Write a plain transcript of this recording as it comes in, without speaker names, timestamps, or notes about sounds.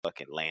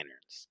fucking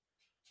lanterns.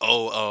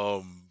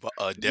 Oh,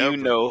 You Denver.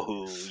 know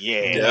who?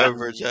 Yeah.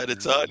 Denver tried to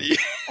talk to you.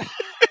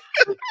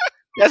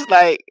 That's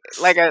like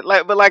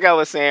I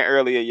was saying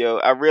earlier, yo.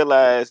 I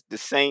realized the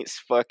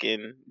Saints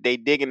they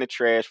dig in the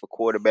trash for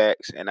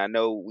quarterbacks, and I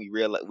know we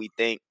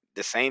think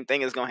the same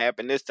thing is gonna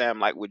happen this time,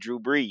 like with Drew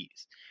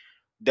Brees.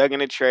 Dug in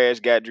the trash,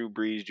 got Drew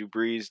Brees. Drew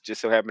Brees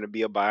just so happened to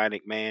be a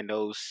bionic man.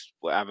 Those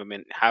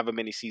however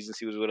many seasons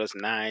he was with us,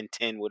 9,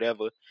 10,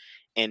 whatever.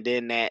 And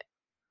then that,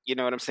 you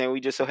know what I'm saying?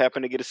 We just so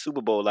happened to get a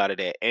Super Bowl out of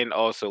that, and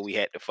also we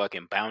had the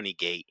fucking bounty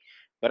gate.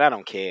 But I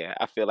don't care.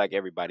 I feel like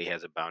everybody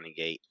has a bounty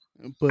gate.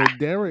 But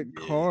Derek Yeah.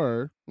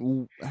 Carr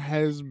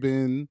has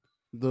been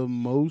the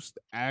most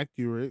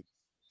accurate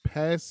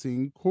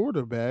passing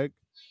quarterback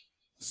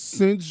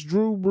since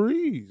Drew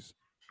Brees.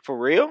 For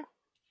real?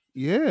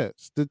 Yeah,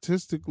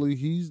 statistically,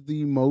 he's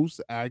the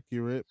most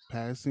accurate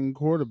passing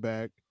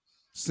quarterback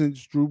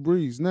since Drew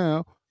Brees.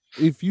 Now,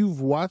 if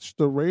you've watched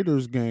the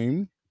Raiders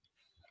game,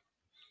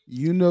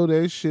 you know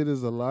that shit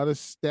is a lot of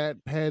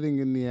stat padding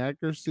in the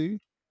accuracy,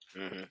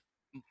 Hmm.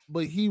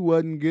 but he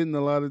wasn't getting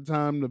a lot of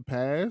time to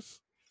pass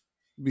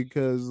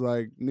because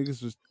like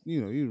niggas was,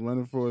 he was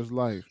running for his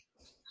life.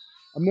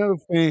 I'm not a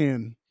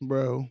fan,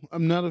 bro.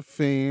 I'm not a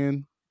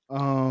fan.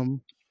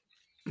 Um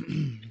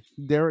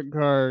Derek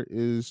Carr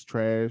is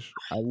trash.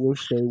 I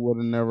wish they would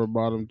have never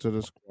brought him to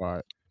the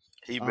squad.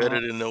 He Uh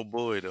better than no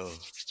boy though.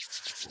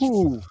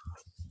 who?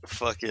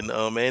 Fucking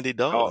Andy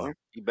Dalton. Dalton.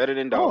 He better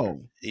than Dalton.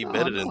 Oh, He nah,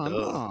 better than nah,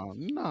 Dalton.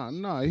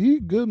 nah. He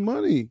good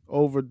money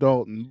over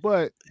Dalton.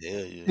 But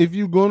Yeah. if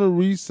you're gonna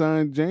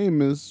re-sign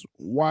Jameis,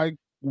 why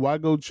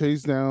go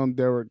chase down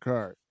Derek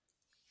Carr?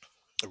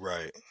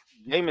 Right.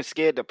 Jameis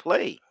scared to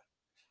play.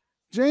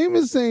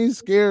 Jameis ain't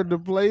scared to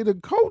play. The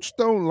coach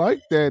don't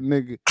like that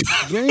nigga.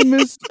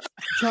 Jameis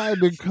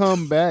tried to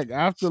come back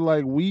after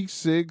like week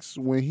 6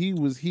 when he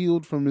was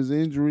healed from his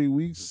injury.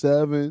 Week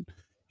 7,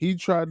 he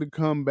tried to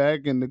come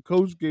back and the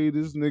coach gave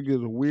this nigga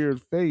the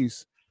weird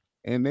face.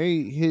 And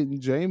they hitting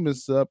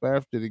Jameis up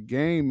after the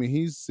game and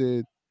he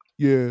said,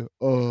 yeah,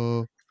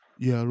 I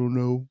don't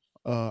know.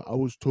 I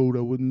was told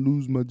I wouldn't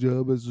lose my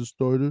job as a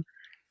starter.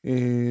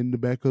 And the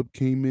backup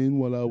came in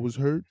while I was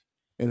hurt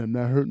and I'm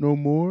not hurt no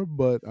more,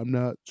 but I'm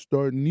not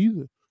starting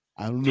either.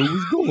 I don't know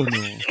what's going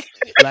on.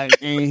 Like,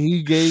 and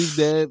he gave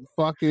that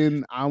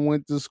fucking I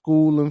went to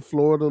school in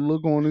Florida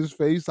look on his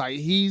face, like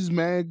he's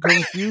mad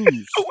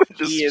confused.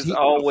 He is He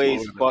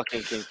always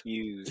fucking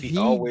confused. He he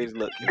always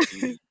look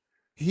confused.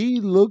 he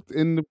looked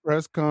in the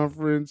press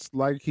conference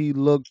like he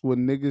looked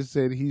when niggas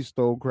said he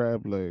stole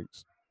crab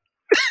legs.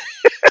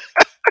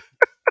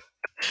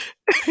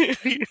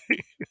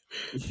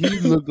 He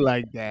looked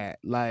like that.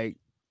 Like,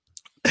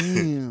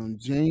 damn,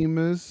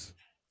 Jameis.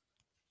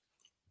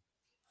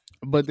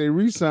 But they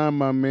re-signed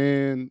my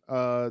man.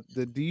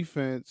 The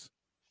defense.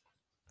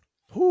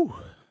 Whew,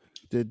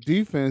 the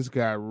defense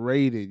got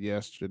raided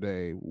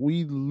yesterday.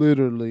 We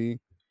literally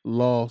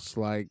lost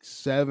like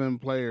 7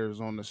 players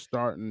on the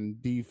starting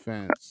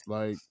defense.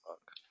 Like,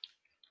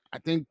 I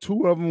think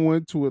 2 of them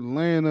went to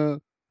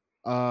Atlanta.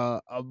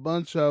 A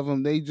bunch of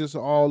them, they just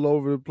all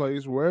over the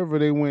place. Wherever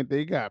they went,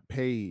 they got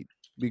paid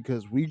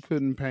because we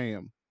couldn't pay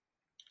them.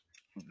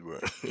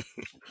 Right.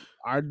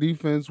 Our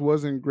defense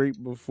wasn't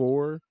great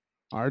before.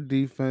 Our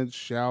defense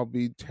shall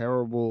be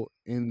terrible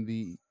in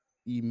the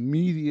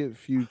immediate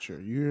future.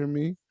 You hear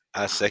me?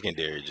 Our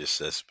secondary just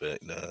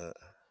suspect.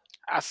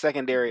 Our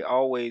secondary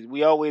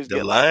we always The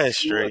get like line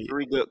 2 or straight.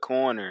 3 good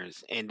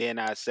corners, and then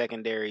our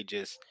secondary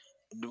just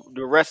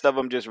the rest of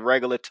them just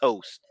regular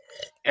toast.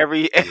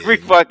 Every Yeah,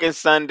 fucking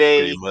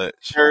pretty Sunday,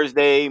 much.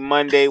 Thursday,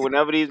 Monday,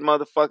 whenever these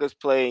motherfuckers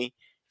play,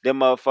 them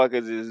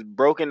motherfuckers is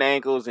broken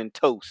ankles and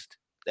toast.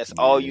 That's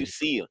all Yeah. you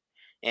see.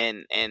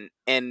 And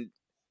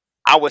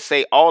I would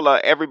say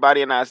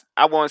everybody in our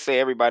I won't say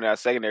everybody in our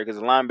secondary because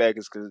the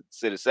linebackers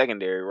considered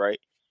secondary, right?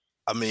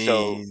 I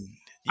So mean,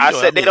 I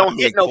said they I don't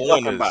hit mean no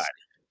fucking body.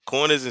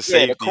 corners and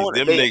Yeah, the safeties. corner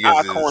Them niggas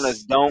our corners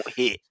is don't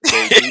hit.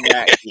 They do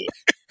not hit.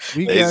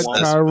 We They they got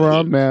won't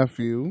Tyron hit. suspect.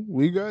 Matthew.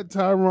 We got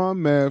Tyron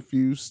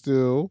Matthew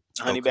still.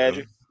 Honey Okay.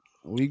 Badger.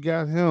 We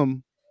got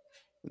him.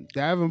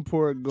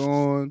 Davenport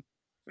gone.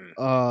 Mm.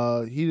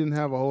 He didn't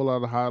have a whole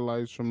lot of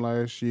highlights from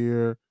last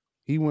year.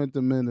 He went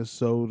to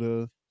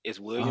Minnesota. Is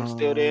Williams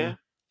still Uh, there?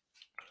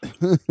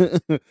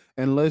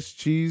 unless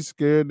Cheeze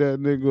scared that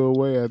nigga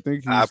away, I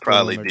think I he's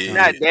still in probably the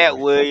Not did. that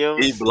contract.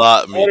 He Williams.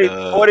 blocked me, 40,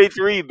 dog.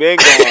 43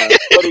 been gone.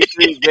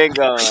 43 been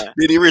gone.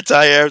 Did he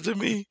retire after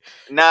me?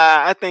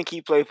 Nah, I think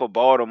he played for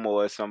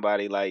Baltimore or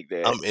somebody like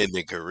that. I'm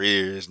ending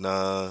careers,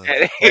 nah.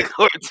 And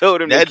Court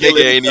told him to That kill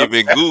nigga ain't himself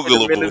even after the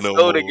Googleable no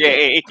Minnesota more.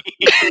 game.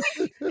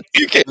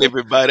 You can't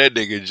even buy that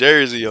nigga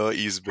jersey on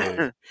East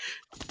Bay.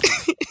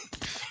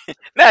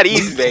 Not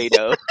We East Bay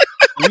though.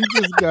 we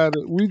just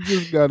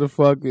gotta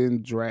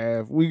fucking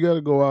draft. We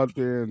gotta go out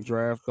there and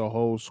draft the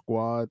whole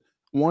squad.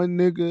 One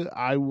nigga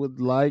I would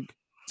like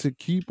to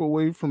keep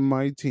away from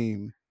my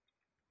team,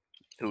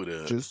 Who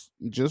the? just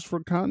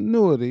for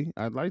continuity.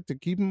 I'd like to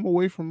keep him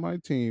away from my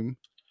team.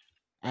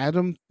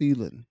 Adam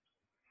Thielen.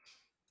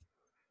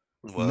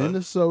 What?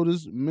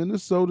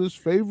 Minnesota's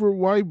favorite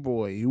white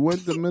boy. He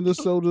went to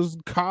Minnesota's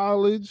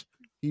college.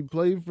 He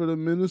played for the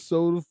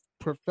Minnesota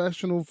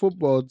professional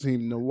football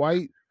team. The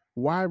white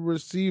wide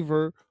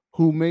receiver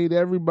who made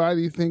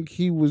everybody think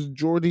he was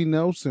Jordy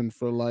Nelson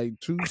for like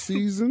 2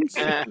 seasons.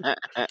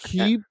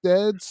 Keep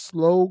that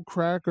slow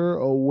cracker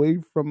away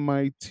from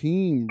my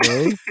team,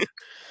 bro.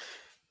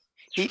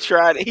 He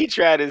tried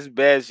his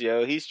best,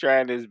 yo. He's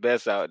trying his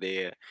best out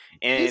there.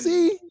 Is And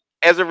he?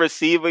 as a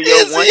receiver, yo,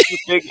 Is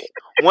he?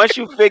 once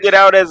you figured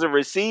out as a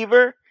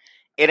receiver,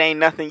 it ain't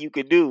nothing you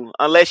could do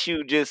unless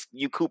you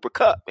Cooper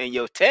Cup and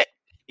your tech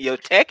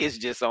is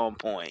just on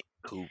point.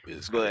 Coop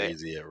is But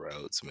crazy at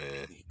routes,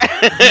 man.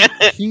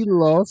 He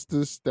lost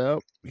the step.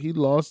 He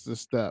lost the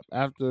step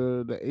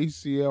after the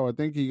ACL. I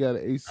think he got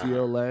an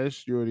ACL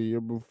last year or the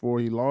year before.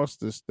 He lost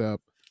the step,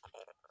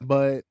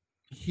 but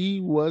he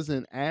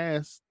wasn't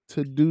asked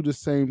to do the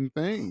same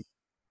thing.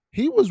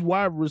 He was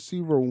wide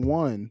receiver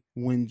one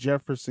when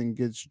Jefferson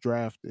gets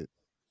drafted.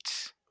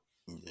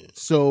 Yeah.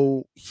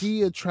 So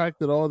he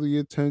attracted all the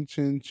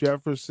attention.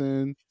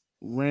 Jefferson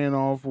ran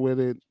off with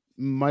it.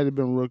 Might have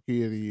been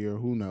rookie of the year.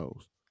 Who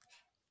knows?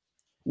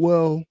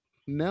 Well,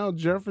 now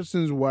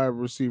Jefferson's wide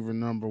receiver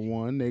number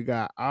one. They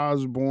got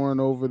Osborne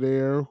over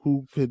there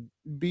who could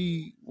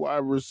be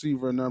wide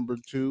receiver number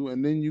two.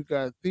 And then you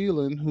got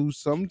Thielen who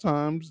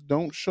sometimes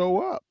don't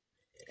show up.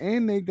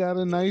 And they got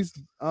a nice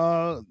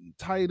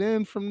tight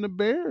end from the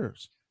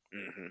Bears.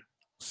 Mhm.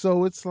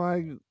 So it's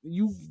like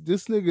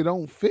this nigga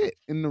don't fit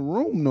in the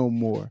room no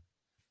more.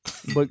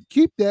 But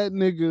keep that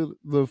nigga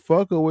the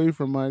fuck away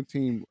from my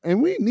team.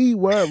 And we need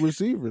wide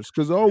receivers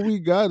because all we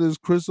got is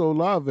Chris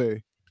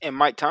Olave. And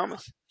Mike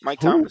Thomas.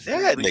 Mike Who? Thomas is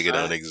That nigga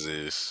don't re-signed.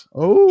 exist. He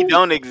Oh,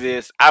 don't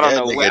exist. I don't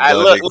That know where. nigga I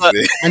don't look.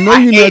 exist. I know I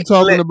you're not hate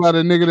talking about a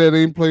nigga that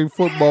ain't played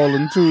football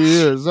in 2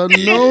 years. I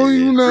know Yeah,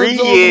 you're not three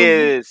talking about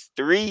years.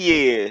 3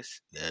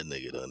 years. that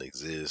nigga don't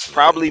exist, man.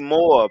 Probably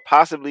more.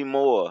 Possibly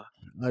more.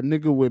 a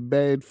nigga with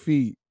bad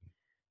feet.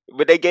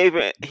 But they gave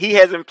him. He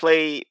hasn't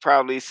played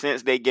probably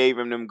since they gave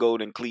him them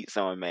golden cleats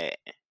on Madden.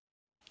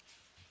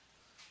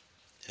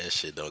 That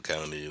shit don't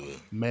count either.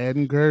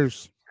 Madden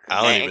curse. I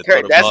don't Man, even throw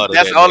the ball to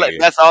that nigga.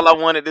 that's all I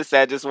wanted to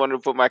say. I just wanted to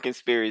put my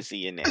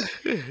conspiracy in there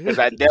because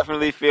I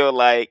definitely feel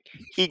like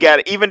he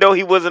got, even though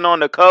he wasn't on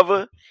the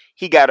cover,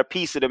 he got a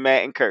piece of the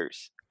Madden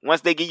curse.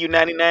 Once they give you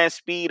 99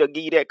 speed or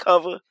give you that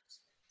cover,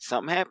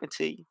 something happened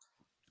to you.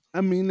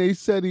 I mean, they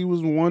said he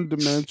was one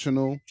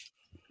dimensional.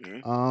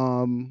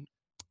 Mhm.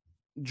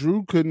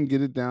 Drew couldn't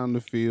get it down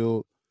the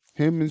field.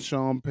 Him and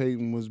Sean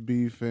Payton was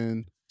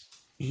beefing.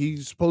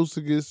 He's supposed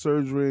to get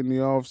surgery in the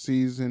off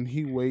season.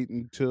 He wait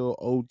until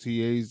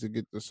OTAs to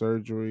get the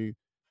surgery.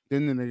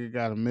 Then the nigga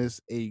gotta miss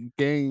 8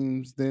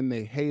 games. Then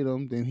they hate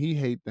him. Then he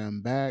hate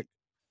them back.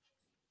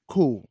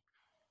 Cool.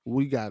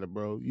 We got it,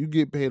 bro. You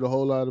get paid a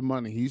whole lot of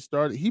money.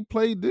 He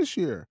played this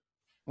year.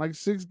 Like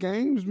 6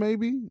 games,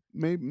 maybe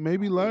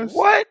less.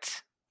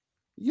 What?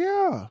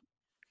 Yeah.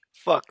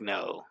 Fuck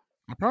no.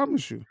 I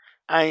promise you.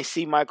 I ain't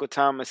see Michael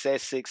Thomas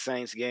at 6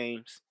 Saints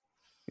games.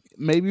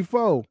 Maybe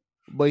 4.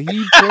 But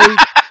he played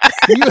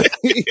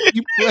he,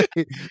 he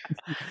played.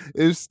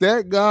 If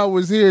Stat God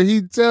was here,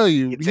 he'd tell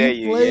you He tell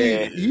you,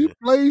 yeah. he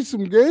played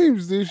some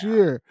games this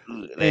year.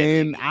 That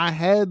And nigga. I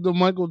had the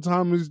Michael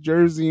Thomas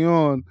jersey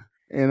on,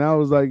 and I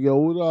was like, yo,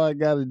 what do I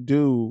gotta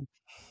do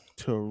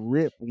to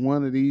rip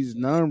one of these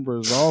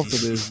numbers off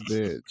of this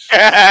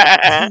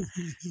bitch?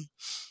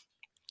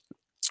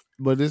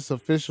 But it's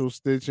official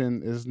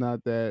stitching. It's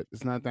not that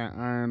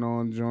iron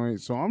on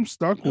joint. So I'm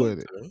stuck with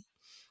it.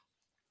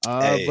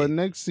 Okay. Hey, But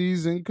next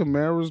season,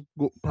 Kamara's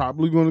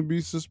probably going to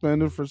be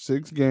suspended for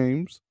 6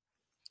 games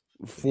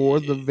for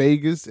the yeah,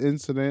 Vegas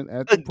incident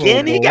at the Pro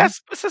Again, he Bowl. got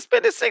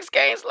suspended 6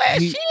 games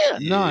last year.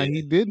 Nah, yeah.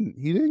 he didn't.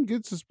 He didn't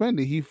get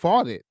suspended. He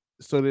fought it,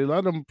 so they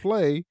let him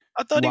play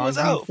I thought he while was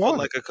he out for fought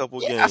like it. a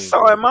couple Yeah, I games.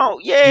 saw him out.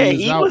 Yeah, He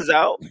was he out. was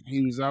out.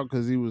 He was out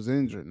because he was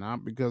injured,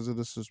 not because of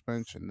the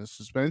suspension. The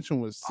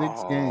suspension was 6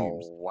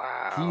 games. Oh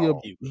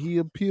wow! He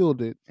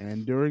appealed it,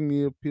 and during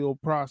the appeal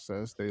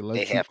process, they They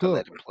let you have to cook.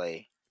 let him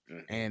play.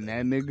 And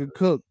that nigga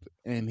cooked,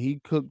 and he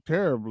cooked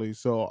terribly.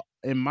 So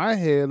in my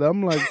head,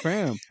 I'm like,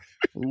 fam,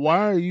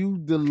 why are you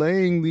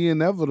delaying the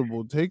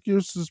inevitable? Take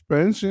your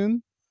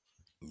suspension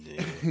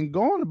Yeah, and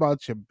go on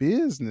about your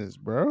business,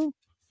 bro.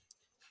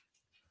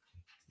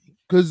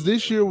 Because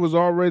this year was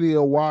already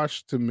a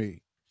wash to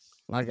me.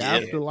 Like yeah.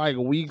 after like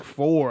week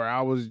 4,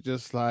 I was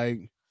just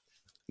like,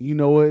 you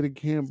know what? It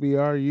can't be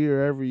our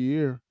year every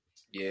year.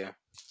 Yeah,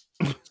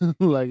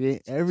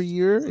 Like every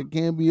year, it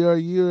can't be our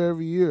year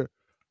every year.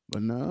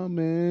 But no,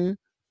 man.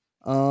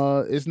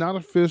 It's not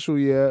official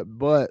yet,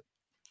 but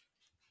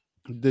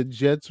the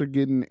Jets are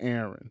getting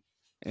Aaron.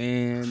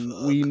 And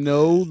we Fuck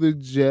know the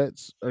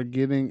Jets are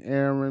getting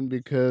Aaron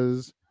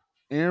because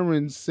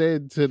Aaron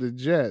said to the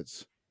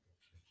Jets,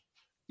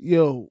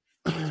 yo,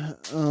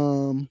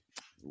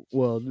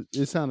 well,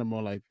 it sounded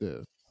more like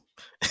this.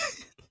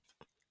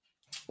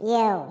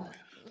 Yo,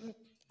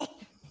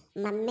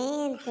 my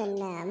mans and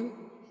them.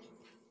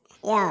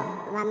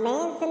 Yo, my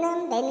mans and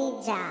them, they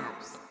need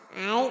jobs.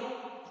 Alright?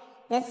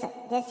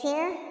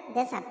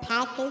 this a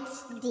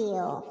package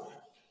deal.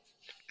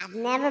 I've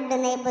never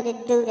been able to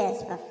do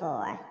this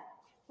before.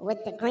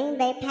 With the Green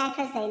Bay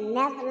Packers, they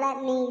never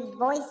let me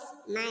voice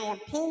my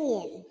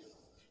opinion.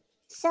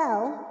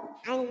 So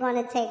I'm going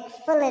to take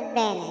full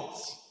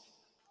advantage.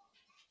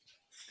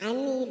 I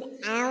need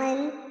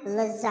Alan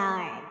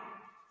Lazard.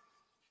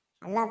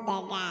 I love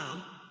that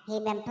guy. He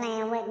been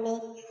playing with me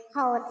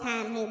whole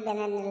time he been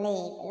in the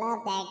league.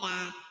 Love that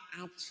guy.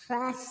 I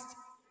trust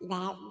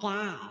that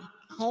guy.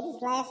 I hate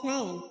his last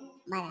name,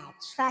 but I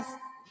trust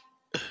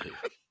him.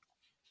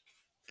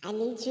 I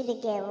need you to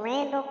get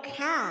Randall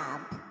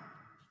Cobb.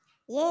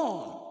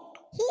 Yeah,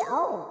 he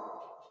old.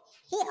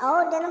 He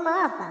old than a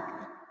motherfucker.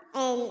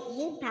 And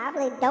he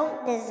probably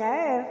don't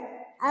deserve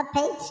a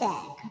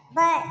paycheck.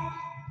 But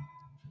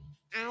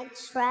I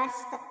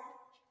trust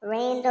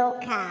Randall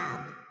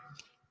Cobb.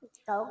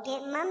 Go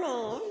get my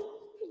man.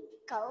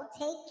 Go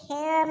take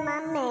care of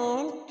my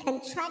man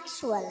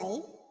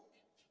contractually.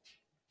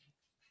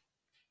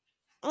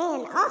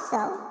 And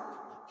also,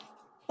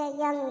 that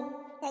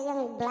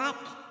young black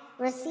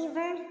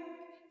receiver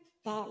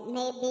that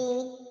may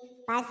be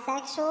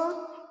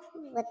bisexual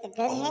with the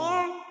good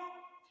hair.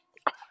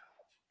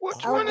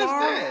 Which one is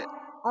that?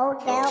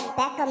 Odell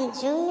Beckham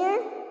Jr.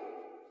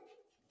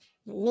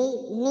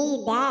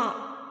 Need that.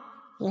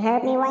 You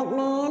heard me, white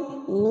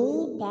man?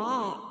 Need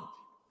that.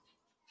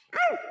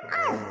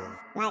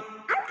 Like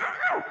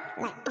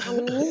I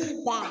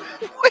need that.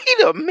 Wait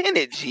a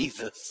minute,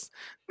 Jesus.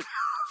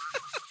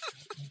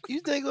 You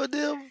think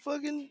Odell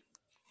fucking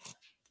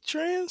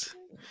trans?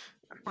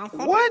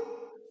 What?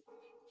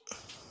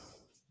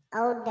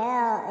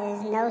 Odell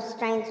is no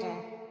stranger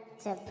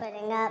to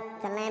putting up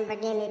the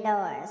Lamborghini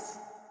doors.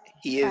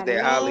 He is For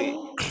that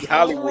men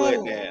Hollywood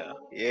and women. now.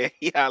 Yeah,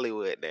 he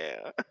Hollywood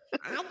now.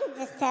 I could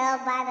just tell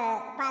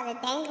by the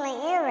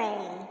dangling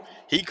earring.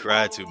 He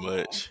cried too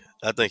much.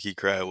 I think he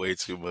cried way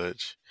too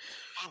much.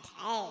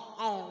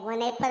 Hey, when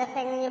they put a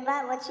finger in your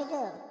butt, what you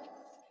do?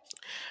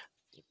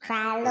 You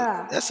cry a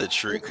little. That's a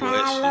trick You cry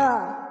question. a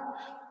little.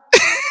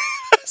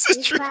 That's a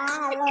You trick.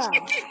 cry a little.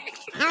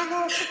 How's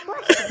that a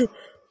question?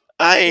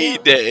 I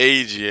ain't that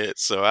age yet,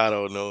 so I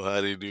don't know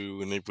how they do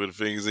when they put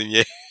fingers in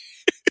your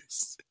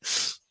ass.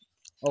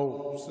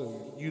 Oh,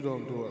 so you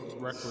don't do it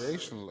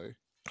recreationally?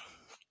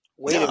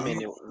 Wait No. a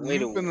minute.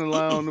 You've been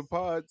allowed on the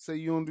pod say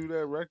you don't do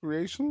that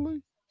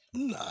recreationally?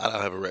 Nah, I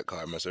don't have a red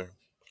card, mister.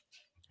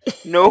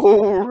 No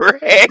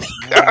red.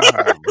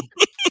 Wow.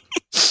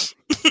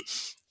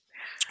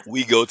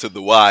 We go to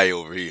the Y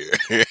over here.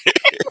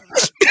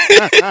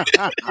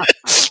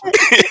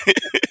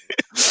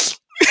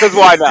 Because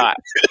why not?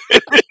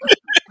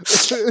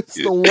 It's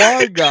the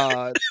Y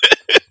God.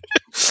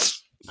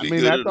 I We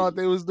mean, go I to- thought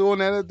they was doing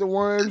that at the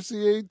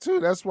YMCA too.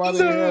 That's why they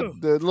No. had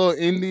the little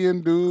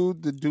Indian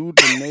dude, the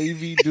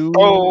Navy dude,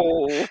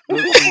 Oh,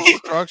 the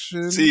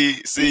construction.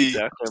 See,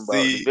 talking about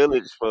the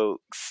village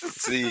folks.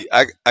 see.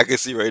 I can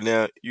see right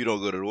now you don't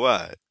go to the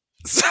Y.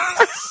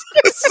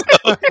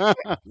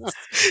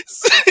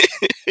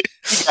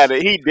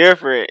 He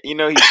different. You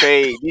know,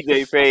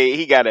 DJ paid.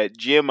 He got a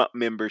gym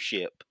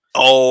membership.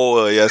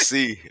 Oh, yeah, I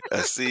see.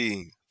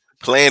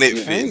 Planet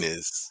See,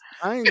 Fitness.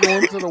 I ain't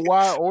going to the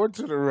Y or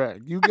to the rack.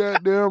 You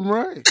goddamn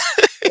right.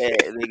 Yeah,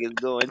 niggas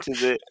going to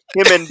him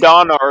and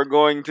Donna are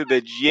going to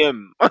the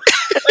gym.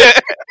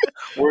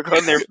 Work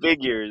on their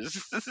figures.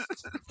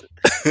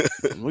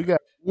 We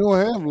don't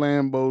have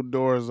Lambo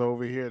doors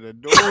over here. The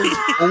doors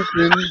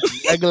open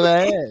regular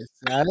ass,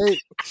 right?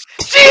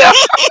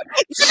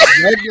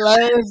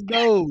 Regular ass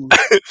doors.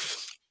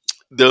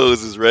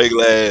 Those is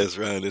regular ass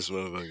around this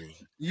motherfucker.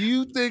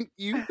 You think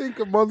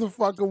a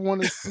motherfucker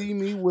want to see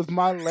me with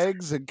my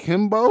legs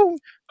akimbo?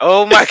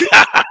 Oh my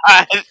god!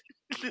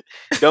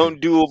 Don't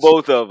duel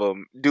both of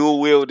them. Dual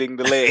wielding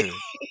the leg.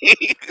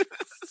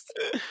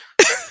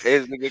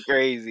 This nigga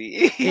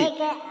crazy.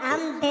 Nigga,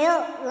 I'm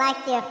built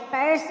like your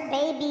first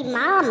baby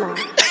mama.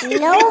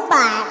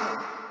 Nobody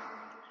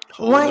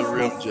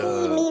wants to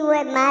see me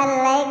with my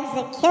legs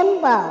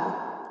akimbo.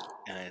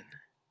 And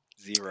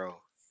 0.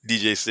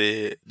 DJ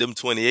said, them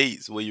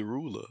 28s where your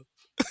ruler.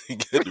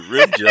 Get the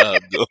rim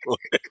job, though.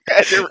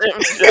 Got the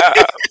rim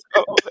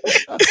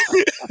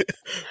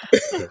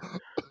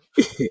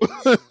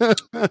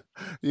job.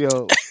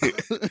 Yo,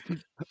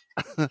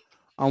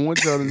 I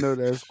want y'all to know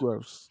that's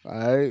gross. All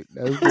right,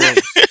 that's gross.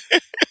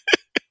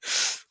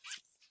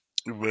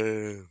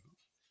 Man.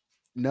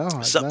 No.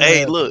 So,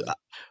 hey, look.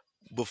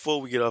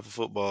 Before we get off of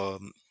football,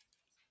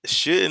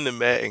 shouldn't the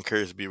Madden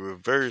curse be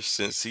reversed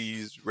since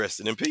he's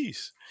resting in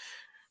peace?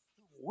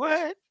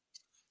 What?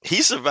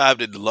 He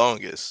survived it the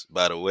longest,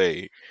 by the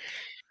way.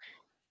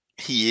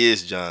 He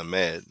is John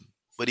Madden.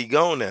 But he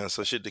gone now,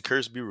 so should the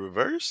curse be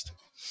reversed?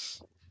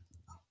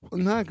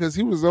 Nah, because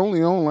he was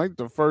only on like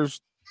the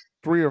first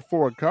 3 or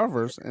 4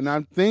 covers, and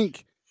I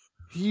think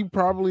he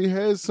probably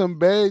had some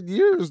bad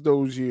years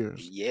those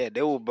years. Yeah,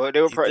 they were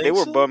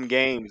bum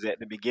games at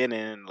the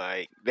beginning.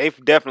 Like they've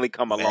definitely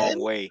come a long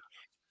way.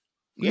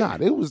 Yeah. Nah,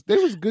 they was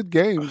good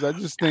games. I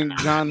just think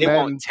John They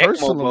Madden want Tecmo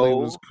personally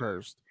Bowl. was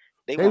cursed.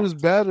 They They want was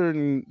better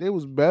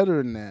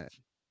than that.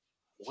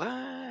 what?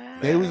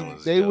 Madden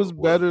was They was dope.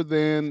 Well, better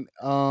than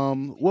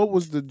what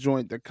was the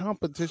joint? The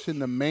competition,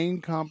 the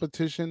main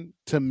competition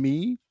to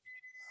me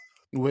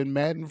when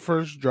Madden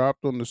first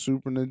dropped on the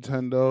Super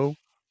Nintendo,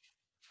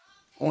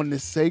 on the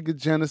Sega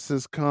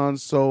Genesis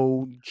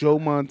console, Joe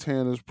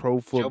Montana's Pro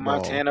Joe Football.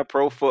 Montana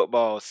Pro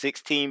Football,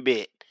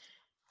 16-bit.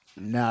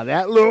 Now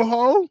that little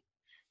hoe,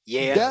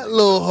 Yeah. that that nigga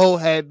little told hoe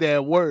had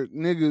that work,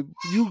 nigga.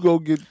 You go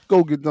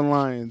get the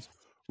Lions.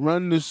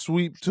 Run the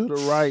sweep to the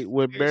right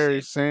with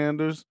Barry Seriously.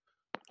 Sanders.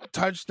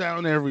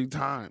 Touchdown every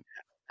time.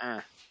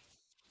 Uh,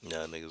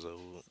 y'all niggas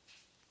old.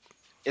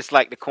 it's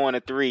like the corner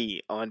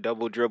three on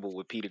Double Dribble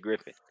with Peter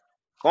Griffin.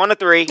 Corner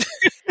three.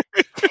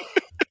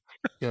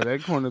 Yo,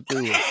 that corner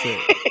three was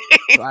sick.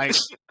 Like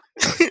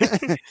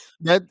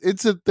that,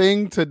 it's a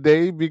thing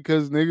today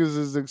because niggas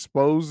is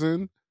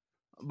exposing.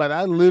 But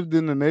I lived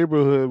in the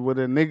neighborhood with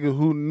a nigga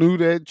who knew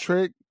that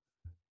trick,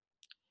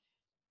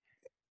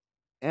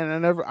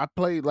 and I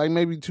played like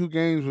maybe 2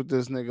 games with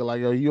this nigga.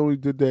 Like, yo, you only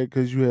did that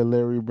because you had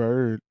Larry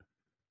Bird.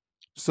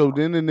 So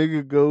then the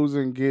nigga goes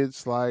and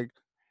gets like,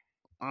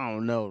 I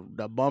don't know,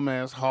 the bum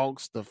ass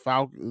Hawks, the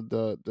Falcon,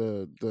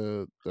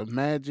 the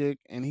Magic,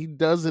 and he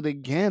does it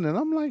again, and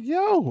I'm like,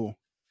 yo,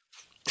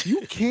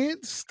 you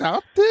can't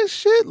stop this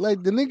shit.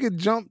 Like the nigga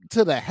jumped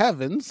to the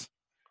heavens,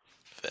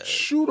 Fact.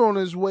 shoot on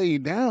his way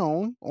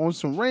down on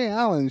some Ray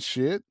Allen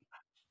shit.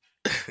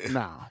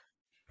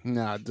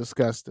 Nah,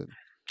 disgusting.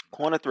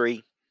 Corner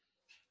three.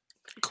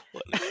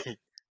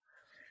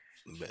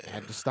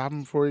 Had to Man, stop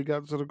him before he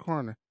got to the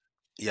corner.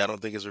 y'all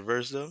don't think it's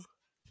reversed though?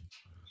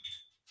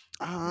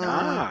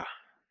 Uh, Nah.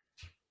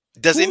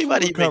 Does who's on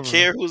anybody the even cover?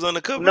 care who's on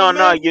the cover No, of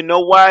no. Madden? You know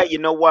why? You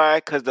know why?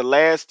 Because the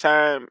last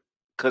time,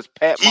 because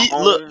Pat He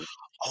look. Mahomes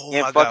Oh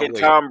and my God! fucking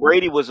Wait, Tom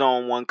Brady was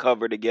on one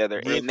cover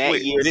together, real and that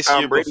quick. year This Tom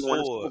year Brady won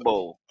the before Super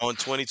Bowl. on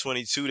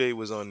 2022 they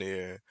was on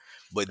there,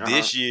 but Uh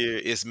huh. this year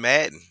it's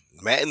Madden.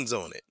 Madden's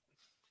on it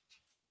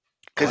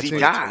Because on I he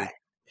think 2020. died.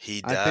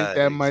 He I think died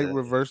that might exactly.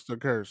 reverse the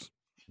curse.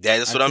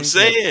 That's I what I'm think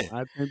that saying.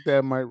 I think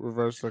that might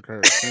reverse the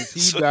curse since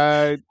he So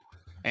died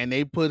and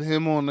they put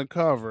him on the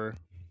cover.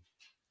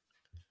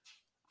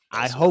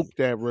 I that's what I'm. hope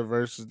that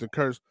reverses the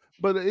curse.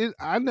 But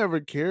I never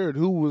cared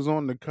who was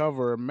on the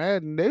cover of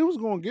Madden. They was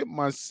gonna get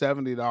my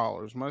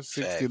 $70, my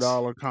sixty Facts.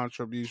 dollar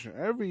contribution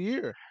every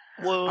year.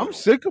 I'm Well,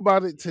 sick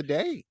about it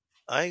today.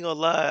 I ain't gonna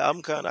lie.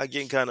 I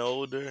getting kind of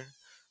older,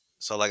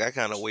 so like I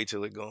kind of wait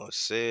till it go on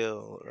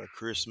sale or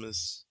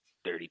Christmas.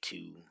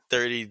 32.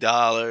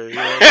 $30.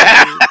 You know what I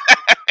mean?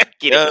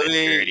 Get You it know for what I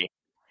mean? 30.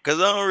 Cause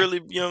I don't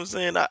really, you know what I'm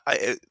saying.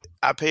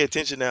 I pay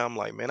attention now. I'm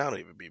like, man, I don't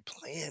even be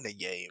playing the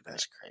game.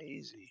 That's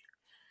crazy.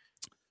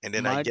 And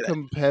then I My get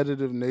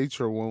competitive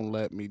nature won't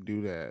let me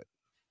do that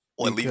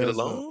what leave it because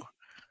alone.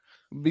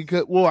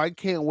 well, I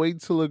can't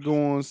wait till it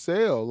go on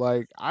sale.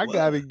 Like I What?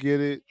 gotta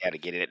get it. Got to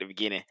get it at the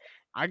beginning.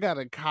 I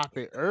gotta cop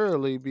it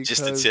early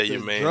Just to because tell your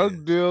the man.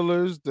 drug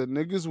dealers, the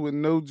niggas with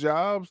no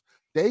jobs,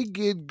 they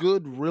get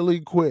good really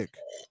quick.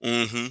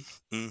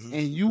 Mm-hmm. Mm-hmm.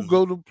 And you Mm-hmm.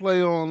 go to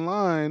play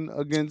online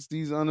against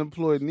these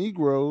unemployed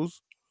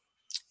Negroes,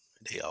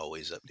 They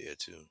always up there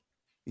too.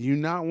 you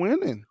not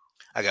winning.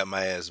 I got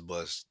my ass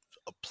bust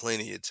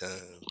plenty of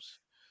times.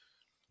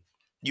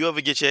 You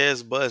ever get your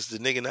ass bust, the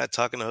nigga not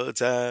talking the whole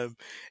time,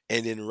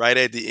 and then right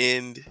at the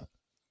end,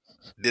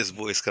 this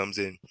voice comes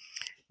in,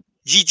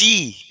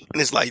 GG.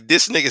 And it's like,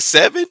 this nigga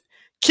 7?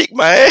 Kick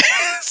my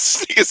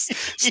ass. This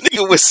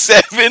nigga was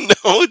 7 the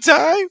whole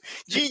time?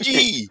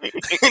 GG.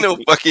 Ain't no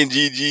fucking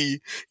GG.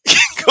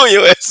 Go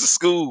your ass to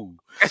school.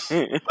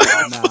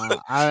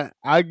 Nah,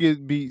 I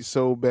get beat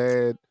so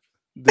bad.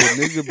 The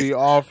nigga be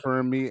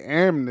offering me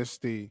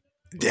amnesty.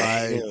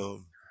 Like,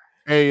 Damn.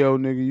 hey yo,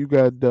 nigga, you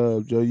got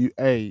dubbed, yo.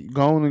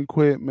 Go on and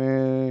quit,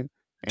 man.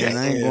 And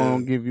I ain't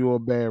gonna Damn. give you a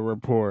bad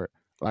report.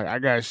 Like I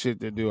got shit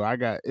to do.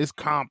 It's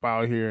comp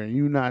out here and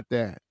you not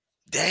that.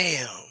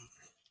 Damn.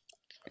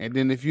 And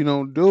then if you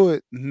don't do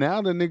it,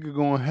 now the nigga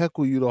gonna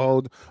heckle you the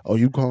whole. Oh,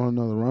 you calling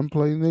another run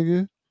play,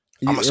 nigga?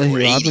 I'm gonna Hey, score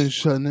yo, I've 80. been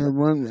shutting that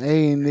run.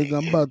 Hey, nigga,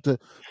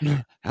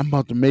 I'm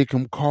about to make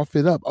him cough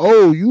it up.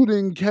 Oh, you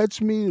didn't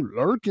catch me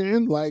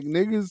lurking. Like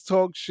niggas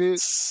talk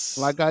shit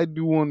like I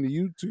do on the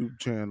YouTube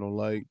channel.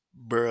 Like,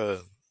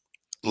 Bruh.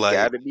 You Like,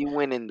 got to be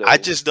winning, I though.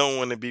 just don't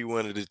want to be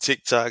one of the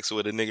TikToks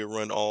where the nigga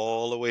run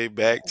all the way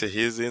back to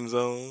his end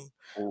zone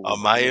or Ooh.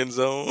 my end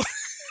zone.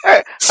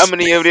 How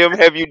many of them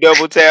have you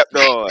double tapped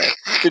on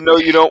to know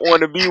you don't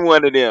want to be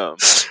one of them?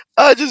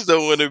 I just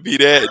don't want to be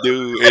that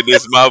dude. And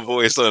it's my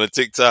voice on a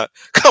TikTok.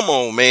 Come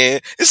on, man.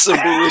 It's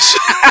some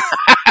bullshit.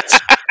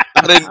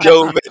 I done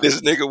dove at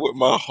this nigga with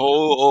my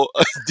whole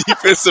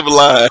defensive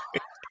line.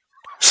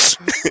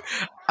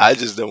 I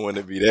just don't want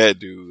to be that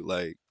dude.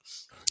 Like,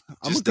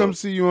 I'm gonna just come don't.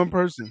 see you in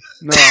person.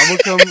 No, I'm gonna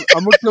come.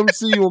 I'm gonna come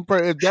see you in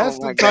person. If Oh that's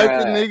the my type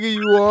of god. nigga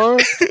you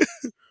are,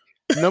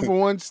 number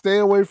one, stay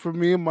away from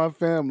me and my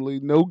family.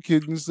 No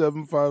kidding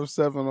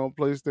 757 on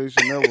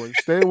PlayStation Network.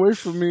 Stay away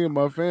from me and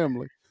my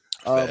family.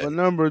 But Facts.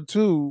 number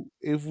two,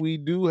 if we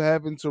do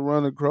happen to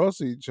run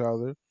across each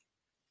other,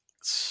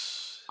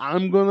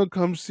 I'm gonna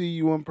come see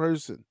you in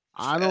person.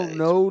 I don't Facts.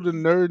 know the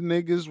nerd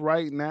niggas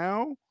right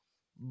now,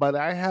 but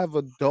I have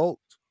adult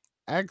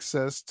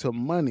access to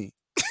money.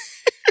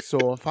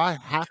 So if I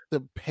have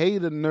to pay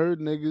the nerd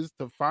niggas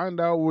to find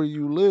out where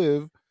you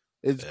live,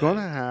 it's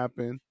gonna Facts.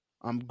 happen.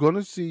 I'm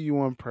gonna see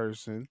you in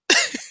person,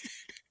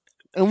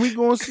 and we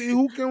gonna see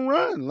who can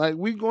run. Like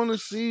we gonna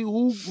see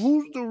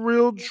who's the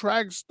real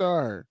track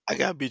star. I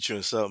gotta beat you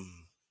in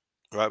something.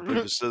 Rock,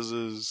 paper,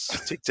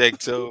 scissors, tic tac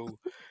toe.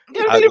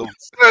 Gotta I be go the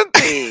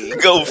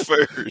something. go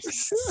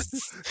first.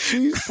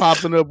 She's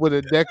popping up with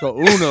a deck of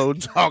Uno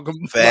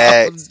talking about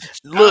Facts.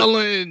 Look,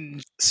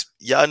 challenge.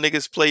 y'all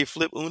niggas play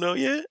Flip Uno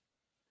yet?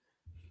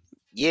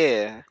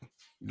 Yeah,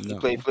 we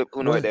played No. Flip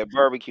Uno at What? that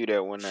barbecue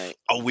that one night.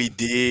 Oh, we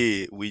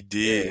did. We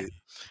Yeah. did.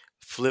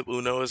 Flip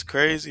Uno is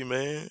crazy,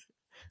 man.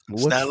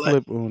 It's What's not like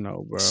flip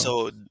Uno, bro?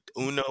 so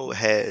Uno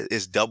has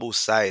is double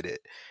sided.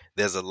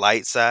 There's a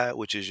light side,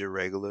 which is your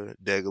regular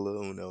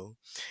Uno,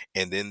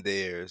 and then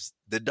there's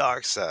the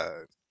dark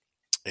side.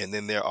 And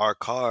then there are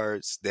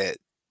cards that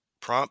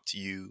prompt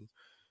you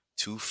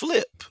to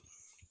flip.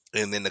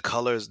 And then the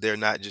colors, they're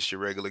not just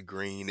your regular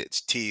green,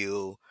 it's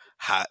teal,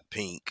 hot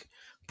pink,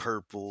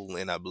 purple,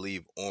 and I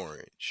believe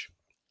orange.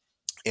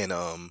 And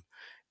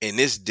in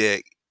this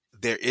deck,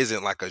 there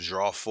isn't like a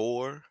draw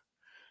four.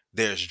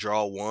 There's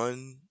draw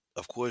one,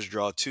 of course,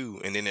 draw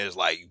two, and then there's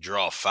like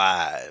draw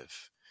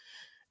five.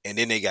 And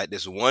then they got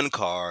this one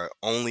card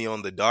only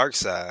on the dark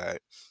side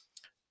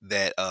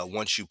that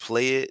once you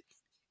play it,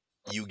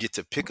 you get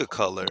to pick a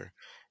color,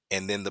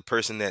 and then the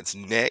person that's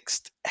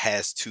next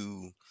has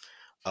to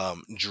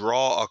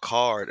draw a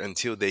card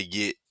until they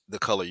get the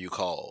color you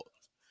called.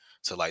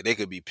 So like they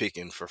could be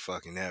picking for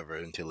fucking ever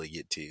until they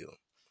get teal.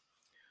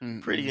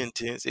 Pretty Mm-mm.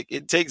 intense.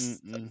 It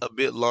takes Mm-mm. a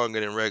bit longer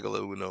than regular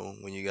Uno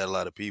when you got a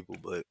lot of people,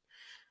 but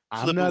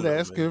I'm flip not Uno,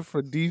 asking man.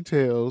 for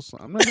details.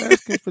 I'm not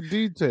asking for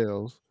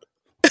details.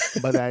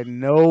 But I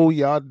know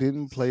y'all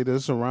didn't play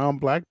this around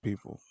black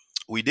people.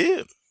 We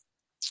did.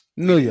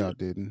 No, We y'all did.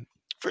 didn't.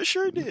 For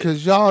sure did.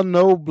 Because y'all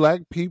know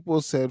black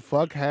people said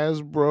fuck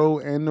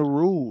Hasbro and the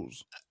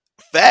rules.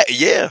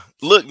 Yeah.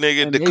 Look,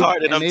 nigga, the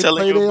card that And I'm they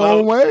telling play you their about,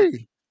 own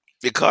way.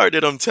 the card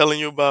that I'm telling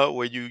you about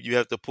where you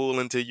have to pull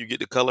until you get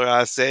the color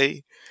I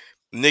say,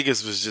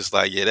 niggas was just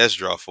like, yeah, that's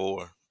draw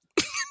four.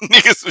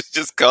 Niggas was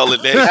just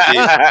calling that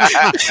shit.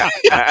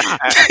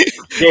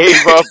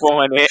 Gave up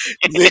on it.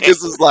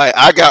 Niggas was like,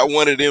 I got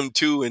one of them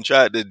too and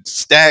tried to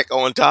stack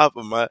on top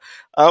of my.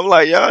 I'm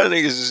like, y'all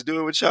niggas just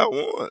doing what y'all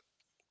want.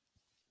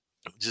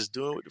 Just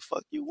doing what the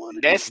fuck you want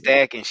to do. That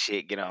stacking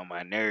shit get on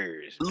my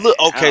nerves, man. Look,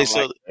 I okay, don't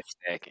like so that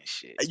stacking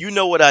shit. you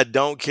know what I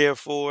don't care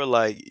for?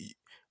 Like,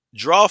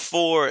 draw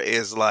four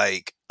is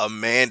like a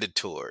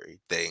mandatory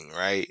thing,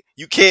 right?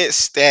 You can't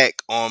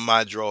stack on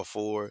my draw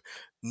four,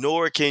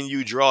 nor can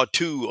you draw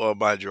two on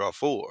my draw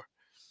four.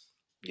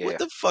 What Yeah.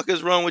 the fuck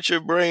is wrong with your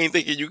brain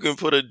thinking you can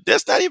put a?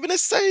 That's not even the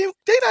same.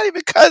 They're not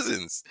even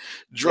cousins.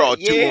 Draw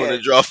two on Yeah. a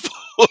draw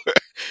four.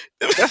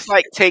 That's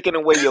like taking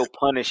away your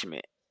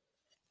punishment.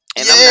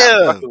 And I'm Yeah. not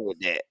fucking with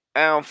that.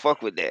 I don't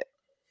fuck with that.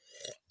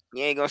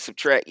 You ain't gonna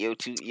subtract your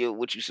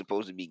what you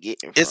supposed to be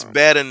getting It's from.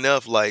 bad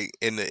enough. Like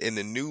in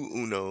the new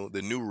Uno,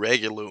 the new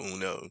regular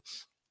Uno,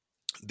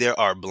 there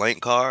are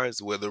blank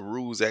cards where the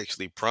rules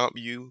actually prompt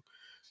you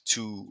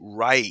to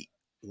write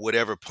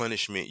whatever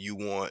punishment you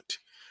want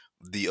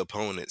the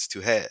opponents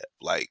to have.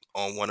 Like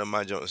on one of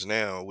my jumps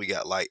now, we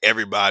got like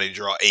everybody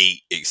draw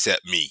 8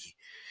 except me.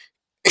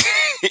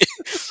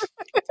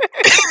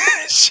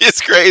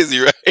 Shit's crazy,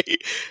 right?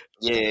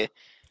 Yeah.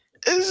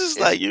 It's just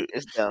like you,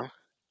 It's dumb.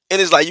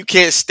 and it's like you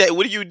can't stack.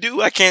 What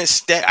do? I can't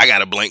stack. I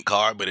got a blank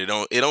card, but it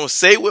don't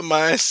say what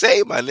mine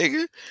say, my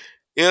nigga.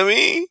 You know what I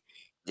mean?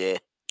 Yeah.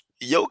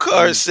 Your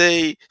cards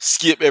say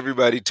skip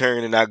everybody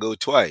turn and I go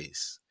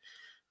twice.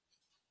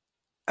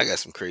 I got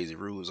some crazy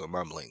rules on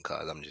my blank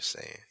cards. I'm just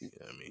saying. You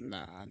know what I mean?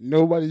 Nah,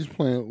 nobody's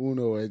playing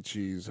Uno at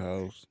Cheese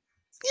house.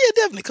 Yeah,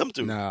 definitely come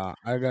through. Nah,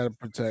 I gotta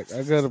protect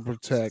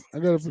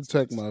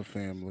my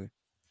family.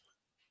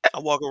 I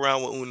walk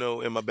around with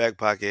Uno in my back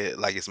pocket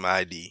like it's my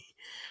ID.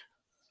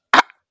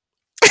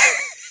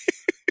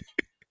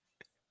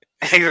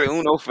 You're an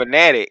Uno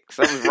fanatic.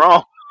 Something's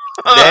wrong.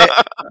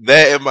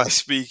 That and my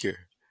speaker.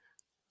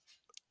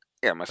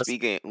 Yeah, my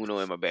speaker and Uno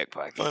in my back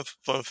pocket.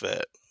 Fun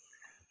fact.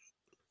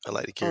 I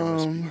like to carry my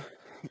speaker.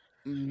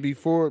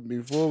 Before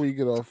we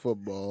get off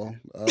football,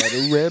 the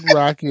Red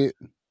Rocket,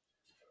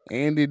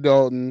 Andy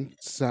Dalton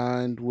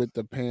signed with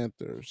the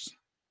Panthers.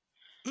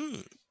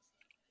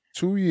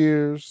 2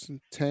 years,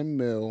 10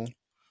 mil,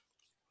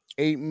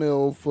 8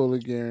 mil fully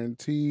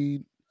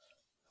guaranteed.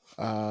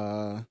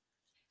 Oh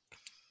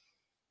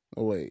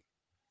wait.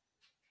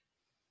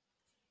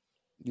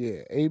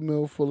 Yeah, 8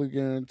 mil fully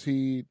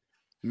guaranteed.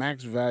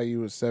 Max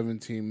value is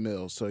 17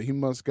 mil. So he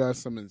must got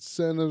some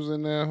incentives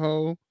in that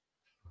hole.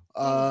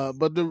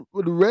 But the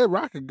Red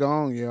Rocket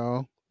gone,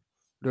 y'all.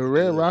 The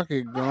Red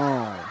Rocket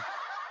gone.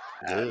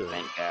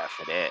 Thank God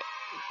for that.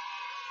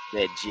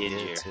 That ginger.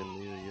 Yeah, 10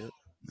 mil, yep.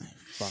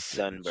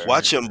 Sunburn.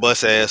 Watch him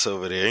bust ass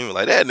over there. He was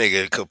like, that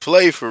nigga could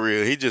play for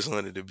real. He just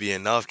wanted to be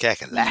an off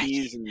cackalacky.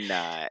 He's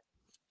not.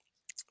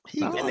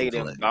 He No, That gonna nigga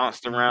play. done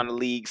bounced around the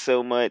league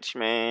so much,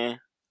 man.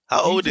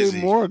 How old DJ is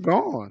he? Moore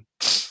gone.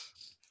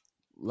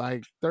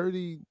 Like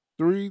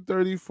 33,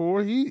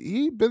 34.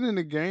 He been in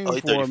the Oh, game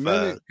he for a 35.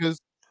 minute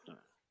because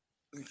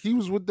he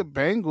was with the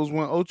Bengals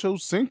when Ocho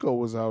Cinco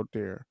was out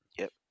there.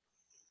 Yep.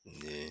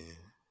 Yeah.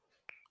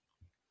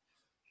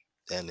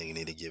 That nigga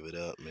need to give it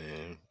up,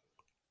 man.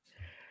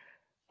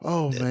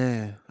 Oh That,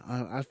 man,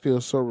 I feel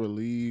so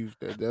relieved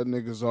that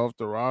nigga's off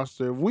the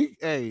roster. If we,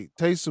 hey,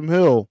 Taysom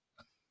Hill,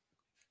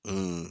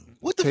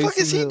 What the fuck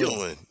is Taysom he Hill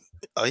doing?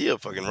 Oh, he a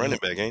fucking running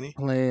back, ain't he?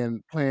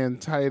 playing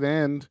tight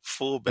end, and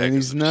Fullback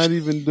or he's some not shit.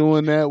 even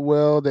doing that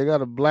well. They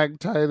got a black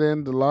tight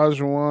end,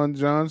 Elijah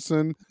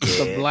Johnson,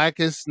 the Yeah.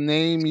 blackest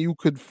name you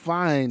could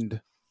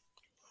find,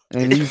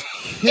 and he's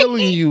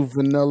killing you,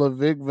 Vanilla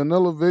Vic.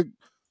 Vanilla Vic,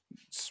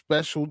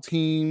 special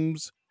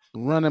teams,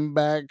 running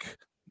back,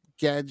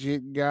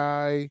 gadget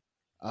guy,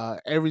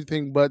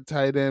 everything but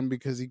tight end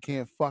because he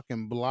can't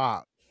fucking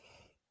block.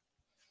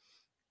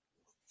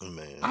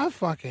 Man, I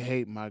fucking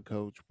hate my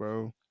coach,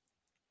 bro.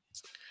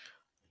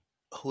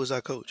 who is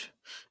our coach?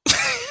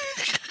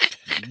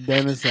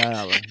 Dennis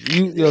Allen.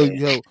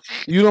 Yeah.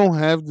 You don't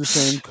have the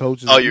same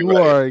coaches. Oh, you're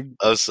right.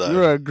 I'm sorry.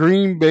 You're a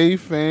Green Bay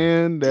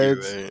fan You're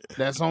right.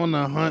 that's on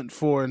the hunt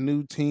for a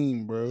new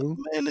team, bro.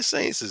 Man, the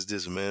Saints is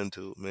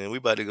dismantled, man. We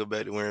about to go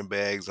back to wearing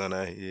bags on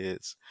our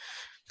heads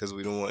because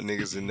we don't want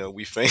niggas to know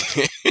we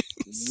fans.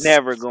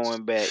 Never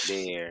going back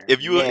there.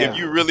 If you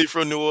Never. really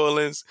from New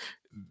Orleans,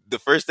 the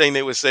first thing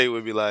they would say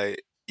would be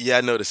like, "Yeah,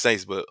 I know the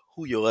Saints, but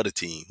who your other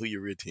team? Who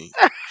your real team?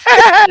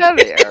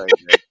 They are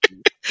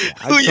exactly. Yeah,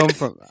 Who you?"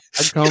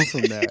 I come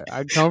from that.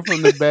 I come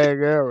from the bag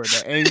era, the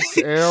Aints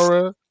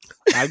era.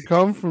 I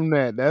come from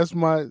that. That's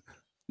my,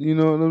 you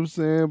know what I'm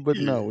saying? But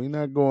Yeah, no, we're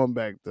not going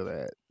back to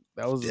that.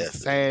 That was a definitely.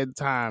 sad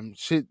time.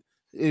 Shit,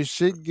 if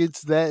shit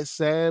gets that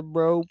sad,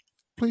 bro,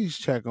 please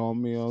check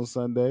on me on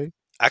Sunday.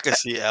 I could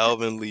see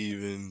Alvin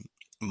leaving.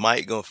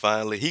 Mike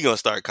he gonna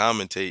start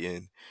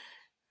commentating.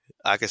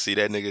 I could see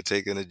that nigga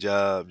taking a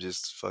job,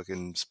 just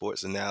fucking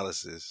sports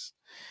analysis.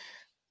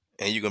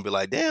 And you're gonna be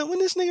like, damn, when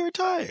this nigga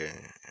retire?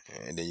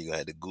 And then you're gonna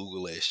have to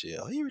Google that shit.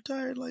 Oh, he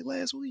retired like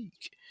last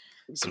week.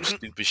 Some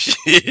stupid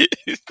shit.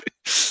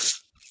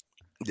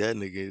 That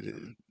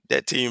nigga,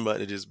 that team about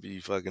to just be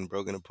fucking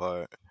broken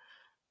apart.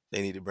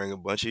 They need to bring a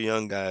bunch of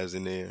young guys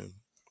in there.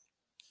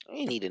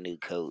 We need a new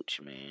coach,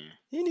 man.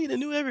 You need to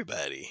know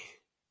everybody.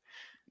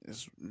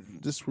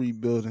 This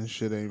rebuilding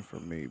shit ain't for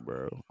me,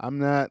 bro. I'm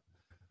not.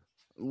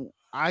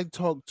 I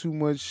talk too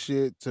much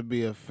shit to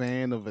be a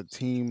fan of a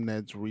team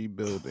that's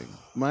rebuilding.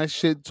 My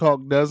shit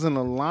talk doesn't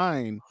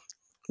align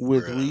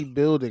with Bruh.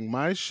 rebuilding.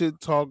 My shit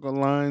talk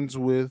aligns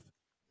with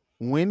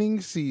winning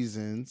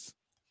seasons,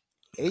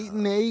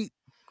 8-8,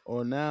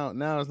 or now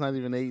it's not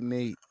even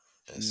 8-8,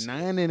 That's it.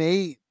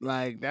 9-8.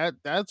 Like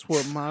that's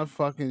what my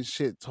fucking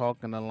shit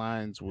talking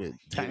aligns with.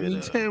 Give I it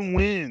need up. 10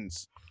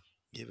 wins.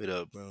 Give it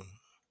up, bro.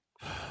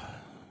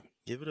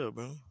 Give it up,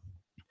 bro.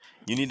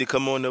 You need to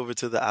come on over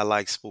to the I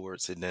like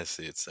sports and that's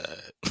it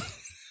side.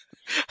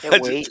 That I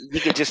way, just, you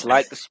could just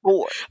like the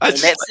sport, I and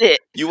just that's it.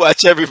 you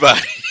watch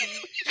everybody.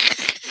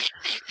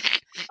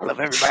 I love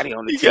everybody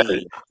on the You got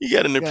team. you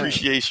got an God,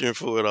 appreciation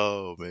for it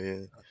all,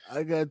 man.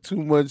 I got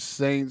too much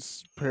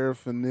Saints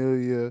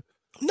paraphernalia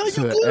No, you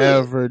to good.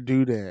 ever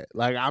do that.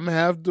 Like I'm gonna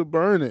have to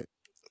burn it.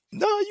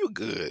 No, you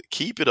good.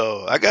 Keep it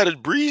all. I got a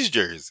Breeze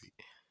jersey.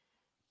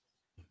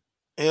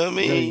 You know what I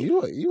Yo, mean?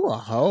 you a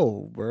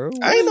hoe, bro.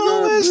 I Why ain't you no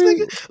got ass bring?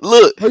 nigga.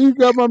 Look, What you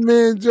got my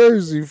man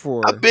Jersey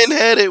I for? been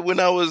had it when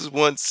I was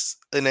once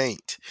an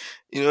ain't.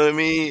 You know what I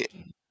mean?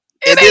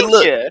 And It then ain't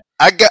look, ya.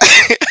 I got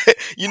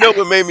you know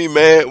what made me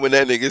mad when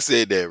that nigga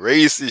said that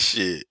racist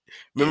shit.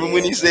 Remember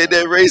when Yeah, he said man.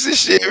 that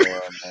racist shit? Yeah,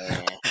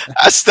 man.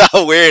 I stopped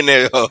wearing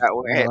that. Hoe.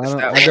 No, Had to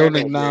stop I wearing don't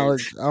that jersey.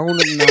 acknowledge. I don't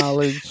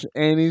acknowledge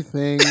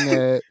anything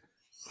that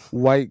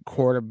white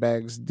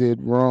quarterbacks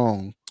did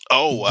wrong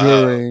Oh wow.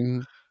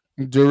 during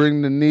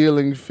during the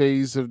kneeling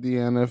phase of the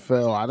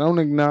NFL. I don't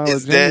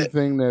Is acknowledge that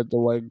anything that the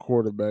white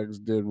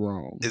quarterbacks did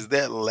wrong. is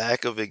that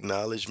lack of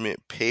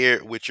acknowledgement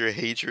paired with your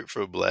hatred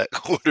for black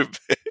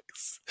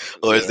quarterbacks?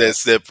 Or is Yeah, I that think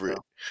separate?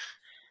 so.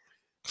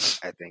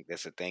 I think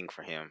that's a thing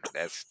for him.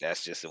 That's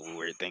just a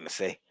weird thing to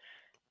say.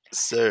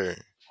 Sir.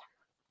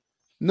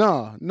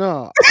 No,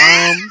 no.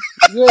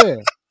 Yeah,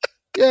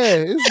 yeah.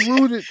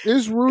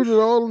 It's rooted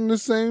all in the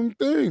same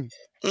thing.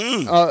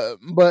 Mm.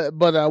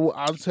 But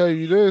I'll tell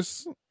you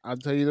this. I'll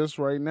tell you this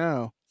right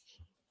now.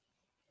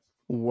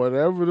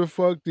 Whatever the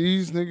fuck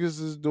these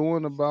niggas is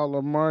doing about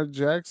Lamar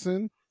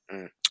Jackson,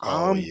 Mm.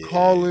 Oh I'm yeah.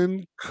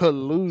 calling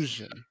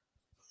collusion.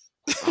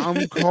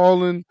 I'm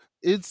calling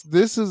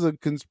this is a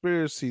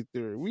conspiracy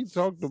theory. We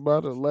talked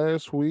about it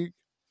last week,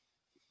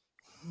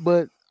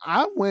 but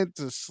I went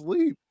to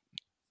sleep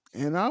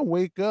and I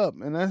wake up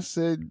and I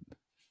said,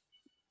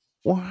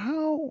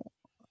 "Well,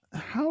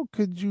 how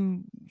could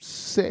you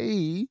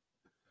say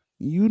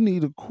you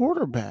need a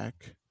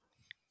quarterback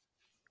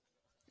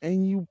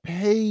and you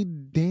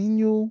paid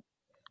Daniel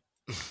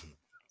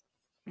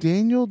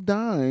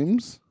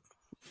Dimes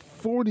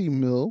 40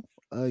 mil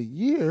a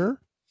year,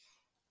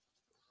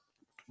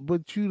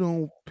 but you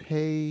don't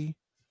pay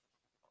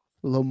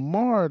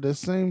Lamar the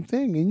same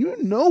thing, and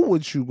you know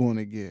what you're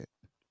gonna get.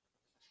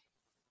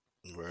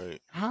 Right.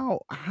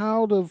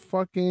 How the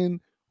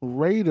fucking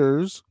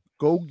Raiders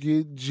go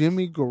get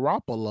Jimmy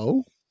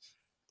Garoppolo,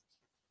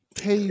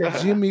 pay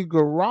Jimmy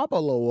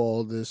Garoppolo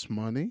all this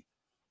money,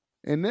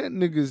 and that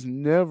nigga's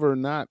never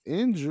not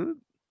injured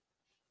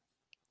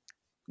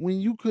when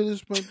you could have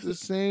spent the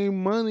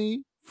same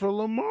money for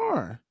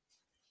Lamar.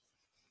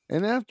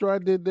 And after I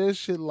did that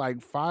shit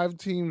like 5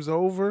 teams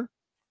over,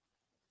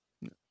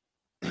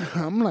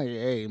 I'm like,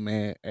 hey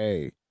man,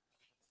 hey,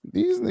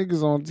 these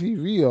niggas on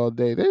TV all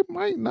day, they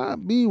might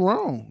not be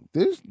wrong.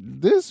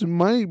 This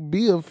might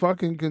be a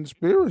fucking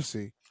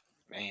conspiracy.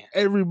 Man.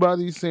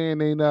 Everybody's saying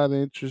they not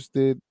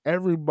interested.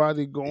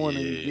 Everybody going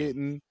and Yeah.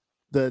 getting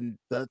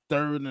the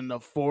third and the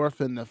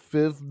fourth and the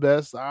fifth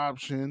best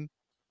option.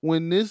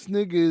 When this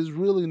nigga is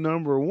really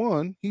number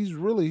one, he's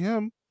really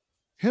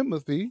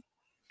Timothy.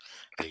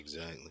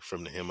 Exactly.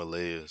 From the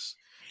Himalayas.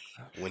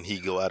 When he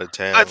go out of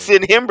town,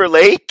 Hudson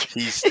Timberlake.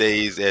 he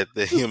stays at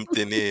the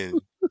Hampton Inn.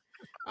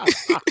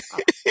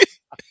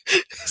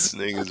 This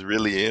nigga's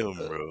really him,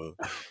 bro.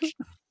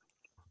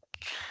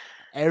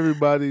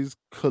 Everybody's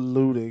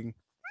colluding.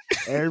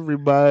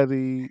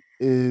 Everybody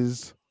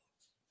is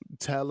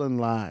telling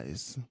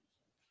lies,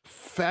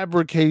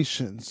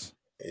 fabrications.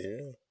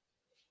 Yeah.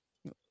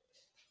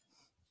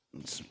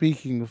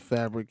 Speaking of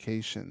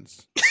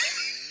fabrications,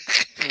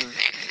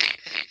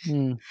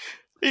 hmm,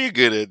 You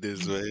good at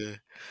this, man.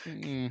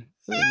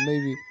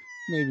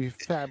 maybe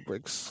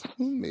fabrics,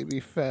 maybe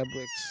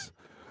fabrics.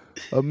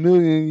 A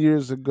million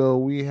years ago,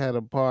 we had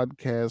a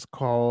podcast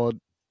called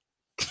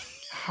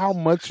 "How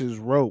Much Is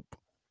Rope?"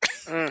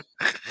 Mm.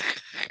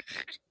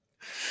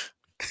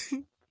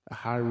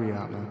 Hi,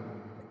 Rihanna.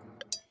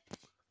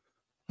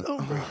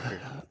 Don't bring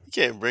her. You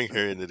can't bring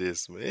her into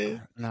this,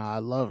 man. Nah, I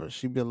love her.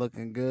 She been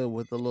looking good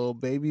with the little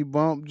baby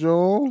bump,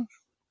 Joel.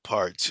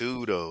 Part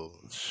 2, though.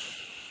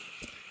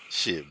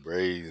 Shit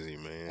brazy,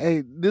 man.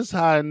 Hey, this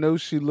how I know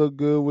she look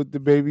good with the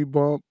baby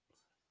bump.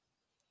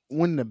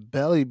 When the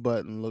belly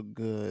button look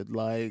good,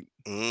 like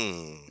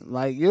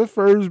your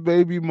first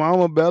baby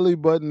mama belly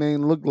button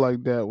ain't look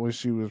like that when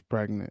she was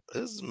pregnant.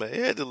 This man, it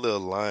had the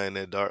little line,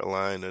 that dark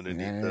line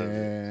underneath of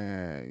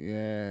it.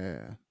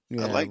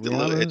 Yeah. I like the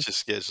little Rihanna. etch a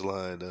sketch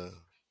line, though.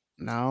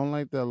 No, I don't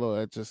like that little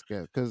etch a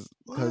sketch because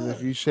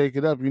if you shake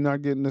it up, you're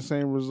not getting the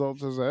same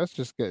results as an etch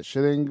a sketch.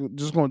 Shit ain't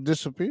just gonna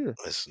disappear.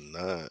 It's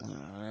not.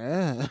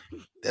 Yeah.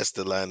 That's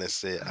the line that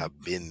said, "I've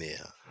been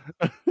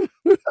there."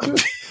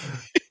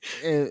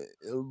 And-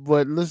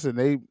 but listen,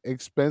 they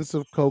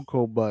expensive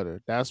cocoa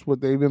butter. That's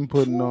what they've been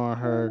putting on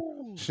her.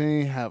 She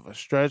ain't have a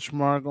stretch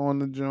mark on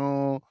the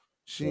jaw.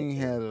 She ain't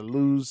had a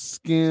loose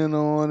skin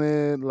on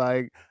it.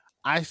 Like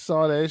I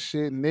saw that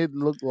shit and it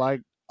looked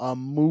like a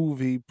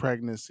movie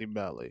pregnancy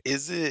belly.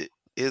 Is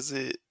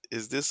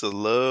this a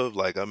love,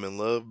 like I'm in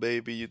love,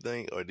 baby, you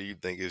think? Or do you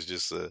think it's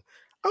just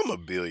I'm a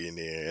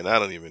billionaire and I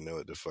don't even know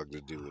what the fuck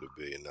to do with $1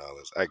 billion.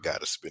 I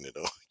gotta spend it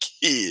on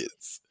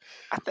kids.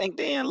 I think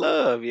they in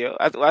love, yo.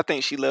 I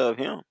think she love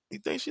him. You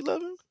think she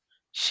love him?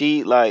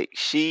 She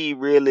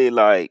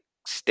really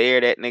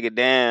stare that nigga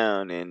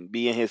down and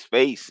be in his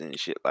face and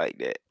shit like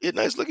that. He a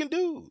nice looking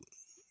dude.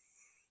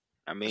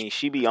 I mean,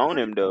 she be on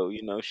him though,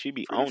 you know. She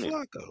be Pretty on him.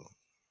 Flacco.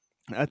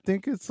 I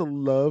think it's a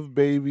love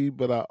baby,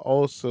 but I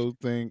also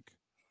think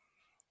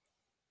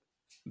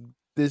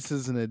this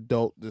is an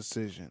adult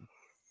decision.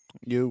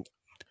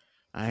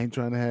 I ain't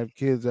trying to have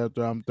kids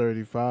after I'm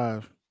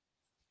 35.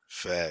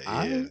 Fat,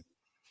 All yeah. right.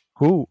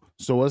 Cool.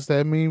 So what's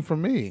that mean for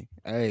me?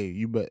 Hey,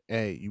 you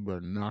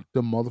better knock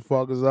them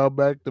motherfuckers out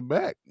back to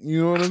back.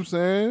 You know what I'm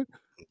saying?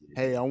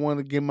 Hey, I want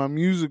to get my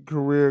music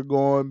career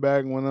going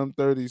back when I'm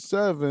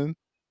 37.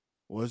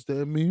 What's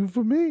that mean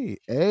for me?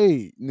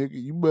 Hey, nigga,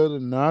 you better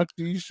knock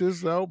these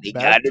shits out They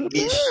back gotta to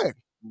be back.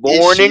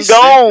 born she and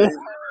gone. simping?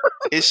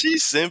 Is she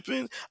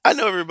simping? I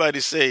know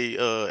everybody say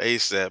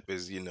ASAP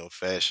is,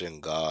 fashion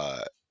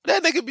god.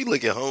 That nigga be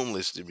looking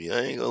homeless to me. I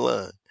ain't gonna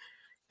lie.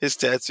 His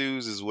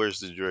tattoos is worse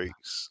than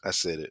Drake's. I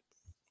said it.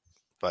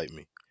 Fight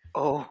me.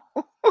 Oh,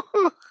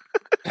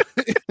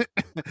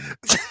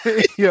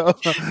 Yo,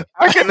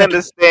 I can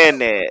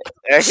understand that.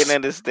 I can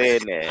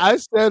understand that.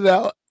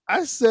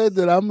 I said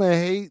that I'm gonna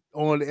hate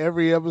on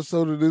every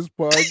episode of this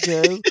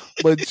podcast,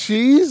 but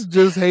Cheese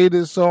just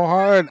hated so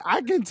hard.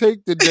 I can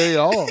take the day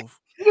off.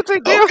 You can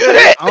take down for Okay.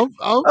 that. I'm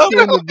Okay.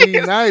 finna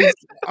be nice.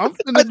 I'm I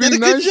finna did be a good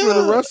nice for the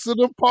job. rest of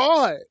the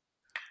pod.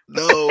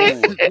 No.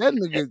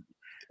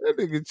 That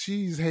nigga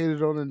Cheese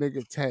hated on the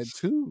nigga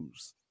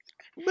tattoos.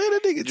 Man,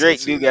 that nigga Drake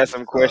do tattoos got is some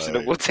hard.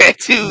 questionable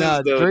tattoos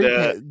Nah, though,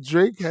 dog.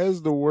 Drake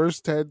has the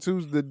worst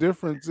tattoos. The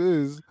difference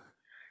is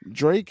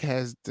Drake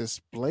has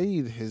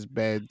displayed his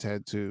bad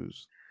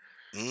tattoos.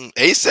 Like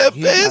ASAP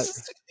he got.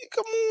 best?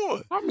 Come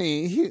on. I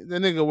mean, the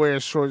nigga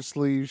wears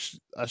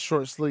a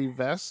short sleeve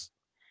vest.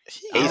 I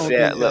He don't look ASAP think look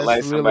bad. that's like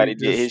really somebody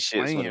did his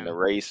shit with an displaying.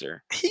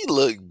 eraser. He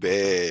look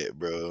bad,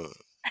 bro.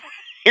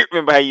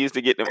 Remember how you used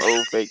to get them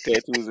old fake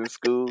tattoos in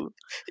school?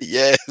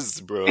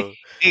 Yes, bro.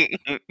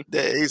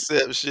 That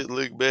ASAP shit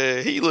look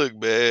bad. He look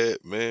bad,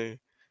 man.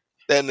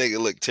 That nigga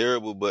look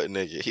terrible, butt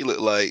naked. He look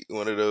like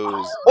one of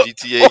those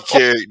GTA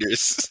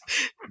characters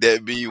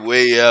that be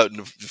way out in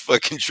the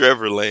fucking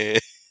Trevor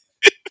land.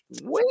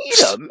 Wait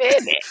a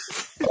minute.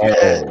 Come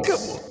on,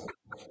 Pause.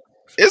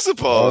 it's a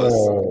pause.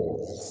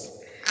 Pause.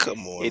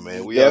 Come on, It's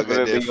man. We all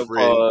got that definitely a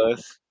friend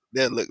pause.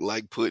 that look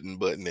like pudding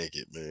butt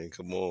naked, man.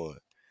 Come on.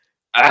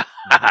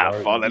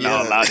 Why? Falling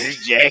all Yeah, out his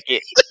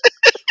jacket.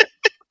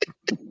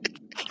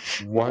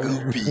 Why?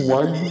 goopy.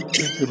 Why you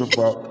thinking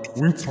about?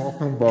 We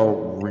talking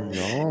about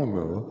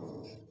Rihanna?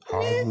 Hi,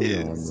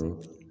 Yes.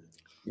 Rihanna.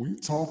 We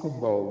talking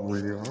about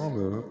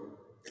Rihanna,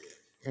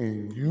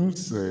 and you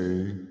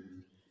say,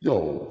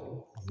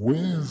 "Yo,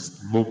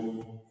 Wiz look,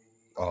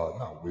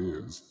 not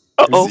Wiz,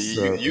 Uh-oh. See,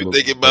 you ASAP you look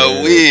thinking about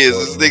bad,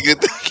 Wiz. buddy."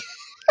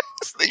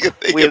 This nigga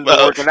thinking We've been about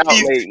working out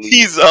lately.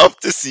 he's off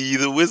to see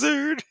the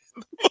wizard.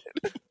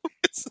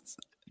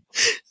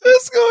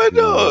 What's going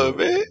You know on, what?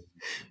 man?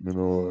 You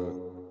know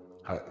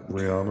what? Hi,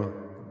 Rihanna,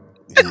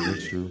 we Yeah.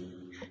 miss you.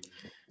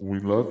 We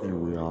love you,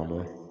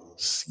 Rihanna.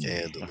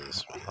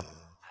 Scandalous, man.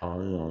 Hi,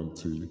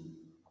 Auntie.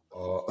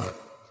 Uh,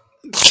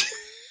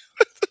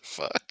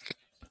 Fuck.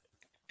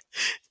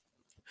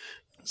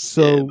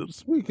 so Scandal.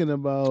 speaking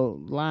about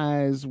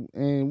lies,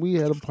 and we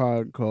had a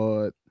pod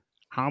called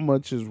 "How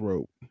Much Is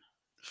Rope,"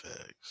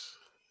 Facts.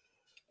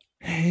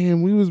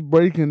 and we was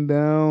breaking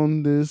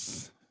down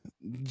this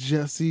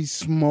Jussie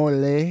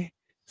Smollett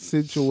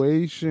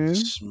situation.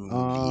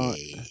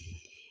 Smoothie.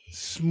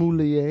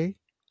 Smoulier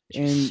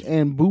and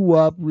Juicy. Boo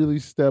Wop really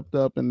stepped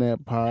up in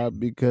that pod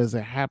because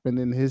it happened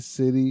in his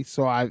city.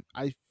 So I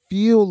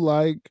feel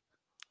like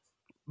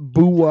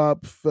Boo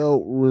Wop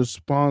felt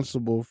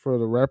responsible for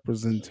the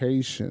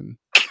representation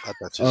I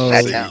thought you just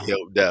That of. said he now.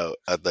 helped out.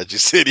 I thought you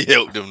said he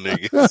helped them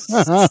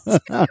niggas.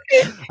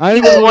 I He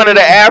ain't was gonna one of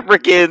the implicate,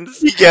 Africans.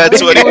 He got I ain't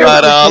twenty gonna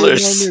five implicate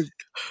my dollars. nigga.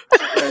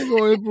 I ain't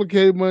gonna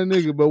implicate my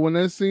nigga, but when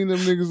I seen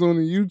them niggas on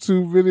the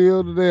YouTube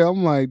video today,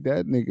 I'm like,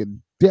 that nigga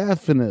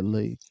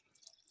definitely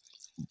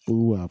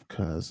Boo Wop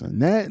cousin.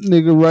 That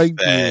nigga right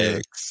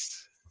there.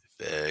 Facts.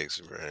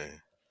 Facts,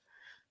 man.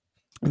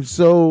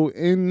 So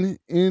in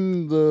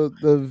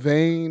the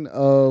vein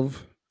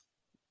of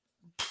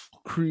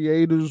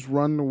creators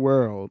run the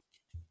world,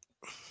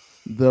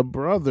 the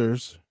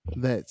brothers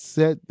that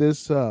set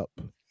this up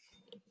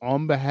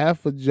on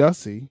behalf of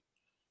Jussie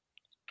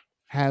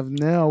have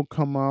now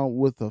come out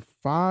with a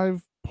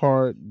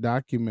 5-part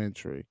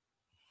documentary.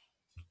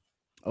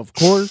 Of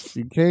course,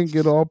 you can't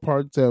get all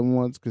parts at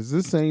once because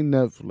this ain't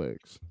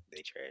Netflix.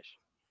 They trash.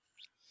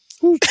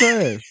 Who's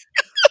trash?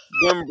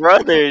 Them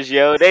brothers,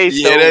 yo, they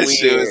Yeah, so that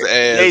shit was weird.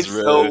 They ass,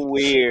 bro. so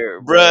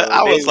weird, Bruh, bro.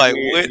 I They was like,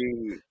 weird what?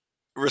 dude.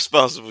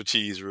 Responsible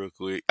cheese, real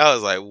quick. I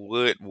was like,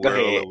 what Go world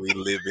ahead. are we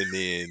living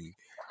in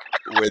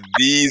where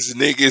these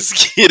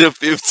niggas get a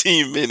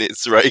 15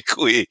 minutes right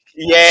quick?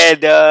 Yeah,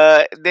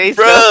 duh. They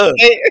so Bruh,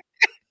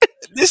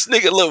 this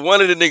nigga, look,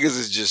 one of the niggas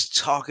is just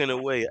talking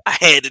away. I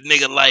had the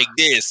nigga like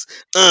this.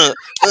 Uh,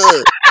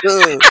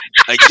 uh.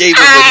 I gave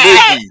him a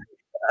noogie.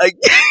 I,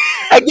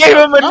 I gave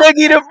him a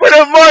noogie to put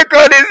a mark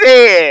on his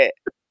head.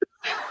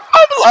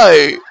 I'm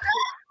like,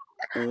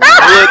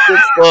 what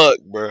the fuck,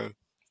 bro?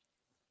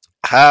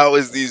 How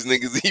is these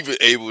niggas even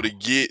able to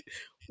get?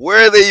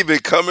 Where are they even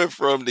coming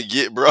from to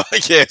get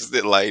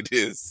broadcasted like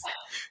this?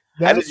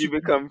 How did That's you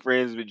become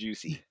friends with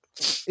Juicy?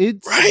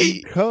 it's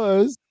Right?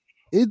 because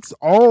it's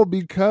all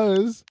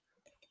because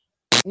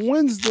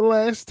when's the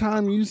last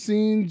time you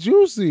seen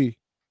Juicy?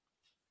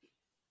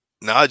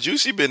 Nah,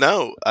 Juicy been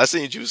out. I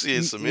seen Juicy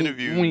in some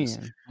interviews.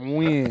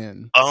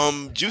 When?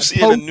 Juicy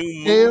in a Post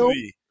new jail?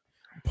 movie.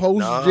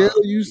 Post jail?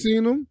 Nah, You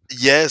seen him?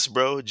 yes,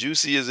 bro.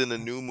 Juicy is in a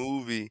new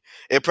movie.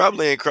 It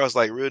probably ain't crossed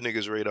like real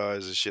niggas'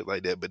 radars and shit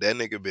like that. But that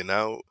nigga been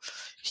out.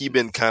 He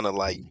been kind of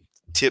like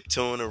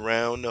tiptoeing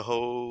around the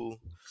whole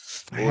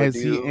Has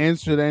he ordeal.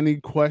 answered any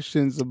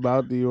questions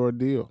about the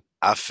ordeal?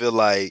 I feel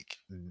like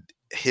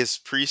his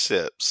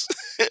precepts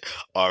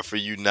are for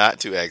you not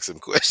to ask him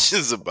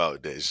questions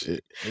about that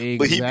shit.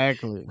 But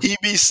Exactly. he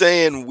be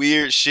saying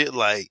weird shit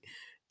like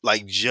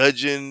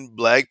judging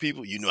black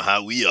people. You know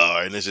how we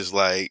are, and it's just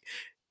like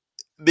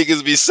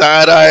niggas be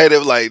side eyeing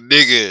him like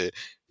nigga,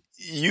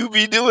 you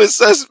be doing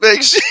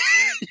suspect shit.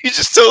 You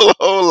just told a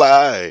whole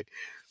lie.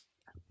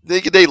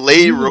 Nigga, they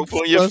laid You the rope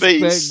on your suspect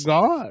face.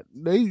 God.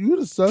 You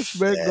the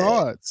suspect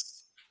God.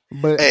 Facts.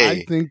 But I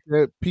Hey, think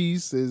that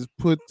piece is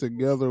put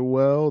together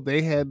well.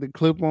 They had the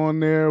clip on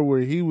there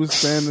where he was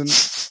standing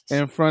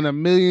in front of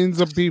millions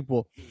of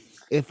people.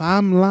 If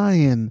I'm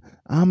lying,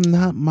 I'm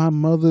not my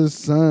mother's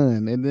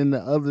son. And then the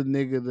other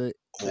nigga, the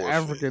orphan.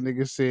 African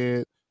nigga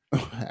said,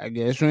 I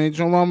guess you ain't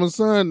your mama's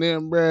son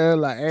then, bruh.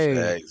 Like, hey,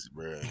 Facts,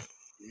 bro.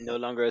 No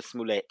longer a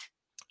smollett.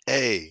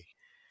 Hey,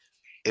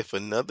 if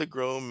another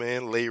grown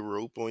man lay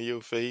rope on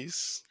your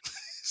face,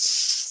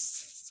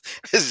 it's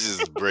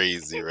just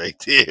brazy right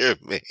there,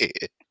 man.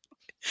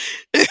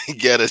 You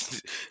gotta.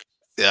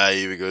 I ain't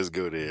even gonna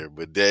go there,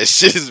 but that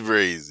shit is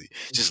crazy.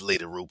 Just lay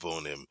the rope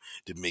on him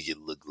to make it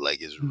look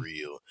like it's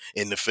real.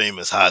 And the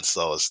famous hot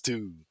sauce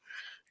too.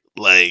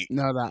 Like,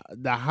 No,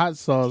 the hot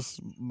sauce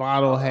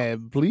bottle Oh,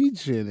 had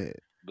bleach in it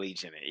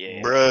bleach in it.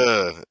 Yeah.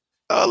 bruh,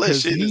 all that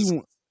because shit is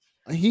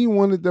he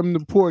wanted them to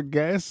pour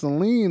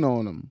gasoline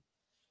on him,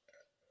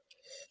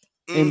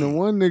 and the mm,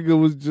 one nigga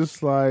was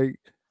just like,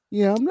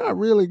 "Yeah, I'm not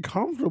really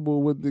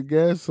comfortable with the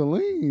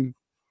gasoline,"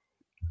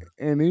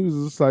 and he was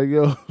just like,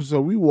 "Yo,"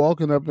 so we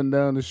walking up and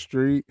down the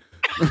street,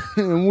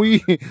 and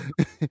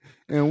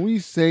we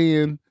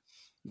saying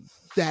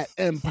that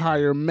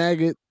Empire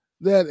maggot.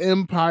 That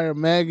Empire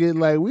maggot,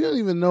 like we don't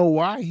even know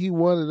why he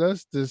wanted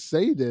us to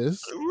say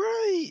this.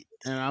 right.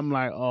 And I'm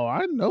like, oh,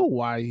 I know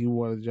why he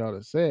wanted y'all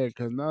to say it,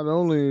 because not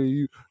only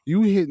are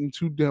you hitting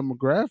two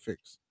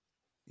demographics,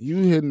 you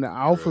hitting the Bruh.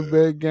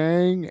 Alphabet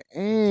Gang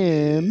Yeah,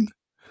 and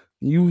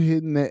you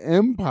hitting the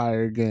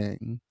Empire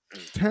Gang.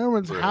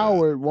 Terrence bruh.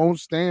 Howard won't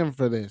stand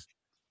for this.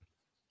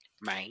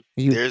 Man.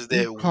 You There's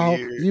you that call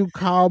weird you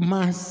call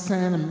my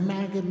son a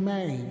maggot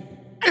man.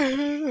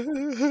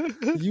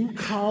 You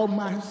call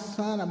my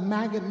son a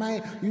maggot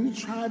man. You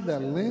tried to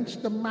lynch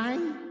the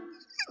man.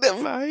 that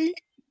might.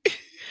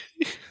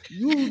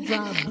 You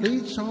drop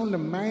bleach on the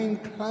main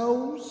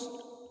clothes.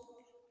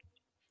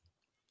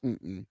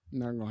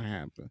 Not gonna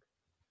happen.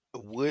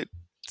 What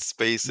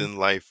space in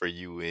life are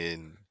you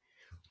in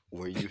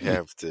where you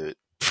have to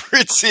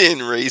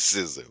pretend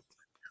racism?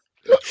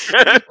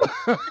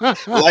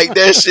 Like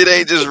that shit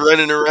ain't just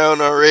running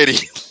around already.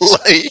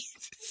 Like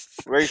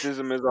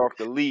Racism is off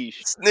the leash.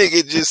 this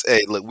nigga just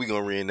hey, look, we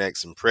gonna reenact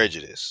some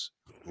prejudice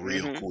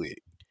real Hmm.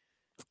 quick.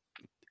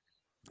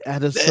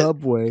 At a That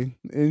subway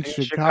in In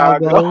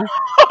Chicago. Chicago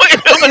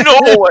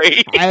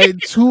Illinois.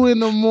 at 2 a.m.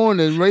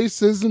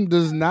 Racism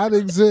does not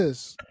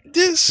exist.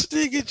 this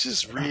nigga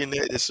just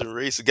reenacted some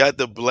race. Got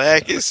the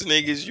blackest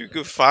niggas you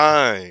could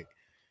find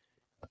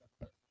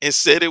and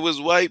said it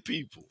was white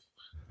people.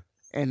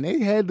 And they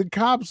had the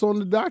cops on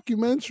the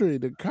documentary.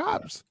 The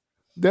cops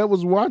that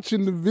was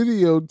watching the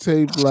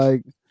videotape,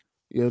 like,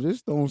 yo,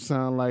 this don't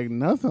sound like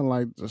nothing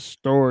like the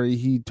story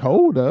he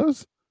told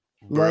us.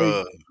 Like,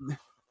 Bruh.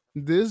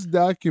 this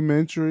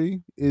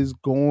documentary is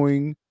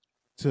going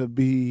to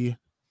be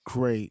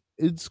great.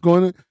 It's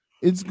gonna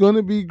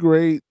be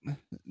great.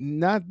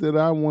 Not that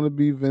I want to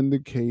be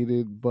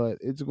vindicated, but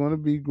it's gonna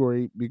be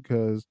great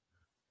because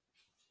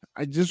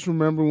I just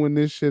remember when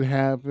this shit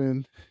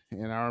happened,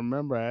 and I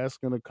remember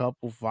asking a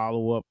couple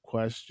follow up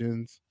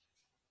questions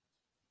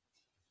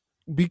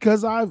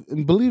because I've,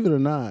 and believe it or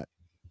not,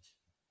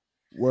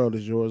 World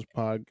is Yours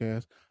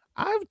podcast.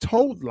 I've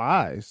told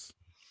lies.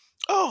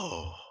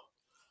 Oh,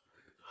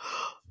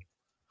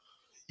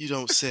 you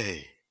don't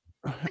say.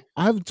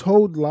 I've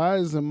told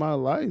lies in my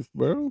life,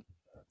 bro.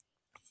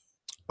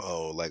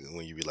 Oh, like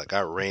when you be like,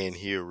 I ran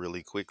here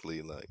really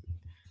quickly, like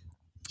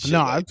No,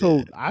 shit like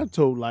that. I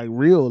told like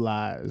real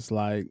lies,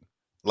 Like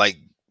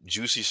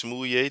Juicy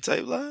Smoothie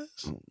type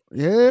lies?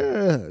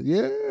 yeah,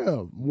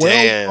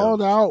 well Damn.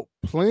 thought out,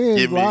 planned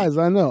Give me lies.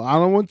 I know. I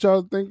don't want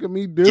y'all to think of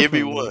me give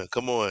me differently. one.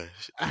 Come on.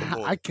 Come I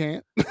on.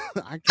 can't.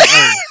 I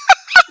can't.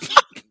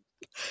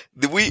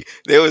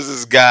 There was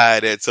this guy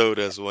that told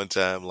us one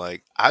time,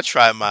 like, I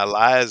tried my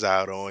lies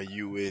out on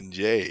you and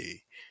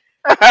Jay.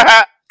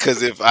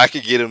 Cause if I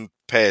could get them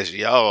past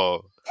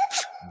y'all,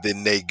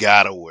 then they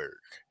gotta work.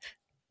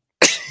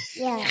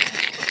 Yeah.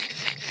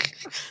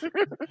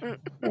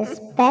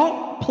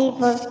 Respect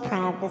people's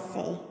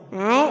privacy,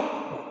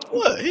 right?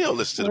 What? He don't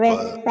listen to the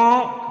pod.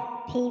 Respect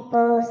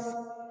people's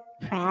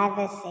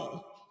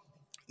privacy.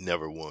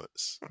 Never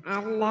once.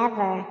 I've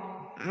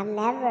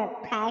never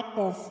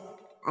practiced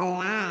a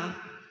lie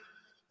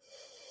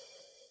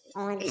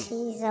on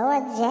Cheeze or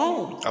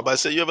Jay. I'm about to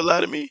say, you ever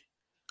lie to me?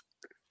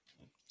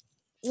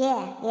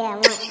 Yeah.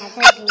 I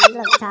told you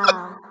look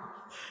tall.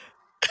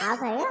 I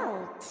was like,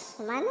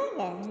 yo, my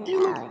nigga,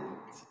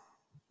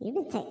 you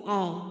can take,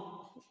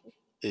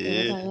 you can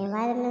Yeah. take your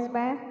vitamins,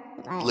 bro.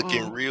 Like,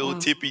 Looking real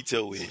tippy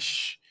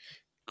toe-ish.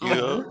 You hey,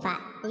 know?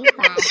 you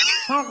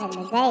 5'7"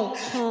 today,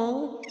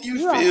 king. You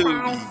You a feel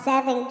me?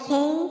 5'7"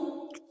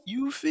 king.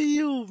 You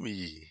feel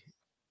me?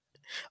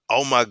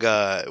 Oh my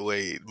God.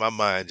 Wait, my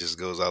mind just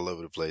goes all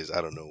over the place.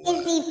 I don't know Is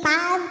why. he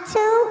 5'2"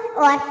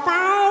 or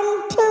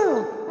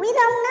 5'2"? We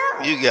don't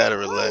know. You gotta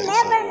We'll relax.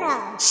 never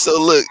know.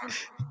 So look,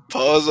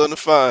 pause on the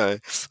fine.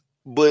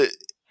 But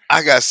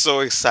I got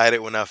so excited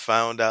when I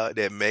found out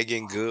that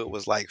Megan Good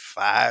was like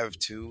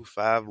 5'2",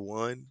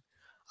 5'1".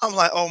 I'm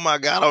like, oh my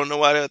God, I don't know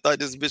why I thought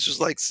this bitch was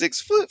like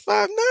 6'5'9",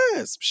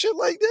 some shit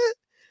like that.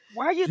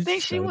 Why you She think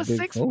just she got a was big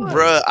 6 foot? forehead.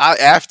 Bruh,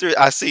 after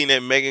I seen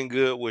that Megan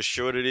Good was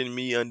shorter than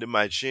me under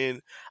my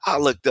chin, I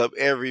looked up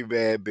every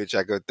bad bitch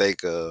I could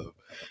think of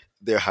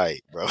their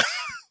height, bro.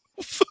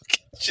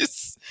 Fucking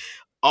just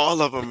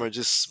all of them are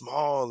just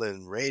small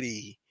and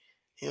ready.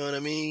 You know what I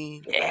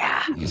mean?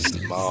 Yeah.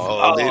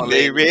 Small and Oh,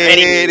 they ready.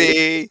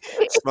 ready.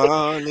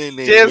 Small and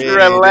they Just ready.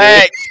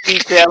 relax, C.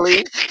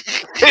 Kelly.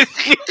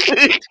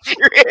 You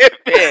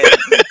tripping.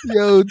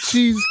 Yo,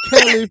 Cheese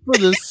Kelly for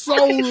the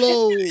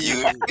solo.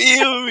 You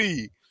feel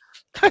me?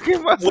 Talking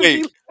about some Wait,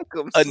 he like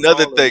 'em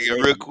another small thing, and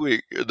real veiny.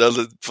 quick,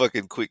 another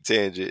fucking quick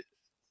tangent.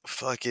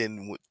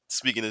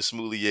 Speaking of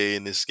Smoulier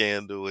and the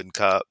scandal and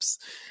cops,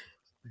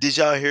 did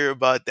y'all hear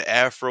about the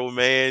Afro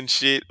Man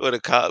shit where the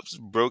cops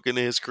broke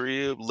into his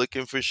crib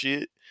looking for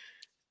shit?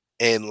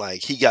 And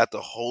like he got the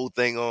whole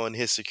thing on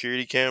his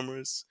security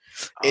cameras.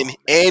 Oh man,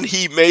 And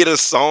he made a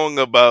song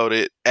about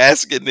it,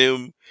 asking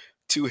them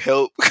to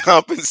help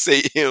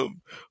compensate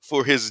him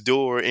for his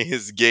door and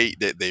his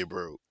gate that they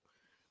broke.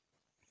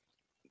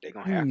 they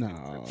gonna have to.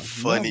 No,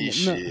 Funny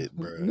shit,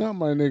 bro. not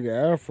my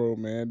nigga Afro,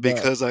 man.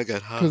 Because I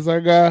got high. Cause I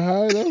got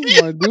high.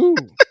 That's my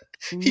dude.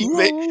 he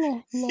made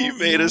La, he la,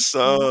 made a la, la.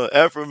 song.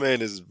 Afro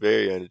Man is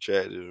very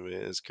unattractive,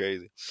 man. It's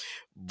crazy.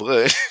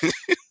 But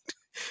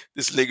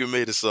this nigga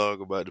made a song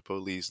about the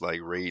police like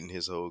raiding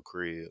his whole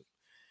crib.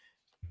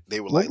 They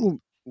were like,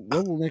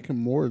 What would make him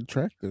more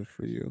attractive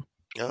for you?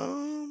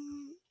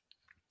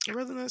 I'd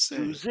rather not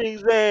Two say.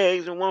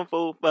 zigzags and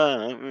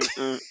 145.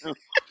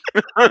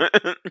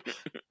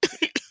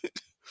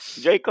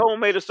 J. Cole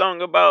made a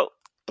song about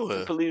the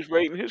Well, police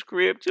raiding his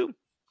crib too.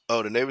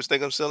 oh, the neighbors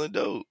think I'm selling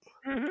dope.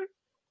 Hmm.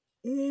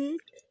 Mm.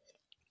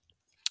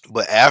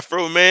 But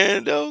Afro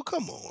Man, though,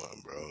 come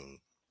on, bro.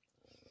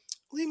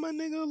 Leave my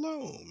nigga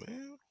alone,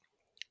 man.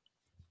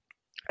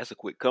 That's a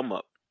quick come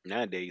up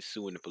nowadays,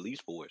 suing the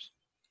police force.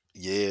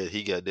 Yeah,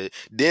 he got that.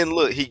 Then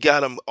look, he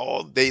got him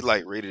all. They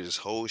like rated his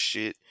whole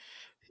shit.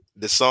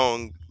 The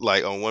song,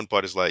 like on one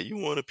part, is like, "You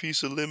want a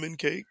piece of lemon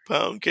cake,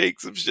 pound cake,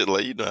 some shit."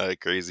 Like you know how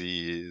crazy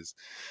he is.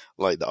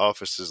 Like the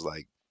officer's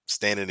like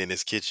standing in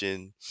his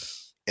kitchen,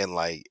 and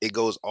like it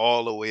goes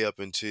all the way up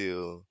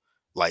until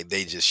like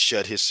they just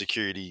shut his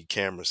security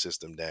camera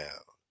system down.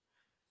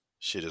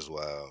 Shit is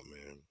wild,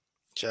 man.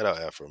 Shout out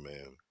Afro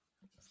Man.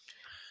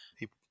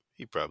 He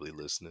he probably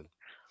listening.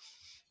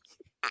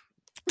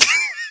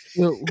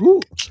 Yo,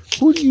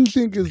 who do you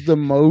think is the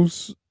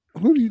most?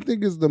 Who do you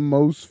think is the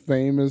most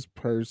famous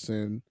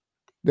person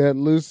that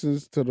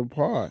listens to the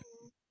pod?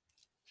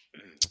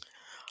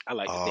 I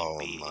like to think Oh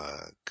big. my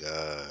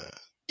god.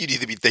 You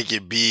need to be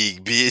thinking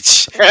big,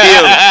 bitch.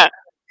 Him.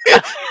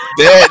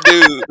 That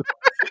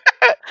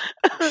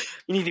dude.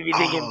 You need to be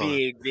thinking Oh,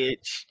 big,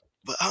 bitch.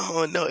 but I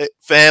don't know.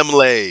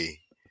 Family.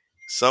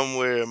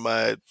 Somewhere in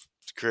my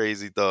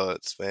crazy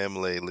thoughts,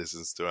 family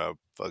listens to our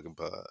fucking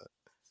pod.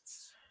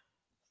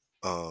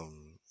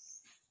 Um,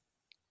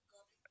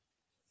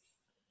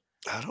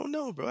 I don't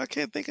know, bro. I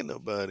can't think of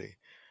nobody.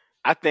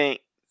 I think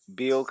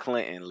Bill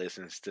Clinton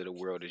listens to the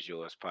World Is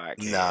Yours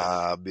podcast.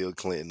 Nah, Bill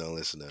Clinton don't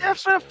listen to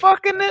us, bro.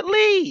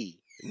 Definitely.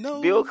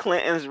 Bill No,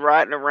 Clinton's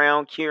riding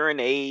around curing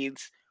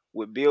AIDS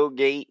with Bill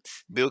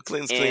Gates, Bill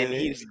Clinton's and cleaning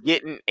he's it.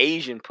 getting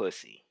Asian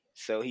pussy.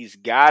 So he's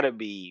got to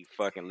be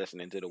fucking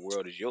listening to the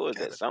World Is Yours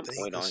at Gotta some think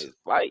point on this. his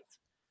flights.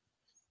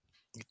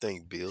 You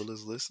think Bill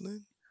is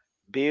listening?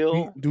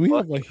 Bill Do we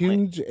have a fucking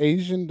Clinton. huge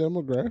Asian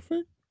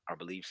demographic? I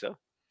believe so.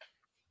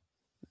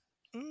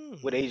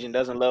 What Mm. Asian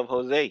doesn't love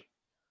Jose?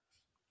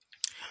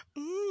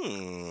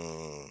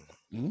 Mm.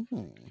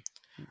 Mm.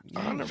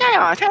 I never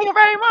Thank you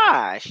very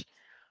much.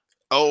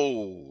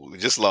 Oh,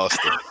 just lost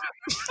him.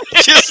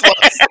 Just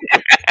lost.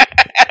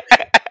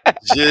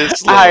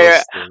 Just I,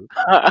 lost him.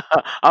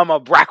 I'm a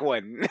black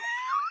one.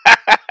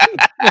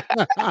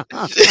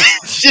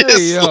 Just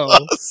Hey yo,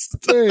 lost.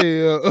 hey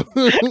yo.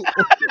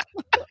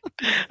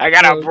 I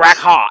got a Yo, black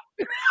hawk.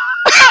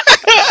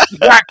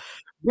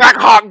 Black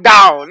hawk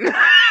down.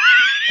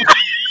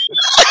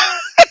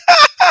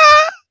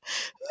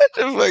 What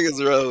the fuck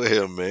is wrong with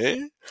him,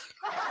 man?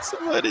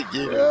 Somebody get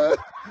him. yeah.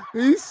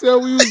 He said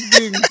we was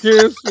getting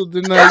canceled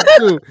tonight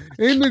too.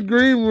 In the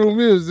green room,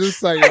 he was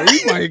just like, "Yo,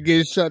 we might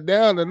get shut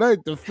down tonight."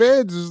 The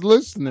feds is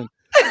listening,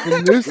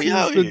 and this We is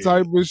out the here.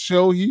 type of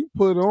show he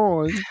put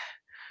on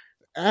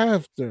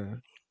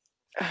after.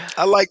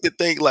 I like to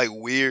think like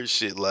weird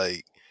shit,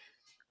 like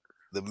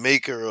the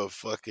maker of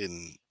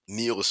fucking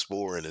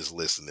Neosporin is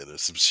listening or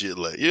some shit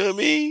like, you know what I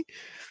mean?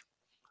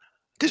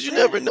 Because you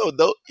never know,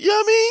 though. You know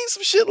what I mean?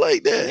 Some shit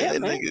like that. Yeah,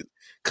 That man. nigga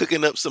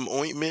cooking up some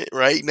ointment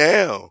right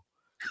now.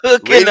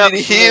 Cooking Ready up to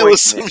some heal ointment.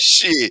 some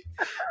shit.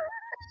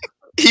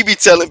 He be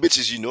telling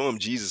bitches, you know I'm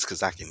Jesus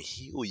because I can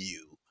heal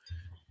you.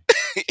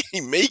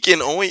 He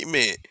making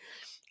ointment.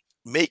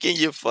 Making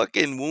your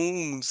fucking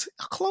wounds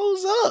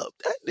close up.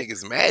 That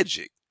nigga's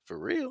magic. For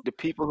real. The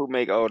people who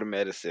make all the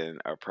medicine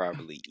are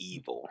probably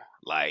evil,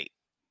 like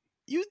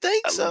You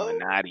think so?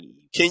 Illuminati.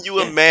 Can you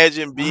Yeah.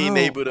 imagine being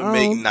able to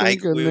make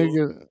think a NyQuil?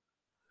 nigga.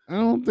 I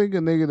don't think a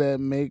nigga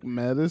that make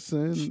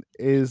medicine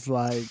is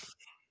like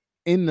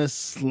in the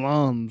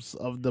slums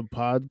of the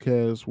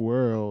podcast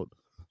world.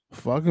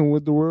 Fucking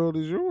with the World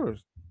Is Yours.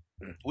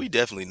 We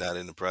definitely not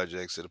in the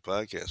projects of the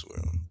podcast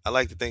world. I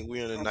like to think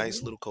we're in a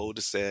nice little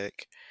cul-de-sac.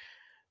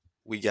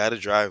 We got a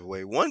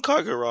driveway, one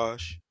car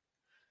garage.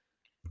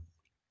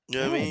 You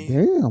know what I God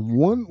mean? damn,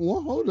 one.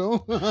 Hold on.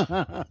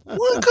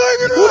 One car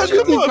Who garage. do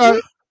you Come think on,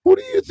 bro. who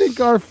do you think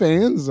our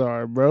fans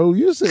are, bro?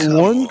 You said Come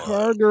one on.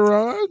 car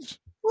garage?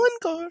 One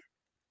car.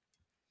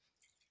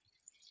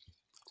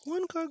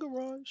 One car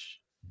garage.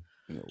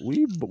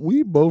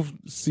 We both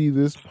see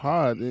this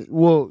pod.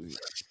 Well,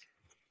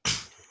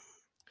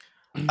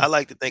 I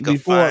like to think of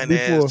before fine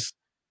before. ass.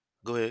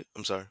 Go ahead.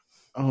 I'm sorry.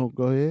 Oh,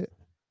 go ahead.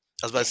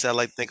 I was about to say I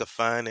like to think of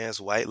fine ass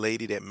white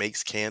lady that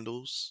makes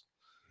candles,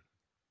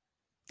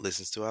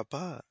 listens to our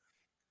pod.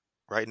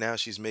 Right now,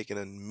 she's making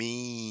a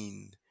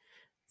mean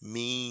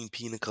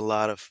pina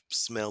colada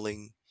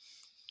smelling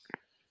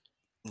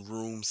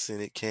room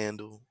scented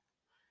candle,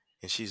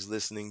 and she's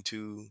listening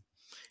to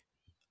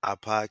our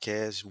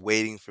podcast,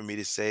 waiting for me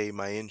to say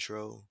my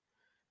intro.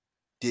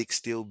 Dick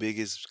still big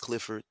as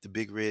Clifford, the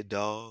big red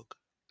dog.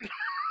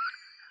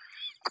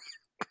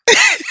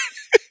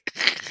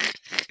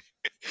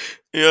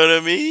 You know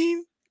what I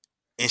mean?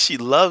 And she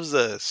loves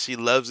us. She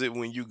loves it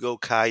when you go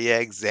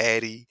kayak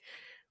zaddy,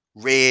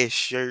 red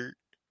shirt,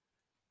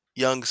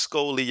 young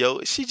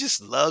Scolio. She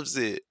just loves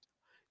it.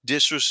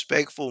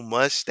 Disrespectful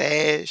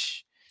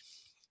mustache,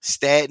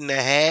 stat in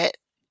the hat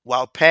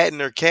while patting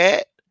her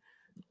cat.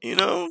 You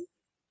know,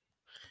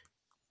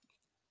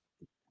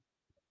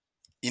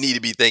 you need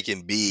to be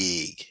thinking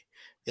big.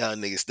 Y'all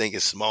niggas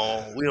thinking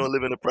small. We don't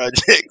live in the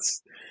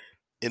projects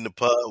in the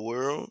pod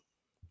world.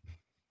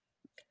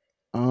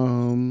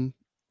 Um.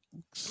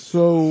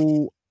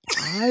 So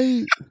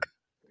I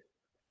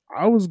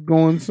I was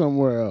going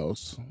somewhere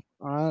else.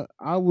 I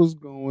was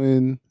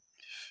going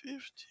 50.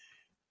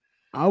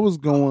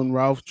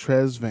 Ralph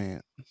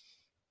Tresvant.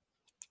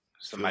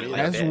 Somebody Me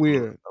like out. That's that.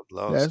 weird. I'm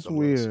lost. That's I'm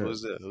lost. Who weird.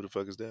 is that? Who the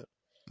fuck is that?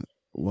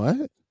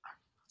 What?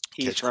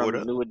 He's Catch Court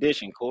from up. New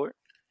Edition Court.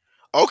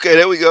 Okay,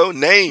 there we go.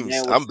 Names.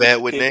 Man with I'm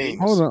bad with sensitivity.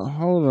 Hold names. on.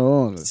 Hold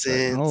on a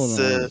second. Hold on a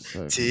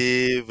second.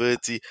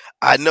 Sensitivity.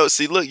 I know.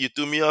 See, look, you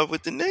threw me off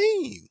with the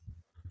name.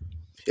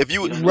 If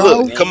you You don't know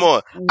look, his Ralph come name.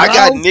 on. I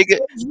got Ralph nigga.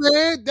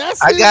 Tresvant.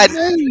 That's I his got.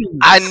 name.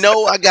 I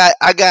know. I got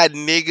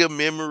nigga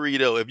memory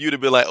though. If you'd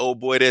have been like, oh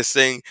boy, that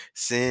sing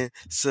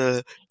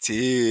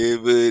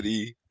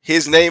sensitivity.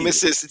 His name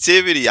is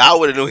sensitivity. I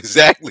would have known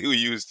exactly who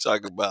you was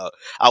talking about.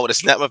 I would have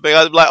snapped my finger.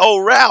 I'd be like, oh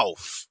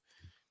Ralph.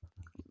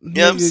 You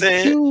know what I'm Nigga,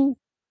 saying?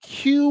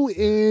 Q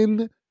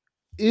in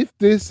if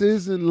this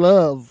isn't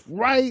love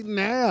right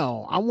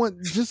now. I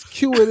want just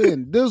cue it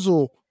in.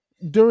 Dizzle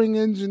during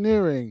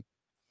engineering.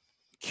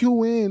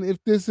 Cue in if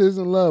this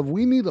isn't love.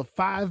 We need a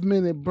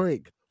 5-minute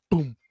break.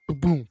 Boom, boom,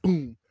 boom,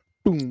 boom,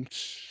 boom.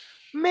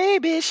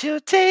 Maybe she'll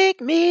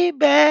take me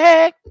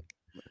back.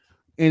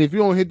 And if you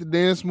don't hit the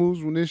dance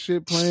moves when this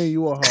shit playing,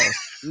 you a hoe.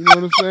 You know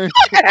what I'm saying?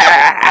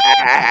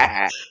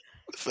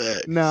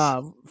 Facts.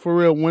 Nah, for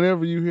real.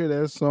 Whenever you hear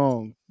that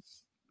song,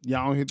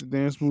 y'all don't hit the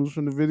dance moves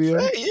from the video.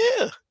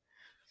 Yeah.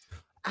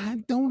 I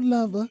don't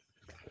love her.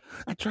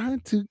 I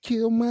tried to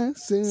kill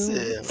myself.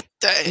 And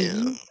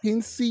Damn. you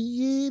can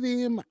see it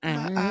in my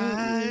My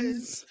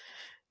eyes.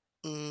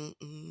 eyes.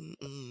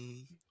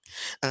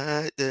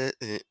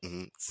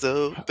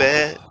 So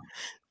bad.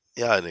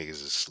 Y'all niggas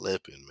is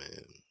slipping,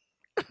 man.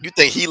 You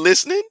think he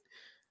listening?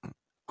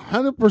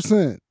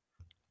 100%.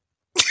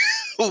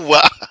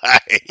 Why?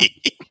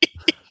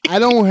 I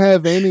don't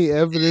have any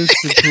evidence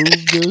to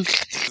prove this.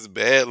 It's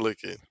bad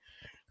looking.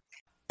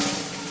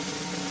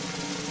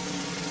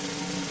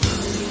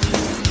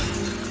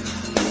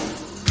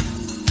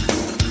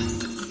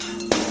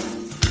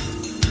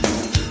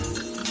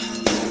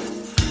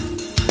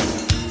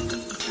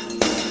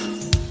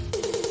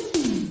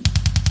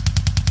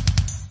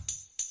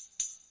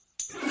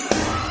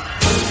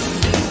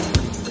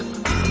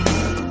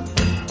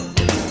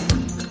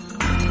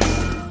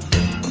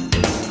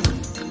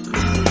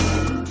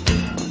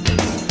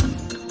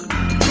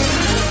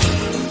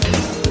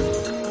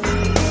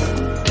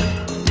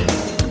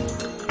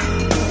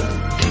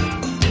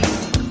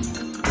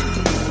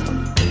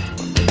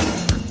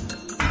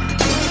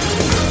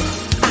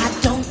 I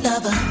don't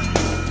love her.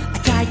 I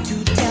try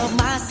to tell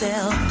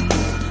myself,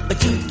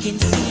 but you can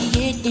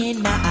see it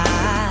in my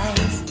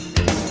eyes.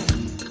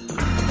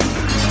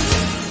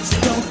 So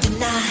don't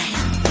deny,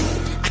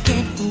 I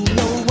can't fool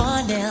no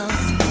one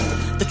else.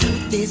 The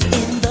truth is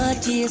in the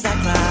tears I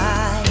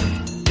cry.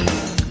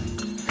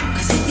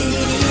 'Cause if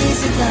it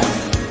isn't love,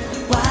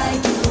 why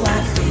do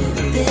I feel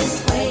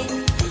this way?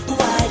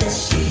 Why does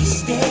she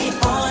stay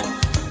on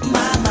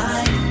my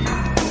mind?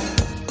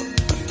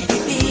 And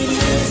if it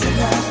isn't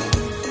love,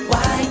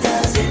 why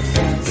does it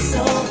feel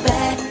so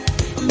bad?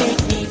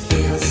 Make me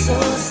feel so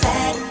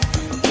sad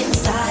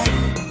inside.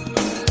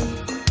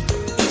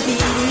 If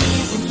it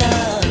isn't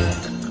love,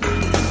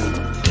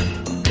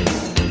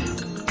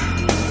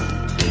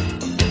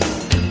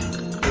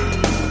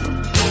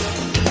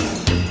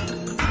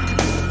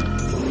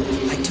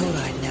 I told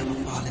her I'd never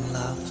fall in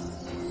love,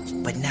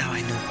 but now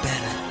I know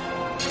better.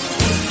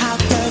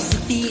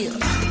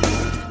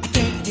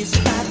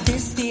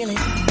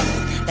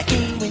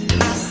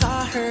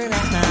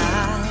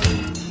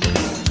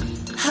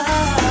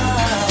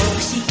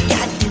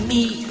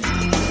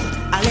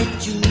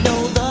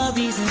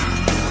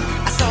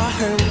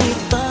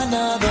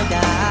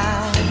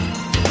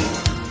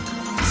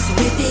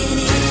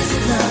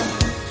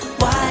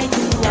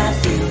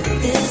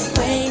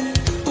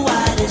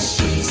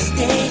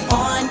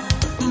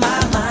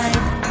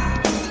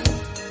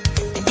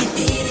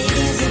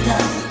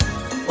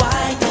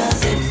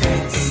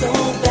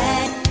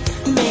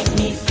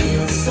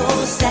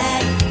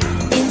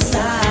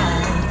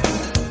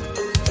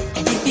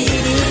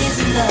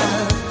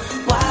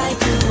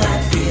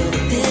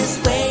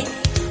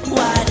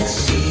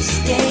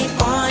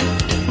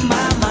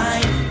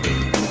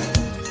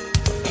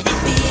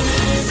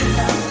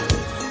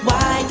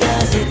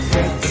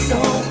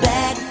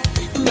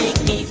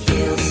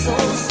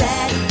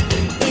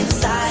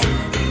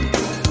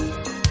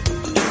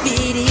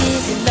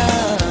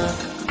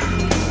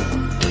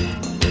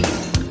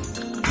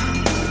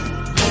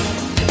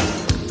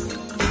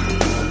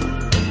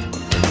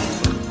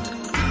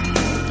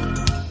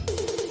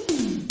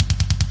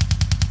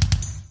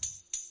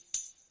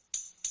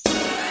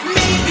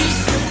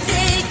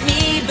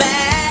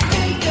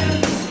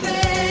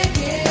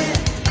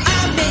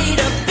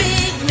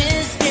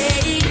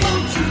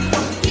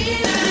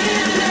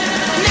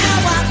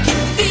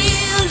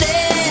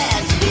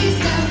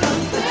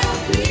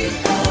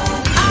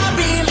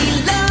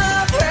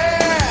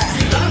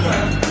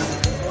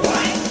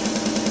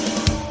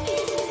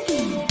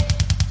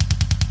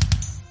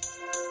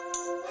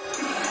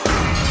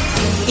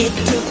 It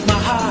took my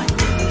heart,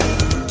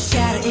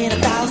 shattered in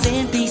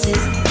 1,000 pieces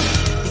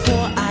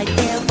before I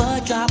ever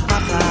drop my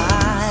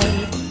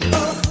pride.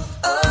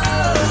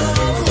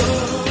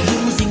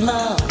 Losing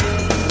love,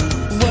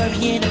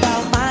 worrying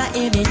about my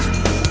image,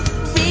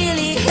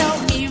 really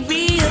helped me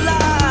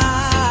realize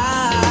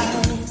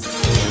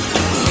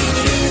it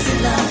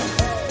isn't love.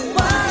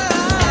 Why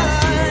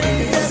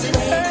does it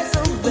hurt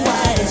so bad?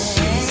 Why does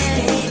she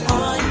stay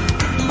on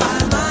my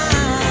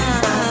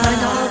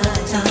mind all the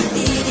time?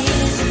 It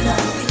isn't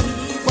love.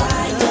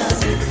 Why does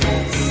it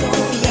hurt so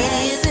bad? It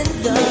isn't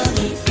love.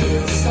 Make me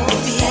feel so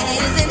sad.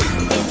 It isn't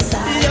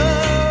inside. It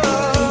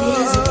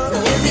isn't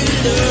love. It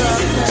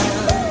isn't love.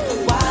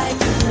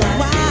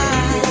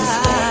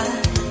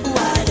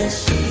 Why does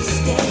she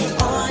stay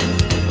on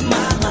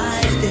my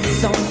mind?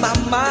 It's on my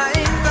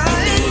mind.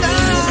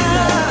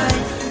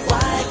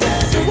 Why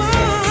does it hurt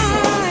so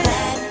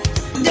bad?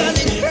 Does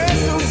it hurt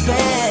so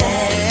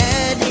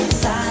bad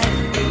inside?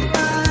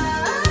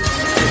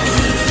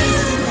 It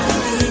isn't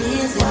love. It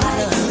isn't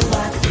love.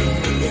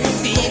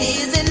 It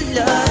isn't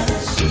love.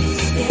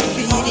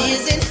 It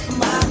isn't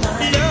my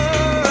mind.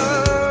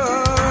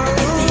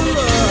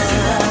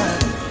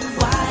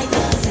 Why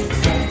does it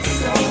hurt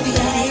so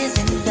bad? It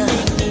isn't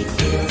love. Make me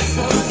feel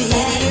so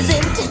bad. It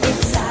isn't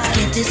inside.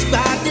 Can't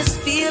describe this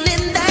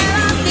feeling that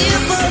I feel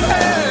for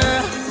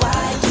her.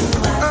 Why do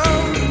I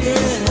feel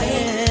this way?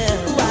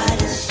 Why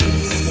does she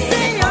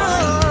stay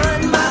on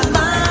my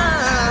mind?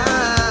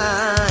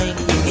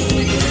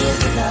 It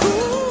is love.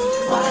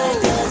 Why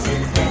does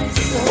it hurt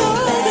so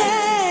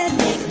bad?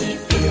 Make me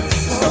feel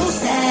so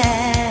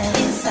sad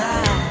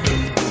inside.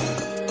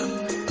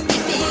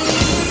 If it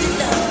is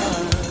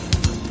love,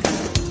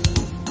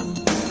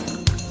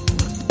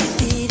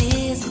 if it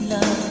is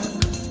love.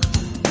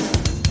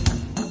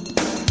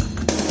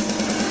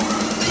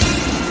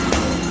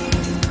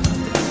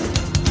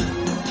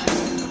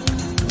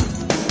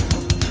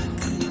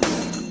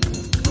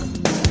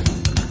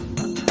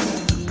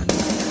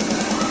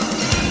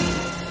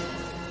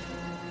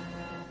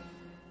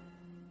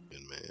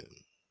 Man.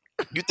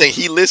 You think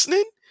he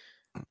listening?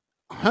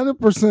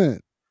 100%.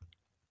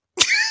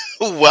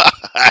 Why?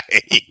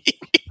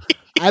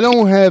 I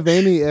don't have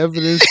any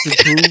evidence to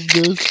prove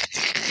this,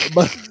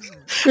 but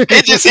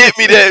It just hit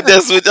me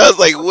that's what I was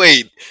like,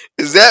 wait,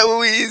 is that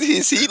what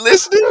is he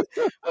listening?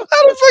 How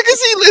the fuck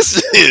is he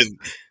listening?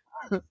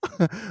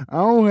 I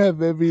don't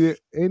have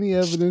any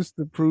evidence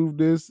to prove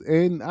this,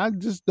 and I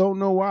just don't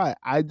know why.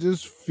 I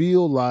just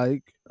feel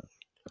like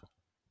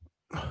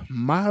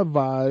my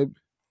vibe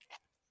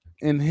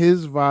and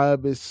his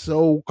vibe is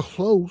so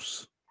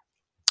close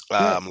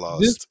that I'm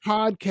lost. this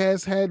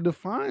podcast had to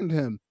find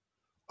him.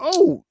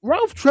 Oh,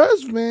 Ralph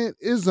Tresvant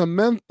is a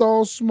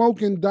menthol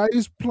smoking,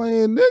 dice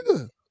playing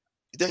nigga.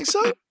 You think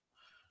so?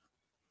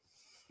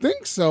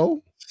 Think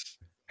so?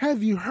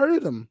 Have you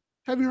heard him?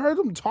 Have you heard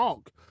him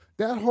talk?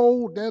 That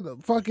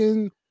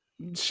fucking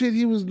shit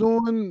he was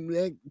doing,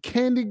 that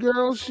Candy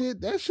Girl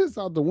shit, that shit's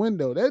out the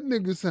window. That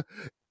nigga said,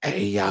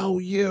 "Hey yo,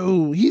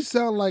 you." He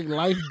sound like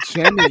Life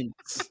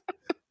Jennings.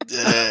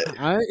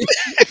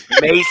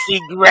 Macy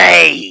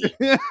Gray.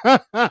 You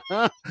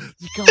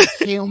gonna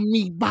kill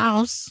me,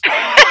 boss?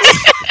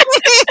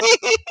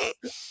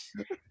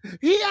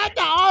 He at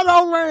the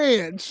auto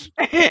ranch.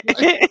 Yeah,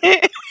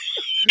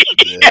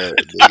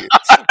 nigga.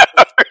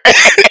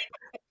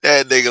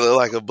 That nigga look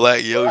like a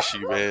black Yoshi,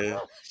 man.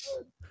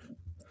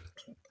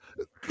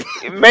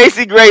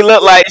 Macy Gray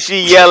look like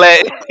she yell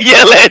at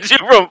you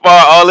from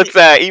far all the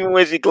time, even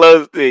when she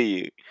close to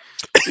you.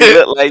 She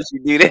look like she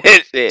do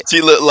that shit.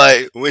 She look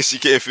like when she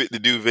can't fit the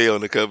duvet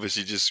on the cover,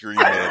 she just scream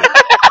at it.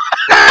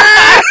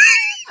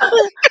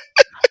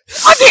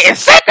 I'm getting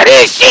sick of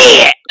this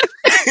shit.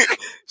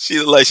 She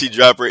look like she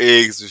drop her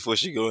eggs before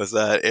she go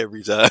inside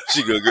every time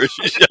she go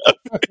grocery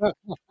shopping.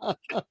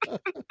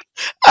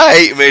 I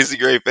hate Macy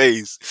Gray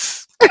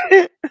face.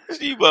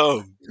 She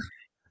bum.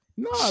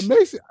 No,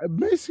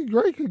 Macy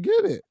Gray could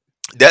get it.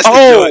 That's the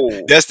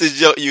joke. That's the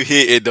joke you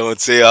hit and don't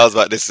tell. I was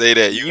about to say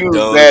that. You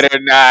don't. Better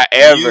not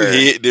ever. You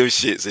hit them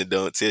shits and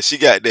don't tell. She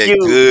got that You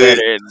good.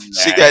 better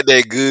She not. got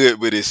that good,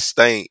 but it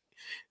stank.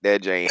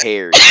 That Jane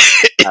Harry.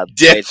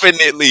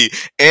 Definitely.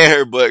 And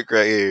her butt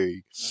crack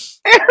hairy.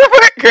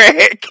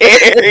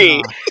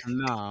 Carrie.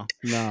 Nah.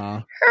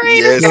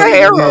 Yes,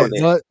 hair on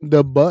it.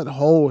 The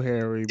butthole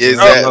hairy. Bro.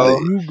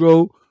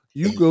 Exactly.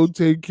 You go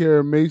take care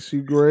of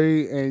Macy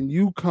Gray, and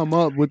you come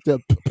up with the.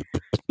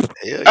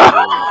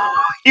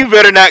 You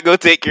better not go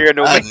take care of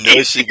no. I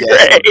know she got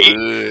some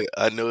good.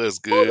 I know it's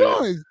good.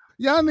 Hold on.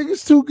 Y'all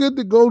niggas too good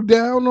to go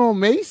down on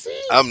Macy?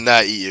 I'm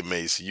not eating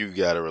Macy. You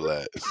gotta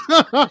relax.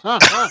 I'm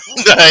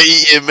not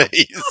eating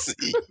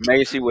Macy.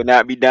 Macy would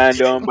not be dined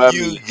on by me.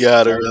 You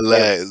gotta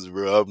relax,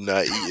 bro. I'm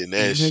not eating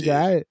that shit.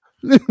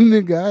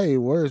 Nigga, I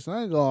ain't worse.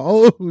 I ain't gonna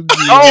hold you.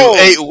 You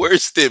ain't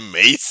worse than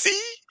Macy?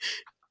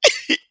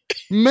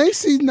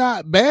 Macy's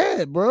not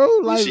bad, bro.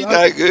 Like She's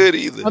not good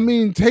either. I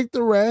mean, take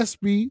the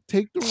raspy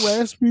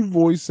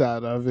voice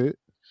out of it.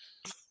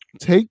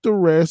 Take the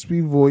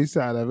raspy voice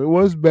out of it.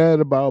 What's bad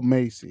about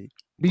Macy?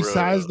 bro.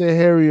 Besides the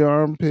hairy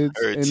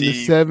armpits Her and the teeth.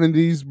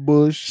 '70s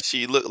bush,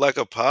 She looked like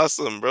a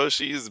possum, bro.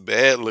 She is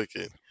bad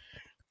looking.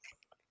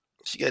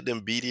 She got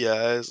them beady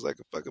eyes like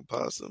a fucking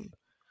possum.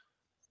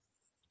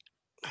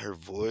 Her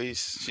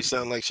voice, she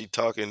sound like she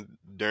talking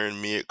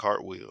during mid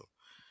cartwheel.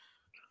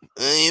 What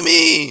do you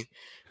mean?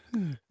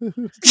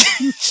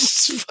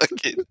 She's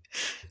fucking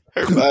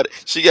her body.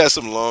 She got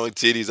some long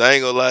titties. I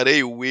ain't gonna lie,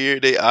 they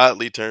weird. They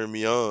oddly turn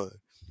me on.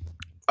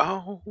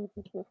 Oh,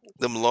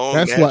 Them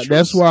long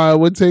that's naturals. why I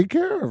would take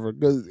care of her.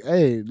 Cause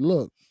hey,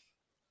 look,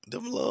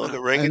 Them long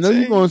I know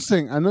you're gonna orangutans.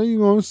 sing. I know you're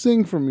gonna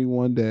sing for me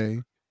one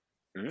day,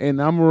 mm,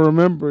 and I'm gonna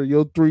remember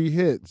your 3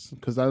 hits.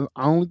 Cause I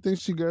only think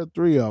she got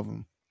 3 of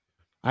them.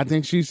 I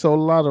think she sold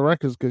a lot of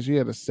records because she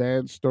had a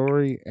sad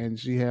story and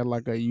she had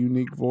like a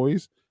unique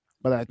voice.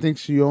 But I think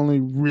she only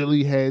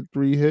really had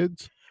 3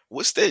 hits.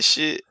 What's that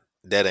shit?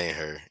 That ain't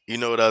her. You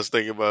know what I was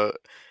thinking about?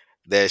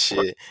 That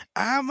what? shit.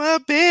 I'm a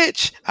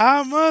bitch.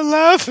 I'm a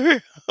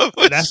lover.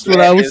 That's what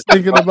That I was is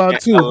thinking about fucking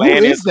too.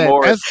 Who Alanis is that?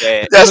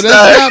 Morissette. So That's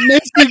that's not. not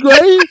Macy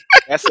Gray.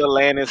 That's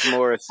Alanis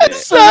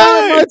Morissette. That's So why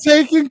am I not.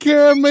 taking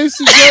care of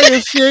Macy Gray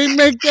if she ain't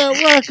make that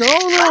record?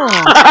 Hold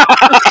on.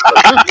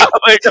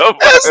 Like a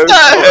That's fucking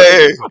not story.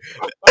 her.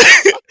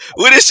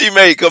 What did she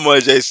make? Come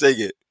on, Jay, sing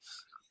it.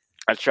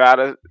 I try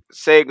to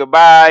say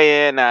goodbye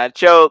and I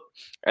choke.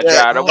 I Yeah.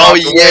 try to Oh walk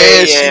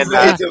yeah, away she and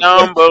I made them.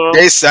 stumble.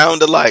 They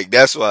sound alike.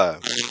 That's why.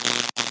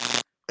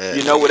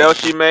 You Yeah. know what else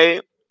she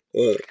made?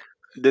 Yeah.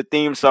 The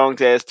theme song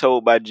to As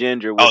Told by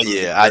Ginger, Oh which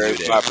was a yeah, I knew very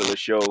that. popular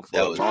show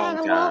That for a was Try long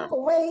to walk time.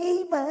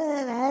 away, but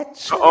I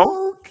Uh-oh.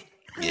 choke.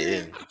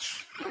 yeah,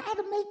 Try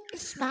to make you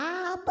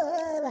smile, but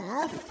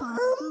I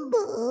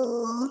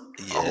fumble.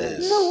 Oh.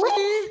 yes.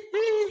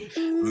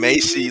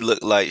 Macy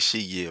looked like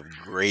she give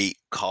great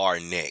car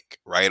neck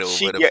right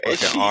over the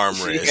fucking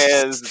She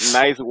has armrest.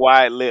 nice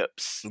wide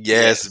lips.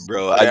 Yes, Yes,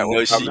 bro. so I that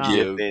will know she probably be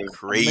a Nah, give thing.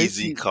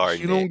 crazy Macy, car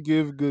she neck. don't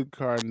give good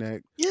car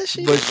neck, Yeah,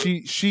 she but do.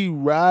 she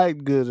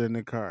ride good in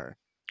the car.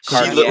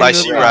 Cause She I look Cardiac seen like her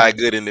she arrest. ride thighs.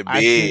 good in the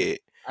I seen bed.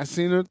 I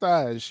seen her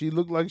thighs. She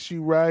looked like she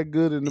ride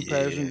good in the Yeah,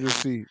 passenger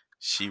seat.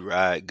 she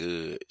ride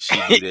good.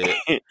 She do that.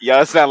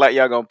 Y'all sound like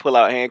y'all gonna pull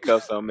out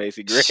handcuffs on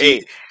Macy She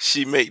Gray.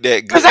 she make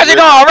that Cause good how you break.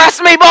 gonna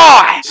arrest me,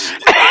 boy? She,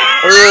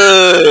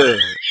 uh,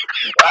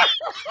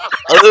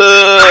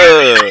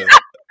 uh,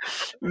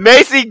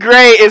 Macy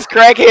Gray is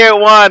crackhead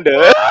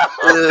Wanda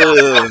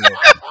uh.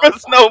 from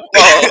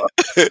Snowfall.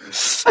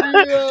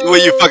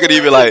 When you fucking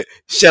even Yo. like,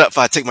 shut up if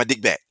I take my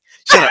dick back.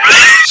 Shut up.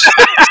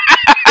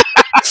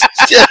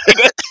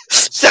 shut,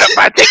 Shut up,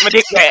 I take my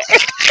dick back.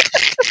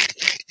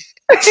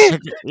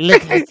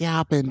 Look like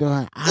y'all been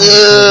doing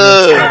article uh,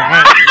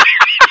 yesterday.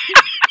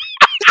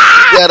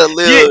 she got a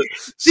You, little,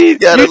 she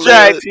got a you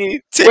try, little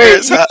Cheese. Wait,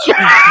 Terrence Howard.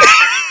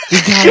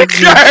 You you gotta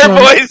try get her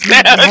drunk. voice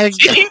You down, gotta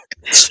Cheese.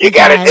 You you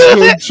gotta gotta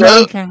do get it.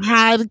 No. drunk and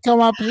high to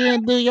come up here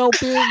and do your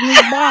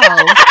business,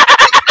 balls.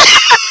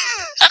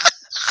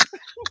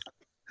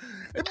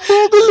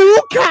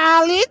 Boogaloo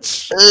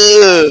College.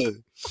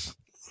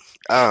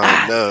 I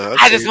don't know.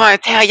 I just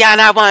want to tell y'all,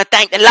 and I want to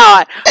thank the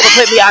Lord for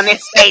putting me on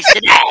this stage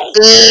today.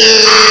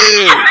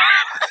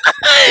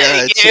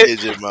 God, Yeah,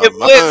 changing my it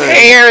puts mind.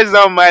 hairs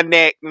on my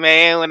neck,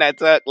 man, when I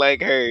talk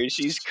like her.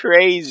 She's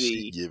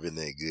She crazy. giving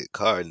that good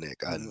car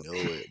neck. I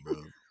know it,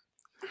 bro.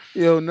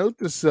 Yo, note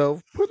to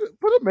self: put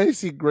a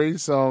Macy Gray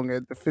song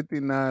at the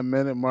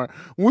 59-minute mark.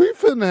 We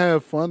finna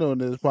have fun on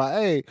this pod.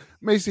 Hey,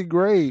 Macy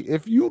Gray,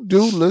 if you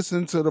do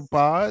listen to the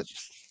pod,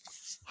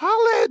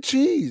 holla at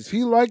Cheese.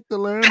 He liked the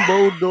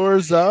Lambo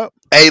doors up.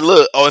 Hey,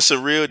 look, on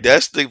some real,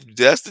 that's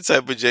the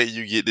type of jet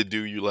you get to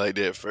do you like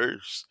that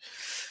first.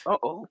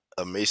 Uh-oh.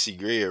 A Macy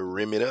Gray or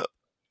rim it up.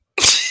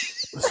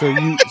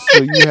 So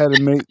you had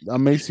a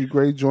Macy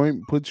Gray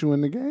joint put you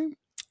in the game.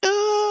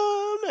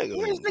 I'm not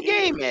Where's gonna. the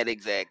game at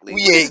exactly?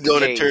 We What is ain't the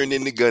gonna game? turn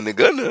into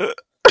gunna,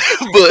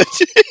 but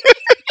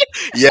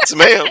yes,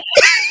 ma'am.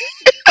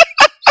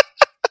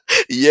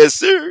 Yes,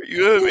 sir. You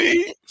know what I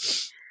mean?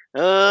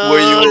 Were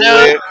you Oh, no.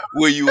 aware?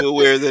 Were you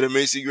aware that a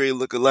Macy Gray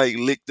lookalike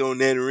licked on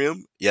that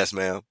rim? Yes,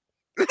 ma'am.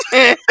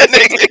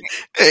 Nigga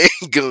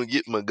ain't gonna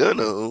get my gun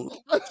on.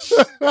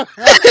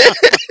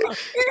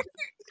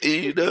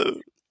 You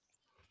know.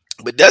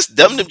 But that's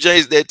them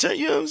J's that turn,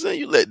 you know what I'm saying?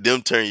 You let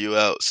them turn you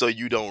out so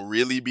you don't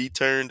really be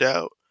turned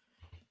out.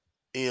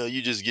 You know,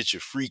 you just get your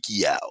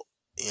freaky out.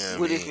 You know what I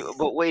What if? mean?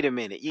 But wait a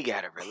minute, you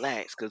gotta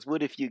relax. Cause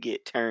what if you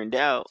get turned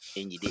out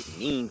and you didn't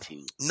mean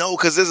to? No,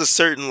 because there's a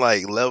certain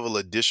like level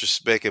of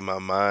disrespect in my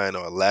mind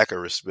or lack of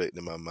respect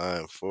in my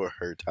mind for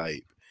her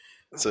type.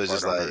 So it's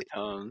Fart just on her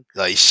tongue.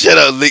 like shut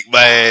up, lick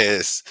my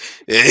ass.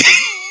 And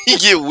you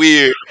get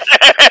weird.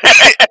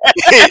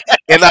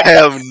 And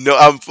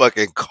I'm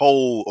fucking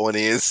cold on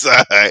the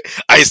inside,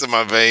 ice in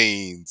my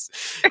veins.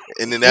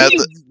 And then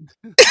after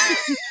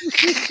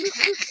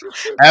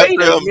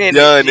Wait a I'm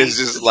minute, done, it's Jesus.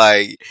 just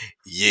like,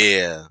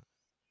 yeah.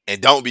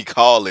 And don't be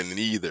calling it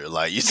either.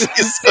 Like you say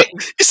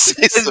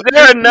Is so,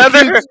 there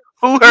another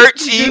Who Hurt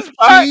This nigga Cheese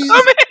part Cheese,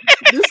 coming?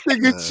 this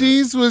nigga uh,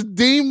 Cheese was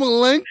Dean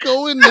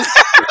Malenko in the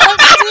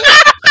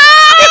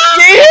It's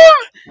him?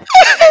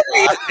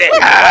 He said,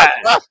 "Ah,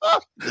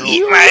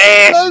 eat Don't, my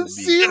ass. I've don't be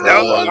seen Don't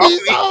on call crying.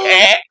 these me hoes.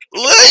 cat."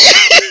 Look,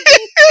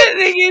 That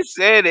nigga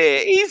said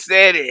it. He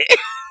said it.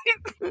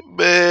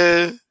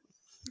 man,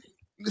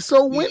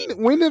 So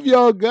when have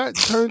y'all got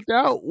turned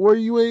out where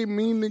you ain't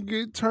mean to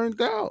get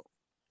turned out?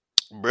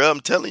 bro, I'm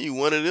telling you,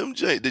 one of them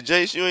the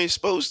James you ain't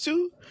supposed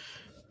to.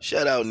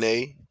 Shout out,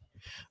 Nay.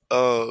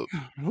 Uh,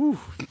 Ooh.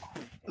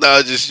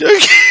 nah, just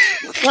joking.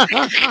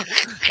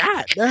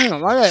 God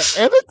damn, I got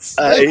edits.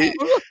 I Like, ain't,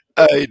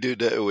 I ain't do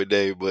nothing with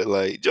Nay, but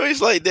like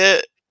joints like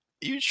that,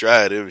 you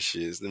try them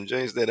shits. Them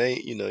joints that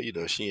ain't,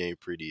 she ain't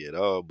pretty at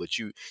all, but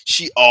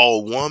she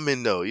all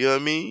woman though. You know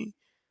what I mean?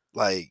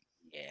 Like,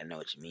 Yeah, I know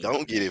what you mean.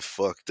 don't get it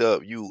fucked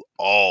up. You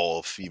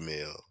all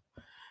female.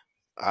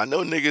 I know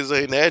niggas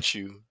ain't at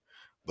you,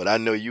 but I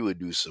know you would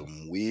do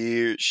some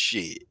weird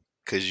shit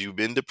because you've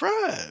been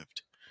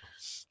deprived.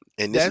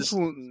 And this that's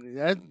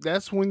is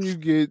that's when you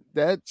get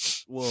that.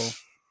 Well,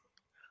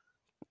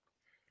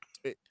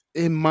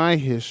 in my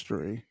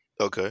history,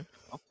 okay.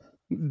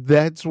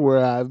 that's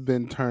where I've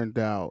been turned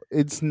out.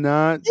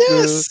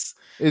 Yes.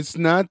 It's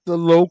not the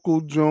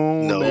local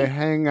Joan that No.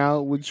 hang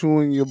out with you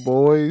and your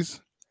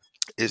boys,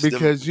 It's them.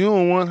 because you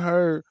don't want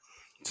her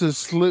to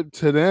slip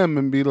to them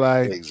and be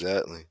like,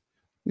 Exactly.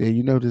 yeah,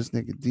 you know this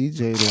nigga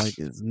DJ like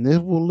his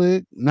nipple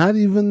lick. Not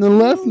even the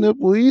left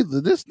nipple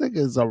either. This nigga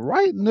is a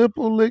right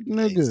nipple lick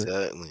nigga.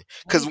 Exactly.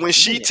 Cause Wait a when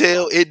she minute.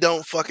 tell, it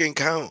don't fucking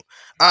count.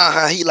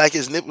 He like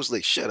his nipples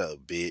like, shut up,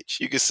 bitch.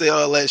 You can say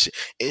all that shit.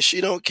 And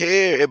she don't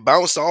care. It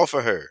bounced off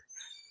of her.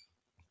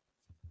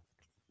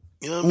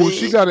 You know what I Well,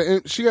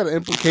 mean? she gotta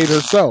implicate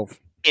herself.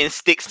 And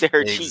sticks to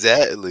her cheek.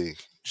 Exactly.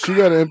 She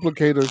gotta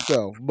implicate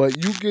herself. But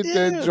you get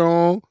that Yeah.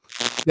 Joan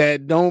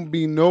that don't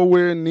be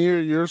nowhere near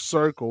your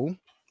circle,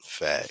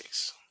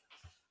 Facts.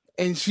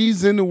 and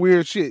she's into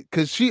weird shit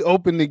because she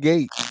opened the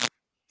gate.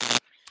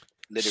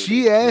 Literally.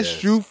 She asked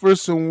Yes. you for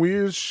some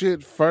weird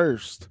shit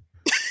first.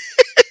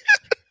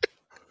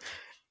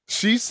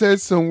 She said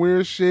some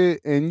weird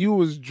shit, and you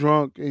was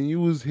drunk, and you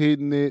was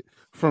hitting it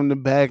from the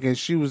back, and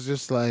she was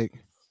just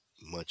like,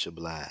 Much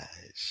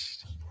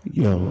obliged.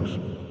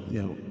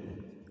 yo,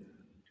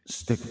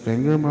 stick a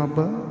finger in my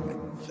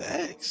butt.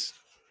 Facts.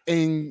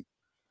 And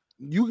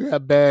you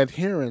got bad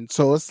hearing,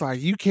 so it's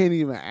like you can't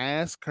even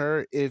ask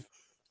her if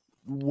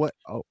what.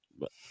 Oh,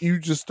 you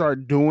just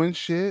start doing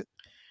shit,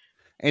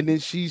 and then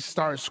she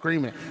starts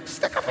screaming,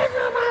 "Stick a finger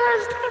in my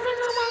butt! Stick a finger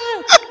in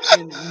my butt!"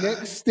 And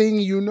next thing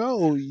you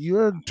know,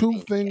 you're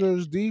 2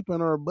 fingers deep in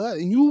her butt,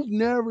 and you've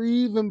never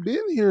even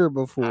been here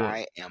before.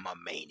 I am a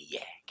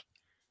maniac.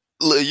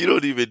 Look, you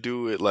don't even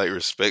do it like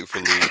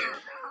respectfully.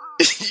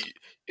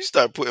 You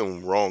start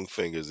putting wrong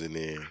fingers in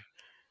there.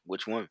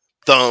 Which one?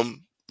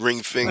 Thumb,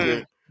 ring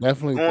finger,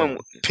 Definitely. Going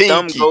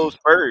thumb pinky. goes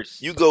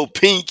first. You go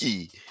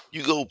pinky.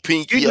 You go You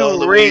pinky all do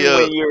the ring way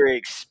up. when you're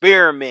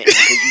experimenting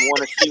because you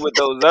want to see what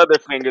those other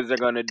fingers are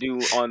gonna do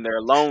on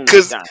their lonely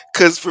Cause, time.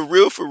 cause for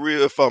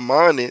real, if I'm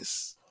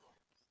honest,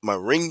 my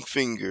ring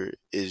finger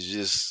is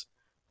just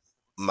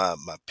my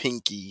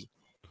pinky,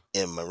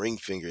 and my ring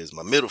finger is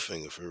my middle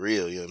finger for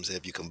real. You know what I'm saying?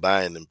 If you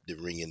combine the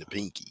ring and the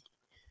pinky.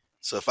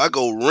 So if I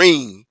go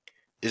ring,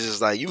 it's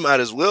just like you might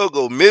as well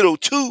go middle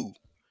too.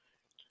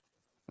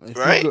 If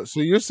you Right? go,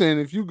 so you're saying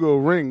if you go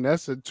ring,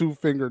 that's a 2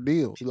 finger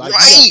deal. Like you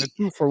got Right. the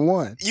 2 for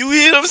 1. You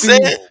hear what I'm See,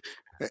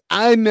 saying?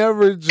 I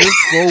never just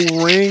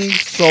go ring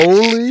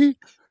solely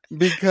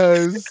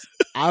because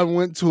I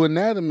went to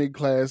anatomy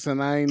class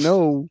and I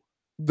know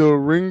the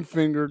ring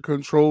finger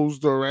controls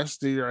the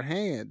rest of your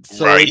hand.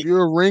 So Right. if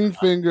your ring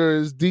finger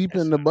is deep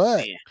That's in the what I'm butt,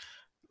 saying.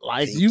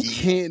 like you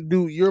Pinky. can't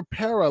do, you're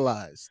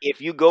paralyzed. If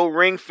you go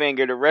ring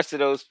finger, the rest of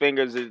those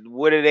fingers,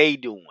 what are they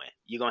doing?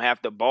 You're gonna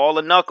have to ball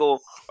a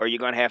knuckle, or you're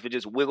gonna have to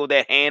just wiggle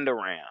that hand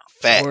around.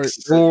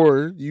 Facts.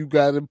 Or you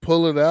got to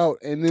pull it out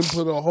and then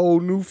put a whole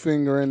new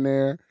finger in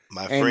there,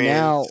 My and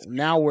friends,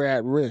 now we're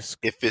at risk.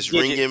 if it's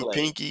Digit ringing play.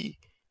 pinky,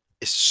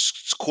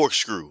 it's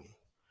corkscrew.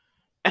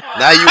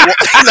 Now you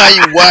now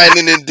you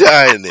whining and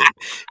dining.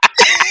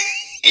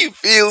 You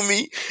feel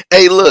me?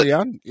 Hey, Oh, look,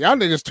 y'all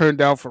niggas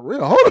turned out for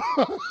real. Hold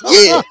on.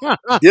 yeah,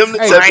 them the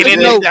Hey, type of take Whining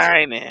and notes.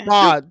 dining.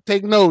 Pod,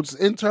 take notes.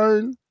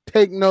 Intern,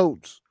 take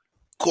notes.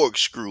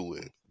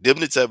 corkscrewing. Them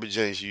the type of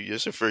janks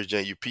that's the first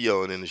jank you pee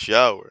on in the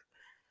shower.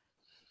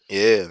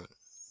 Yeah.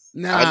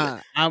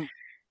 Nah, I'm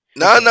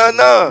Nah, okay. nah,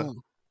 nah. No,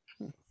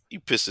 You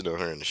pissing on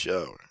her in the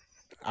shower.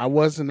 I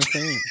wasn't a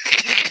fan.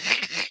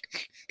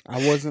 I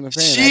wasn't a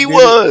fan. She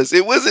was.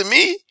 It wasn't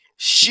me.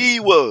 She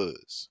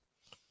was.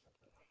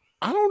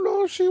 I don't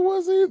know if she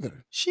was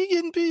either. She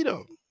getting peed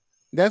on.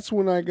 That's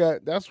when I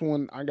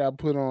got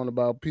put on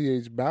about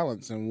pH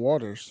balance and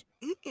waters.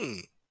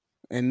 Mm-mm.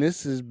 And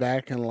this is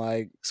back in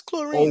like It's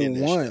chlorine in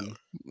this shower. 01.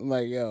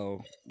 Like,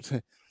 yo,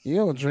 you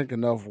don't drink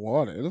enough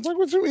water. And it's like,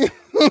 what you mean?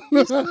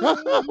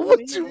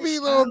 What you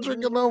mean I don't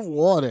drink enough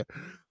water?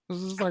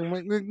 It's just like,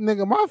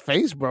 nigga, my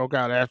face broke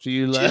out after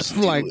you left. Just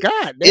do Like, it.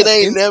 God, It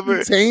ain't never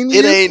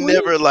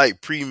instantaneously?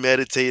 like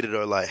premeditated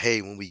or like,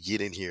 hey, when we get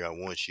in here, I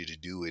want you to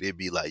do it. It'd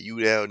be like you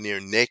down there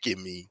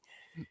necking me,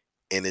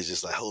 and it's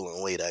just like, hold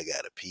on, wait, I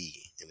gotta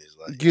pee, and it's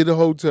like, Get a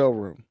hotel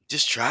room.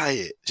 just try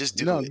it, just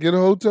do No, it. get a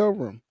hotel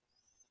room.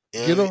 You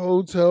know Get what I a mean?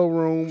 hotel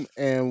room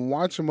and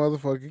watch a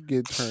motherfucker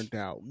get turned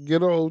out.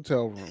 Get a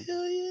hotel room.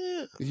 Hell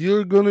yeah.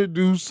 You're gonna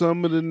do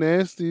some of the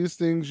nastiest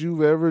things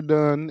you've ever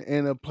done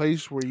in a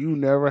place where you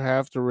never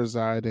have to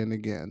reside in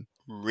again.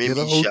 Get a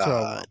Remy hotel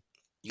shot. room.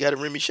 You got a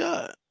Remy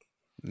shot.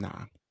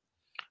 Nah.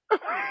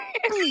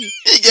 You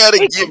gotta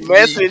It's a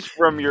message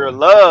from your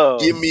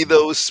love. give me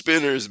those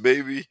spinners,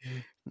 baby.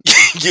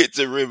 Get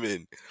to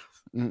rimming.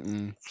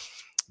 Mm-mm.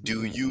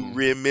 Do you Mm-mm.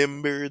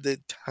 remember the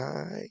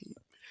time?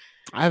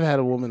 I've had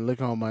a woman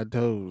lick on my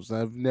toes.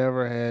 I've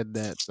never had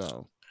that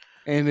though.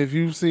 And if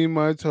you've seen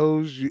my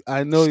toes,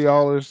 I know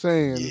y'all are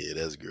saying Yeah,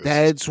 that's gross.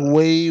 that's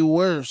way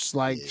worse.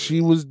 Like Yeah.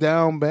 she was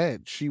down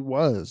bad. She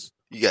was.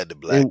 You got the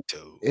black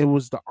toe. It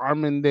was the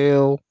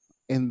Armandale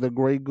and the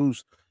Grey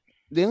Goose.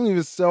 They don't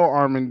even sell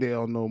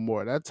Armandale no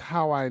more. That's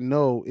how I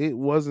know it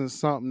wasn't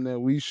something that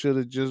we should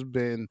have just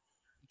been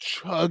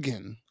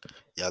chugging.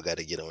 Y'all got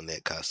to get on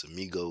that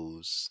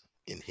Casamigos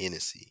and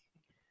Hennessy,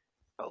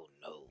 Oh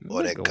no.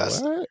 or that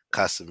Nigga, what?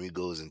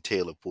 Casamigos and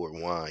Taylor Port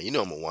wine. You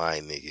know I'm a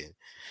wine nigga.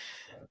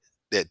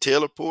 That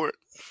Taylor Port,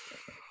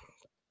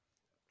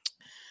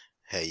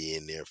 hey, you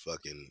in there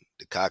fucking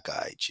the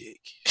cockeyed chick.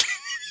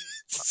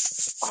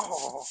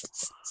 Oh.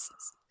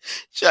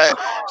 Shout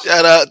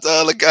out to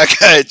all the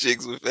cockeyed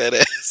chicks with fat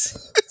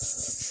ass.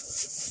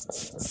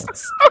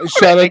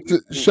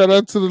 Shout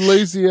out to the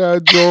lazy eye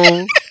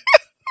Jones.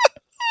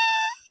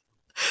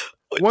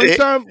 One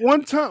time.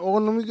 Oh,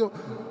 let me go.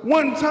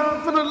 One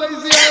time for the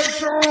lazy eye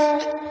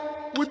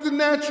Jones with the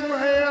natural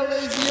hair,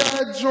 lazy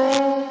eye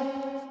Jones.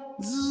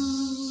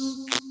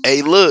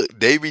 Hey, look,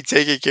 they be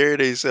taking care of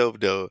themselves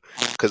though,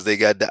 cause they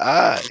got the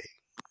eye.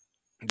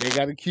 They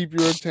got to keep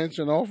your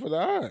attention off of the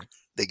eye.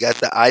 They got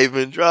the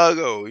Ivan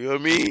Drago. You know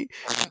what I mean?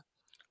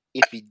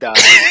 If he died,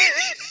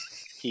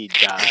 he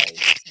died.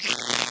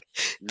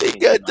 They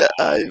got the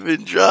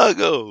Ivan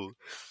Drago.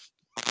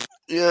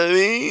 You know what I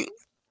mean?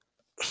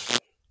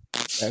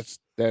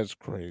 That's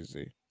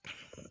crazy.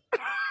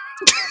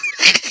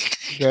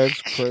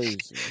 That's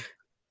crazy.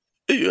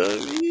 You know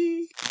what I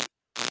mean?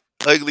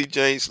 Ugly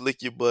James,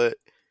 lick your butt,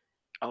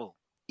 Oh,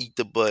 eat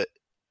the butt,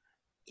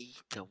 eat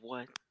the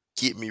what?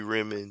 get me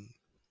rimming.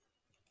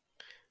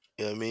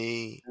 You know what I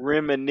mean?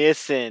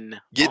 Reminiscing.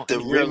 Get the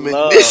on your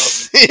love.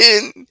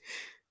 reminiscing.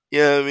 You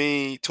know what I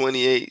mean?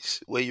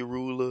 28s, wear your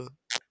ruler.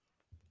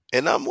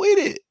 And I'm with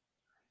it.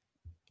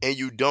 And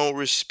you don't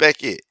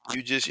respect it.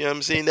 You just, you know what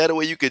I'm saying? That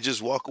way you could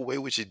just walk away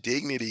with your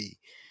dignity.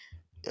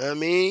 You know what I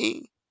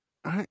mean?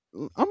 I'm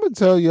gonna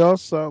tell y'all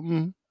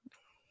something.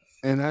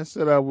 And I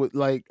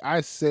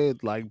said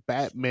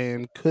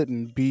Batman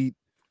couldn't beat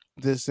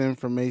this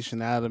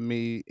information out of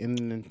me in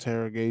an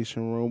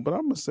interrogation room, but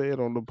I'm gonna say it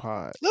on the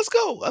pod. Let's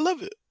go. I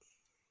love it.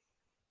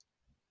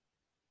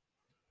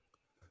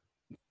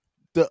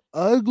 The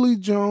ugly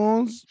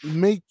Jones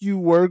make you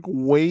work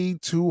way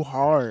too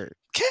hard.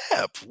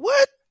 Cap,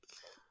 what?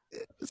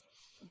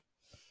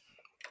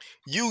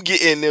 You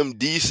getting them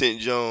decent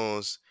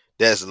Jones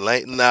that's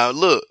lame. Now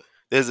look,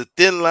 there's a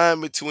thin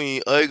line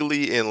between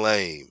ugly and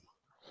lame.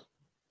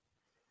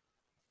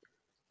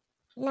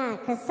 Nah,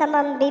 because some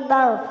of them be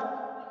both.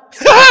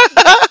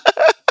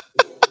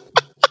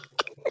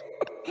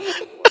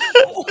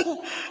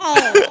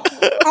 Hey,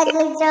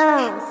 Ugly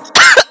Jones.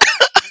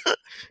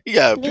 You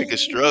gotta pick a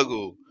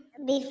struggle.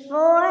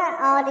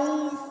 Before all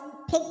these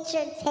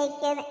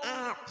picture-taking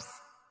apps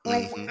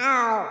was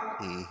out,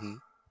 Mm-hmm.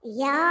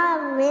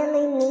 y'all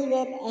really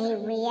needed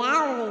a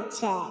reality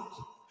check.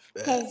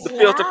 Because The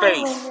filter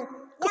face.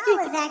 y'all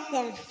was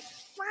acting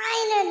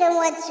finer than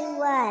what you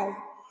was.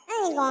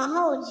 I ain't gonna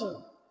hold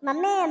you. My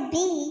man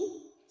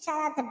B,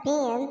 shout out to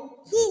Ben,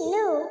 he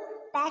knew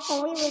back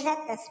when we was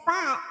at the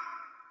spot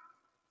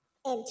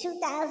in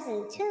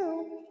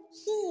 2002,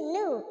 he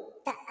knew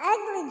the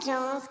Ugly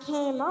Jones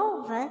came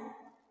over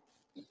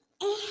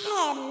and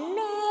had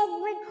mad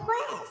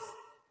requests.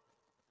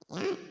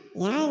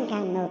 Y'all ain't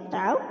got no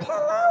throw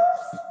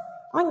pillows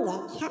on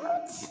your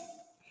couch?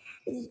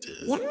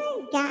 Y'all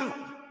ain't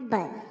got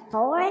but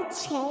 4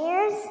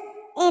 chairs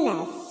and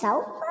a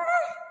sofa?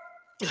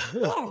 Yeah,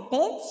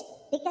 bitch.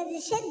 Because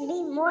it shouldn't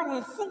be more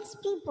than 6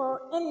 people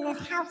in this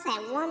house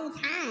at one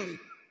time.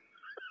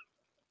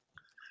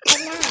 But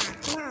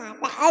nah.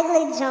 The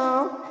Ugly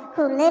Joan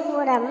who lived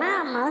with her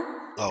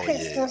mama,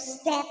 Crystal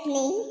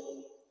Stepney.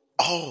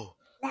 Oh.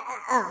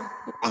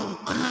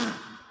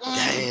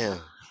 Damn.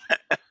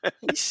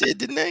 He said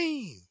the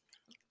name.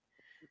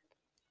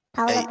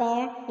 Polar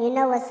Bear, you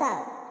know what's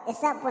up.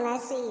 It's up when I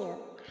see you.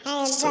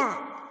 Hands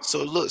up.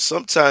 So look,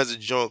 sometimes a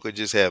joint could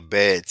just have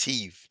bad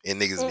teeth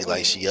and niggas be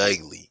like, she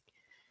ugly.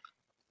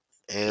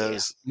 And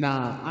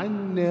Nah, I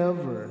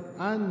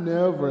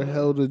never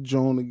held a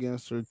Joan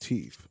against her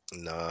teeth.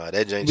 nah,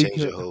 that joint changed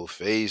your whole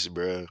face,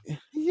 bro.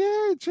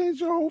 Yeah, it changed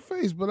your whole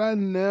face, but I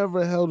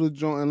never held a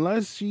Joan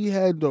unless she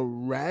had the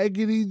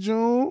raggedy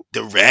Joan.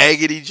 The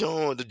raggedy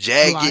joint, the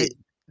jagged, Like,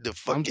 the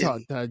fucking.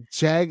 I'm talking the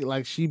jagged,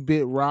 like she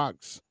bit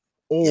rocks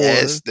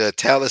Yes, or the she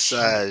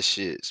italicized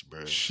shits,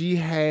 bro. she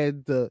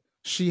had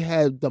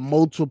the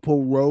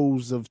multiple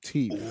rows of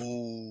teeth.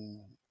 Ooh,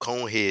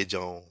 Conehead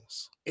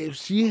Jones. If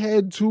she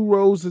had two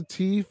rows of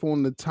teeth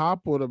on the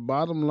top or the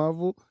bottom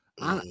level,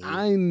 Hmm.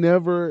 I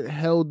never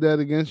held that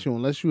against you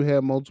unless you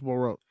had multiple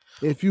rows.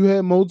 If you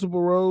had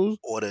multiple rows,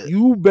 Or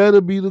you better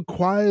be the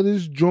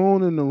quietest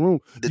John in the room.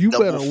 the You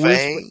double better whisper.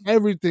 fang.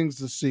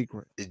 Everything's a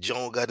secret. The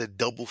Joan got a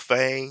double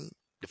fang.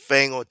 The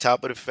fang on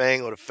top of the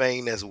fang, or the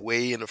fang that's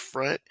way in the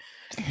front.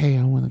 Hey,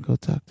 I want to go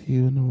talk to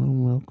you in the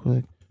room real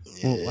quick.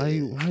 Well,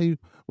 Yeah.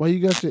 why you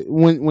got your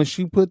when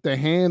she put the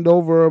hand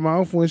over her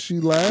mouth when she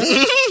laughed?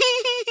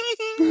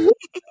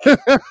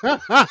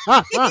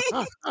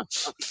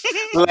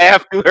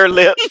 Laugh through her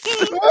lips.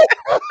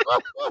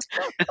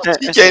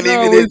 She can't No,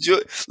 even enjoy.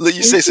 Look,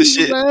 you when say some she's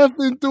shit.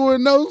 laughing through her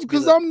nose, Be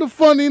because like, I'm the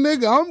funny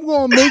nigga. I'm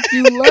gonna make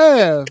you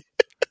laugh.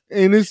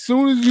 And as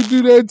soon as you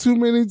do that too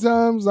many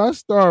times, I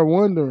start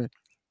wondering.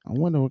 I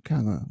wonder what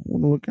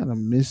kind of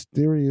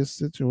mysterious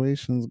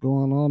situations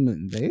going on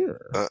in there.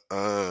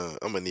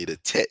 I'm gonna need a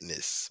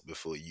tetanus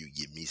before you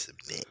give me some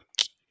neck.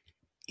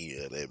 You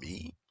know what I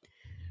mean?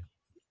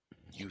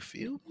 You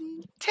feel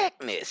me?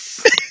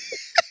 Tetanus.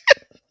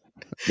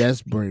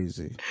 That's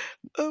brazy.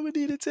 I'm gonna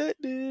need a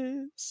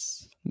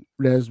tetanus.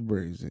 That's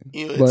brazy.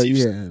 You know, But teeth.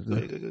 yeah, Go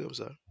ahead, go ahead, I'm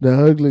sorry. the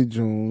ugly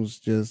Jones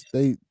just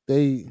they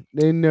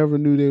never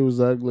knew they was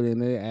ugly,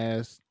 and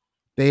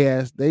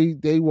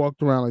they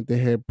walked around like they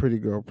had pretty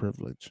girl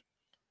privilege.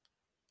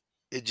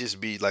 It just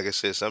be like I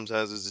said.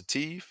 Sometimes it's the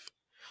teeth,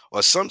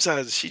 or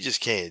sometimes she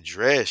just can't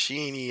dress. She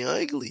ain't even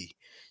ugly.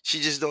 She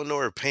just don't know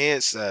her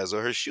pants size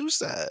or her shoe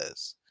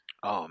size.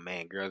 Oh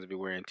man, girls be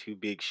wearing too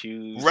big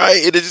shoes. Right?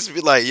 It'll just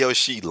be like, yo,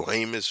 she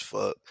lame as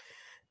fuck,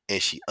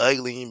 and she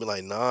ugly. And you be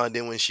like, nah. And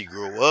then when she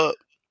grow up,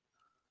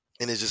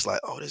 and it's just like,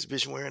 oh, this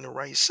bitch wearing the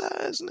right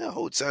size. And that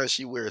whole time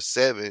she wear a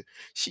 7.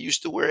 She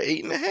used to wear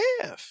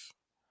 8.5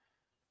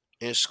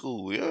 in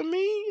school. You know what I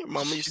mean? Her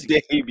mama used to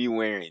get. They be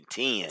wearing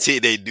 10. See,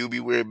 they do be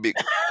wearing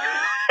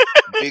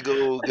big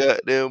old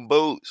goddamn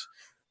boats.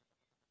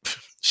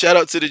 Shout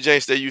out to the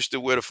Janks that used to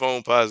wear the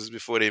phone pauses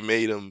before they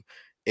made them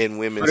in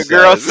For the women's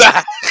girl size.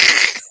 side.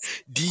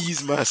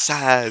 These my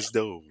size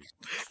though.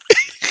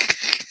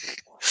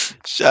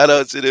 Shout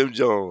out to them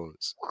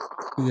Jones.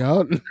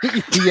 Y'all,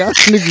 y'all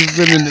niggas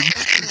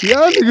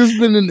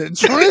been in the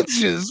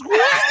trenches.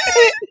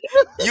 What?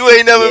 You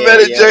ain't never Yeah, met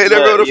a yeah, Jank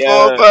that but wrote a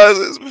phone yeah.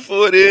 pauses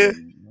before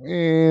then.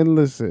 And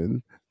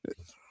listen,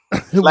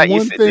 Like you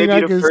one said, they thing be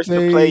I the can first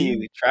to play say,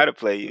 you, try to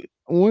play you.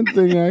 one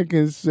thing I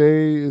can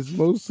say is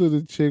most of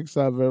the chicks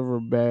I've ever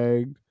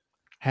bagged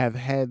have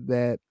had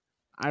that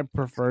I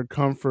prefer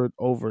comfort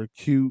over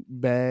cute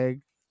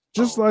bag.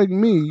 Just Oh, like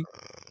me.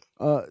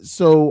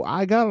 So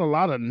I got a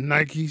lot of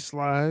Nike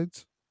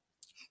slides,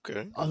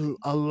 okay.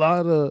 a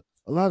lot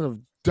of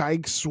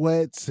Dyke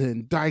sweats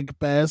and Dyke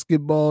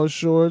basketball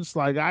shorts.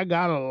 Like I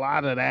got a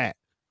lot of that.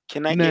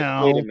 Can I get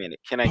wait a Now, minute.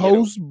 Can I get a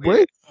post wait a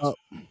minute. breakup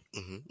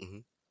Hmm.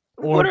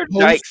 or What are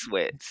dyke post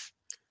sweats?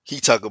 He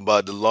talking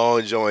about the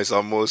long joints,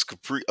 almost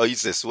capri. Oh, you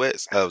said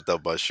sweats. I was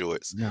talking about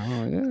shorts. no,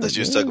 I yeah, thought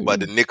you was talking about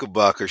the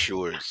Knickerbocker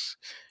shorts.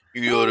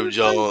 You know them I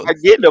Jones.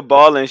 get the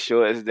balling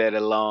shorts that are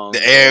The long,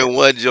 Air but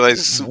One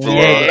joints, super yeah,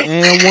 long. the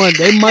and one.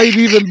 They might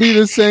even be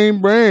the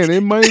same brand.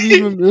 It might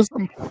even be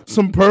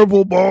some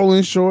purple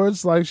balling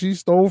shorts like she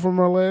stole from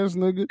her last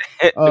nigga.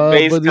 the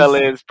base But it's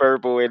color is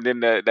purple and then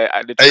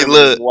the Hey, trimming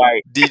is look,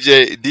 white.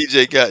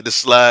 DJ got the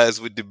slides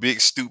with the big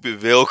stupid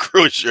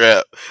Velcro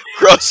strap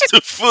across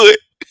the foot.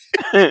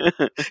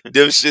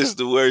 Them shit's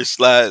the worst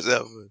slides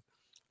ever.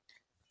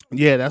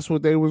 yeah, that's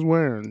what they was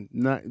wearing.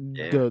 Not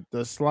Yeah.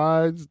 the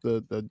slides,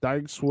 the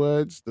dyke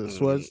sweats, the Mhm.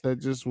 sweats that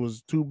just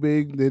was too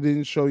big. They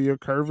didn't show your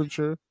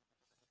curvature.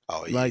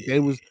 Oh Like yeah. they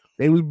was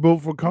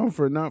built for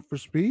comfort, not for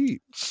speed.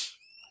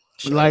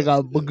 Shout Like out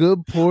a to them.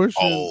 good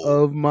portion Oh,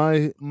 of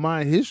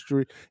my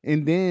history,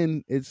 and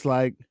then it's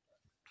like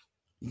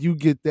you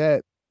get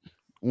that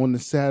on the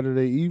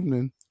Saturday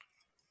evening,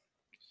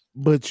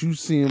 but you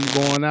see him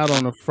going out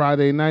on a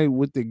Friday night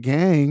with the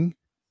gang,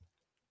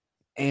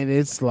 and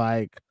it's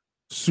like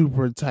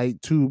super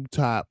tight tube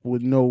top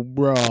with no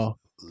bra,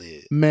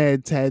 lit.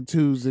 mad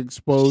tattoos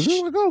exposed.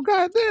 You're like, oh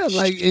goddamn,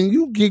 like, and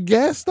you get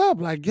gassed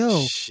up, like,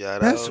 yo,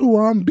 Shout that's out. who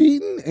I'm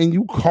beating, and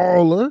you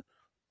call her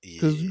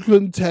because you Yeah.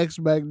 couldn't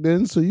text back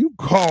then, so you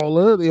call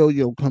her,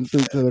 yo, come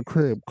through to the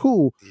crib.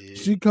 Cool, Yeah.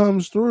 she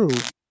comes through.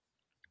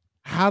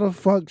 How the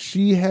fuck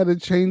she had to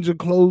change her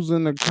clothes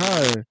in the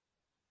car?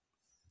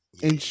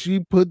 Yeah. And she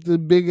put the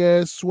big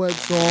ass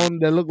sweats on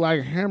that look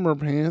like hammer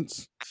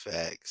pants.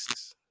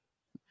 Facts.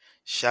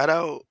 Shout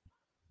out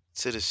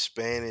to the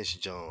Spanish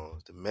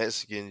Jones, the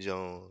Mexican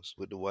Jones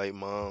with the white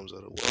moms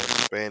or the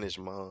Spanish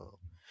mom.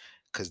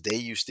 Cause they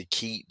used to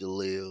keep the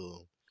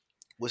little,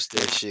 what's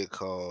that shit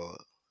called?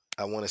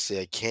 I want to say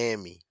a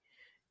cami.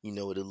 You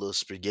know, with the little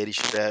spaghetti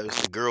strap.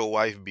 It's the girl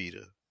wife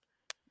beater.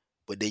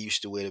 But they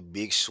used to wear the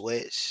big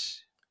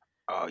sweats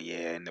Oh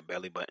yeah, and the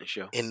belly button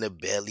show. in the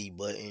belly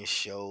button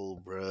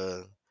show,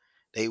 bruh.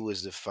 They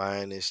was the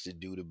finest to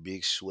do the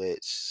big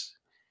sweats.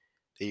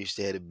 They used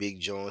to have the big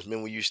Jones.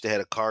 Remember we used to have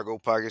the cargo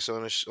pockets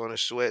on the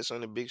sweats,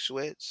 on the big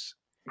sweats?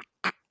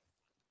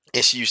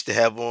 And she used to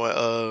have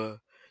on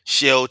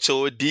shell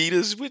toe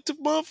Adidas with the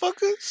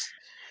motherfuckers.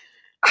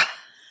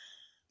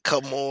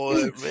 Come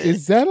on, man.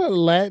 Is that a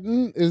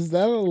Latin? Is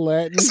that a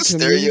Latin It's a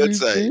community stereotype.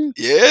 thing?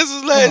 Yeah, it's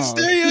a Latin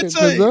Oh shit! Because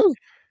stereotype.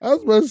 I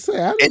was about to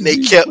say I And done they seen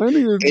kept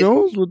plenty of and,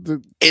 Jones with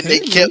the and they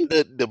kept Tammany.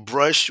 the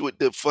brush with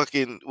the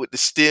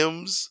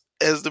stems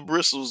as the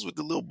bristles with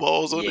the little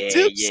balls on the Yeah,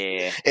 tips.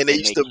 yeah. And they And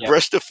used they to kept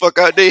brush the fuck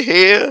out their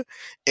hair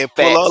and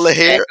pull fat all the stack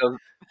hair of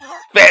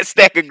fat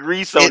stack of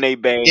grease and, on their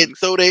and bangs.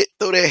 throw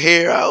their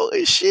hair out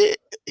and shit.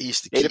 It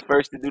used to They the keep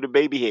first to do the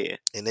baby hair.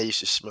 and they used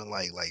to smell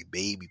like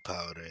baby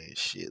powder and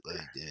shit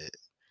like that.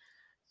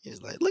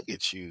 It's like, look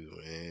at you,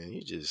 man.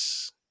 You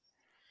just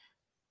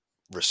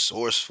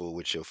resourceful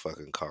with your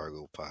fucking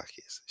cargo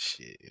pockets and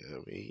shit. You know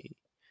what I mean?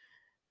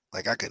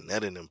 Like I could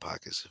nut in them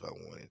pockets if I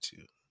wanted to.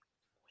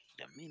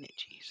 Wait a minute,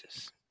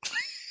 Jesus.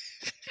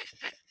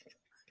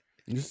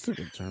 This took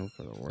a turn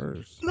for the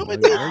worse. No,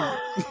 it Like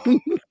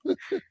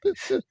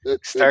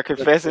Start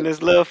confessing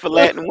his love for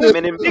Latin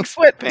women in big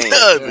sweatpants.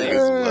 didn't. Like,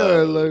 Niggas yeah,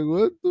 wild. like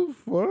what the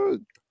fuck?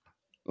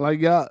 Like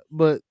y'all,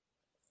 but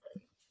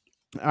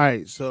all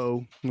right.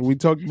 So we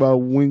talked about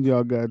when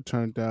y'all got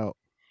turned out.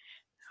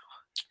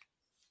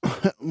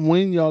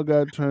 When y'all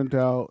got turned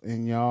out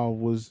and y'all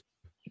was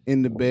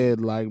in the bed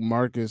like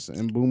Marcus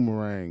and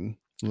Boomerang,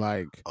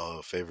 like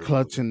Oh, favorite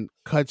movie.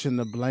 clutching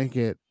the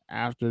blanket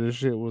after the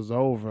shit was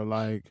over.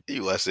 Like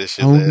You watched that I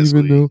shit don't last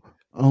even week. know.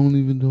 I don't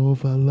even know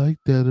if I like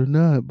that or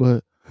not,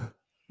 but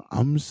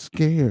I'm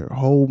scared.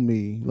 Hold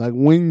me. Like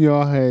when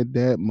y'all had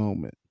that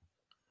moment,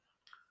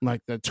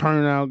 like the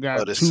turnout Oh,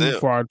 got the too simp.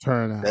 far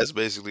turnout. That's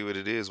basically what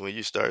it is. When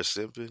you start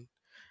simping,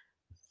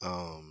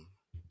 um,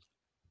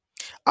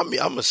 I mean,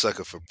 I'm a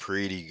sucker for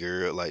pretty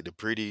girl, like the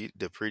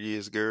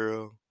prettiest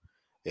girl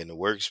in the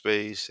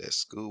workspace, at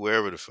school,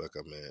 wherever the fuck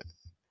I'm at.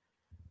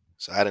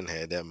 So I didn't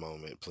had that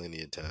moment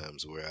plenty of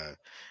times where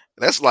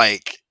that's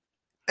like,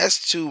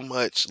 that's too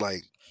much.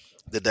 Like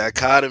the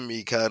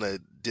dichotomy kind of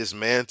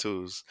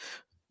dismantles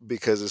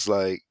because it's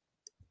like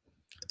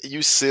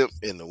you simp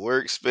in the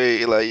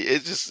workspace. Like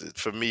it just,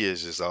 for me,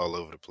 it's just all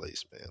over the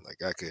place, man. Like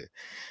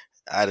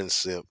I didn't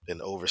simp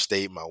and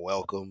overstayed my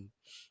welcome.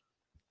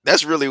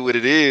 That's really what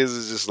it is.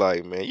 It's just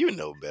like, man, you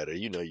know better.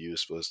 You know you were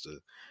supposed to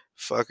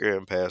fuck her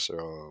and pass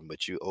her on,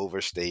 but you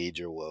overstayed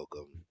your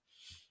welcome,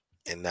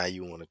 and now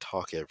you want to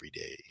talk every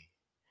day.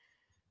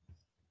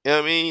 You know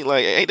what I mean?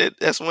 Like, ain't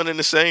that's one and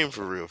the same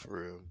for real,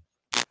 for real.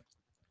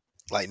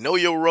 Like, know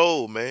your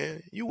role,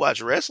 man. You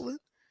watch wrestling.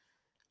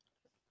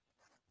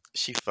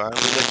 She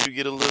finally let you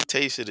get a little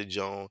taste of the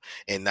Joan,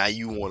 and now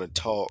you want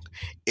to talk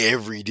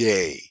every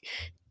day.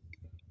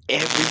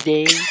 every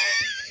day.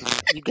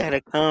 You got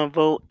a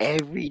convo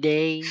every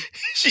day.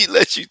 She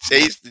let you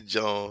taste the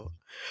Joan.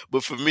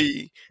 But for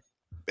me,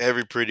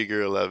 every pretty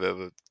girl I've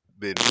ever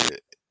been with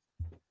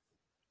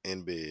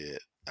in bed,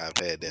 I've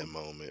had that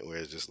moment where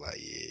it's just like,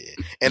 yeah.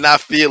 And I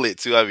feel it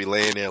too. I be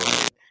laying there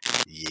like,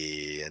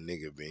 yeah, a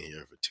nigga been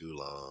here for too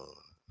long.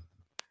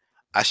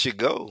 I should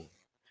go.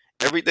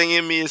 Everything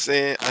in me is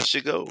saying I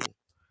should go.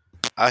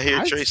 I hear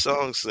I Trey t-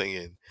 Songz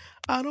singing,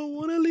 I don't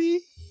want to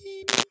leave.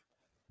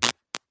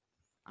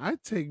 I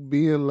take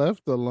being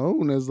left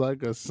alone as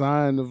like a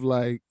sign of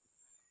like,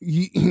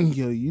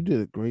 yo, you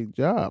did a great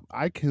job.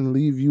 I can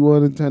leave you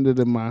unattended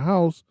in my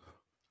house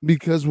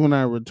because when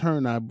I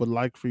return, I would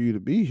like for you to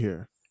be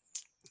here.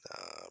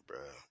 Nah, bro.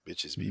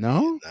 Bitches be being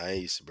No,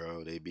 nice,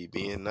 bro. They be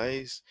being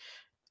nice.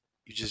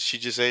 She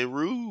just ain't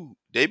rude.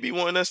 They be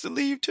wanting us to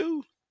leave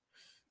too.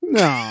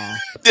 nah,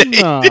 They do.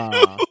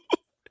 nah.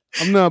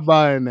 I'm not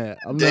buying that.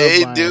 I'm not They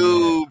buying that.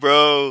 do,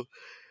 bro.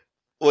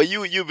 Well,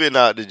 you been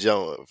out the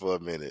joint for a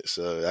minute,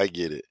 so I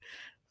get it.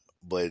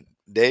 But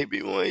they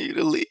be wanting you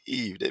to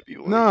leave. They be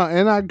wanting Nah,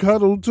 and I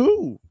cuddle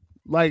too.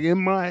 Like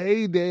in my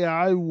heyday,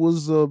 I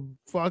was a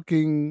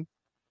fucking.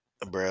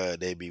 bruh,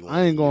 they be I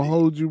wanting ain't you gonna to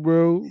hold you,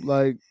 bro.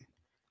 Like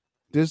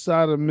this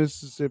side of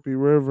Mississippi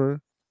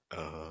River,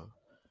 uh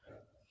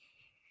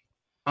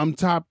I'm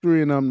top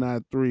three, and I'm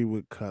not three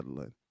with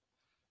cuddling.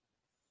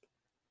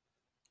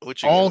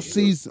 what you All gonna do?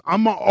 season,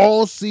 I'm an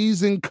all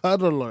season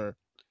cuddler.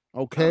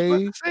 I was about to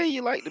Okay, say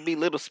you like to be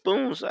little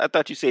spoons. I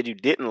thought you said you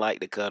didn't like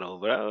to cuddle,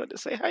 but I was about to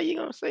say how you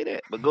gonna say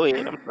that? But go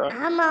ahead. I'm sorry.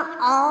 I'm a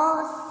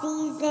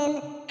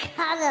all-season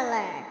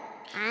cuddler.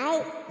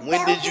 Alright?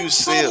 When did you Velvet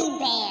simp? teddy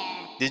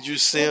bear. Did you With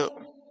simp?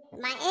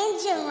 my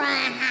engine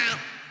run hot.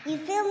 You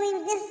feel me?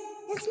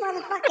 This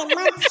motherfucking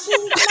munch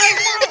cheese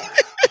mojo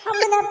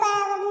coming up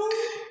out of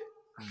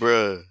me.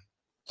 Bruh.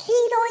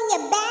 Heat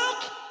on your back,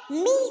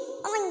 meat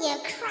on your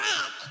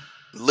crack.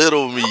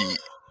 Little meat.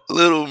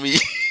 Little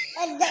meat.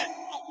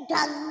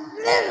 The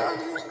little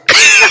meat.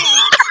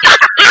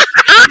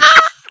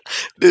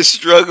 The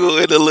struggle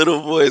in the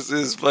little voice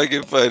is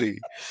fucking funny.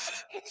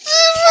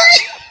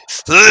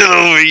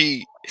 Little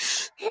meat.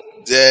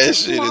 That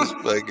shit is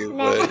fucking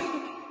funny.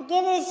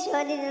 Give it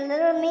shorty the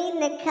little meat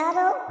and the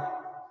cuddle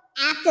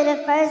after the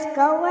first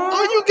go Oh,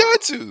 round. you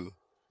got to.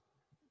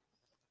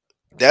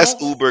 That's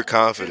It's uber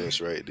confidence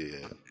right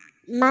there,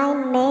 my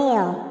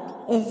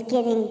mail is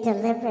getting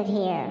delivered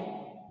here.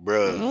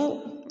 bruh.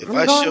 Right? If I'm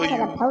I going show to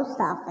the you, post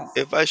office.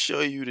 if I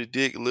show you the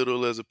dick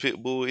little as a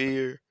pit bull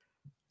ear,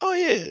 oh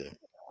yeah,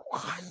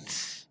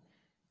 What?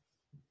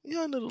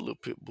 y'all know the little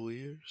pit bull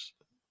ears.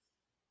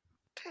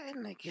 That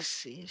nigga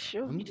said,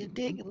 show you the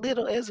dick I'm,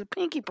 little as a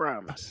pinky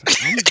promise.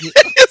 I'm get.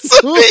 It's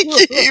a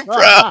pinky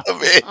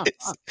promise.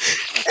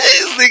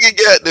 This nigga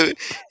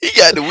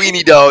got the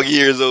weenie dog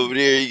ears over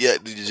there. He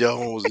got the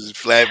Jones is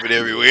flapping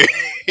everywhere.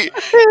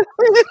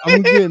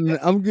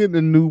 I'm getting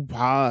a new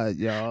pod,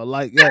 y'all.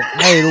 Like,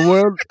 hey, the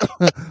world,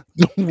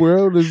 the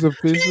world is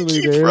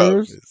officially Pinky theirs.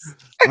 promise.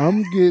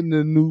 I'm getting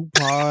a new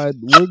pod.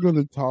 We're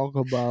gonna talk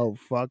about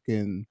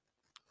fucking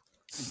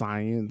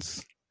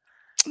science,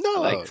 I like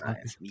No, fucking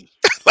science. Me.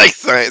 like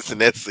science,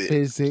 and that's it.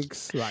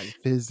 physics, like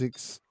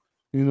physics.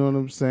 You know what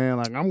I'm saying?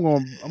 Like, I'm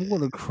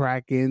gonna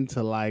crack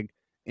into like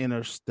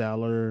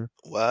Interstellar,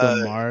 The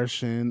Why?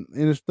 Martian.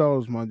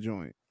 Interstellar's my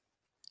joint.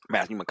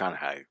 Matthew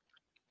McConaughey.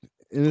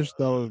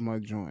 Interstellar is my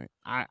joint.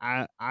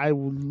 I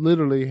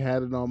literally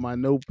had it on my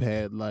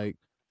notepad. Like,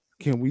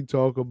 can we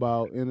talk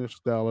about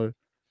Interstellar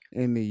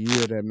in the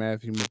year that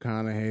Matthew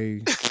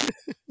McConaughey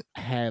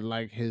had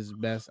like his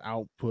best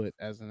output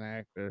as an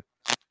actor?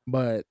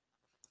 But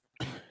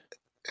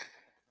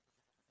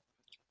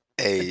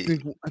Hey,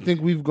 I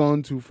think we've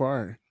gone too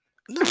far.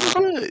 no,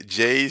 we good.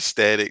 Jay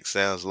Static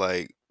sounds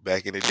like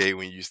back in the day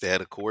when you used to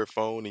have a cord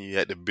phone and you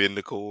had to bend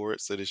the cord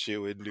so the shit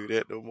wouldn't do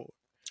that no more.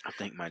 I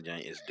think my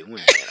giant is doing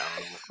that.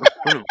 I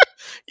don't know.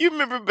 You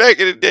remember back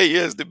in the day you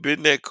had to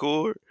bend that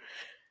cord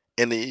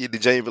and the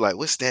Jay be like,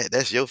 "What's that?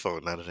 That's your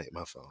phone. No, that ain't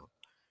my phone."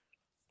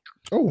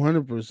 Oh,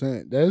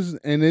 100%. That's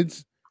and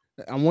it's.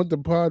 I want the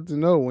pod to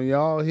know when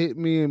y'all hit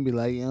me and be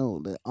like,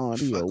 "Yo, the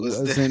audio Fuck was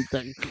that? wasn't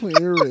the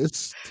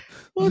clearest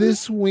What is-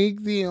 this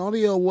week. The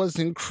audio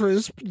wasn't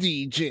crisp,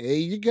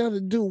 DJ. You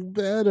gotta do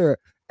better."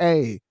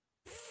 Hey,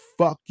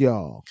 fuck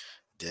y'all.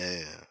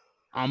 Damn.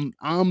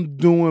 I'm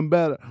doing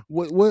better.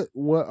 What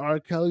R.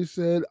 Kelly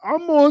said?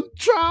 I'm on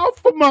trial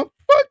for my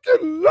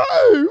fucking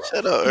life.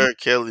 Shout out R.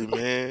 Kelly,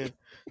 man.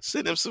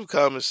 Send him some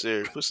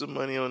commissary. Put some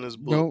money on his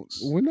Don't books.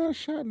 we're not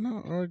shouting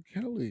out R.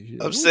 Kelly here.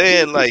 I'm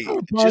saying, What like, kind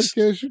of just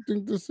podcast you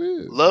think this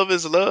is? love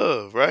is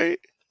love, right?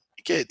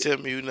 You can't tell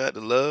me who not to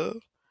love.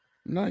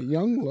 Not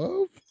Young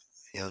Love?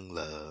 Young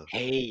love.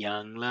 Hey,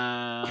 young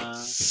love.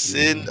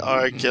 Send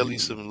R. Kelly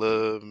some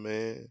love,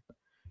 man.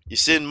 You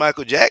send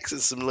Michael Jackson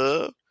some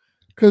love.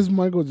 Because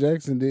Michael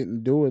Jackson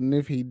didn't do it, and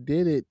if he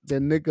did it, the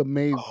nigga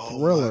made Oh my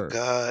Thriller.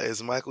 God.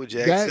 Is Michael That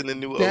Jackson the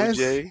new that's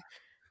OJ?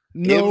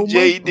 no MJ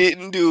Michael.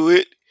 didn't do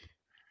it.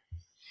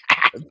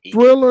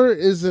 Thriller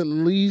is at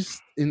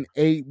least an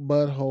 8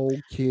 butthole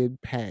kid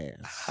pass.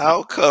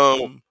 How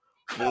come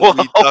when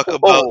we talk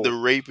about the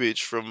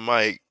rapage from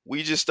Mike,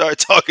 we just start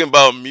talking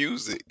about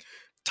music?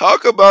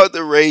 Talk about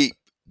the rape.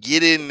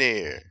 Get in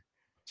there.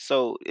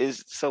 So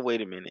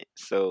wait a minute.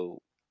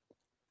 So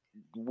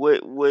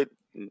what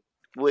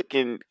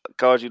can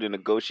cause you to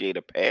negotiate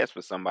a pass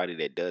for somebody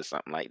that does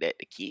something like that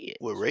to kids?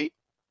 What rape?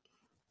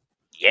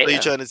 Yeah. Are you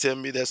trying to tell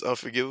me that's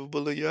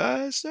unforgivable in your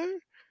eyes, sir?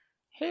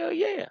 Hell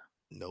yeah.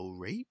 No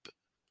rape?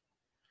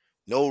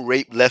 No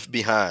rape left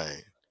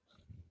behind.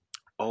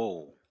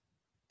 Oh.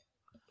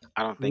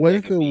 I don't think What that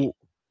if could be.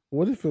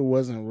 what if it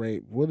wasn't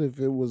rape? What if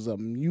it was a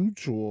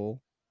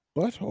mutual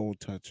butthole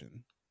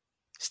touching?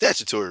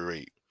 Statutory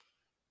rape.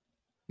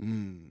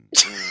 Mm.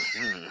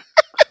 Mhm.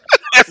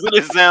 That's what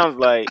it sounds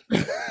like.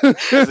 At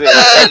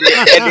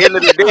the end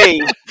of the day,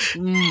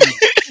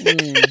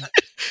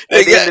 They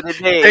at the got end of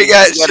the day, they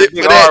got you got a shit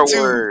big for that R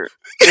too. word.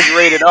 It's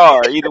rated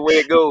R. Either way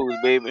it goes,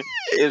 baby.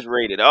 It's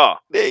rated R.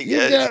 They You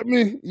got got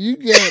me. You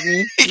got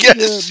me. they You got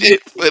got me.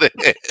 shit for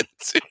that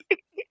too.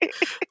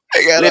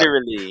 They got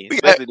Literally, we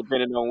got especially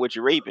depending on what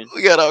you're raping.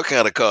 we got all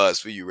kind of cards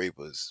for you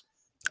rapers.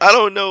 I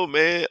don't know,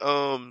 man.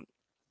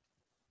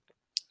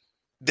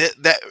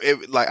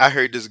 Like I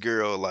heard this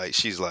girl like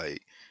she's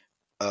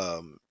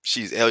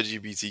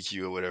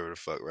LGBTQ or whatever the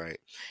fuck, right?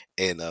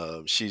 And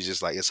she's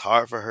just like it's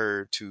hard for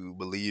her to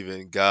believe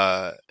in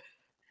God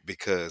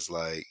because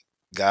like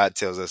God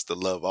tells us to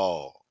love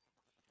all,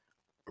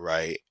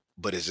 right?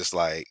 But it's just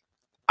like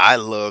I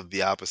love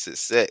the opposite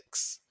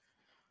sex,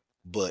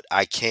 but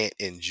I can't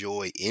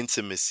enjoy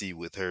intimacy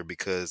with her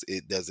because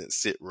it doesn't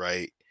sit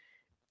right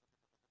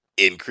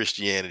in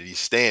Christianity's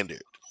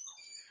standard.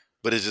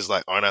 But it's just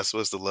like, aren't I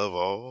supposed to love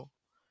all?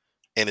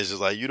 And it's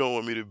just like, you don't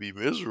want me to be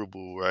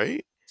miserable,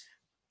 right?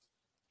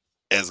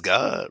 As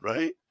God,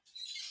 right?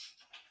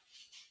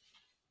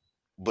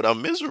 But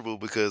I'm miserable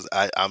because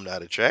I'm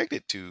not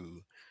attracted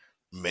to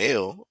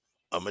male.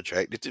 I'm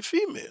attracted to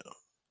female.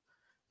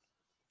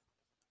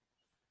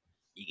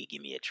 You can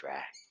give me a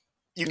try.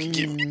 You can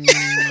give me.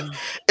 Mm.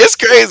 It's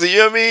crazy, you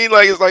know what I mean?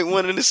 Like it's like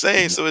one and the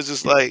same. So it's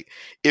just like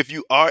if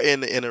you are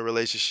in a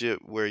relationship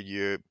where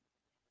you're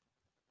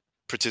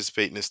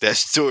participating in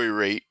statutory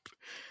rape,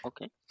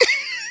 Okay.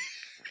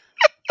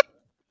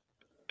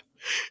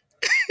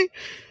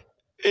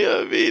 you know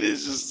what I mean?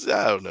 It's just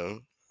I don't know.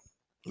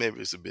 Maybe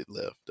it's a bit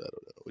left. I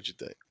don't know. What you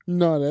think?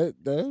 No,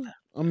 that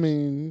I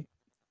mean,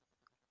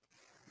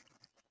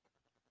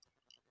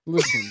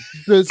 listen,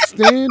 the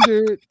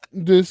standard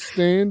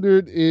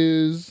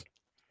is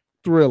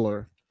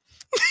Thriller.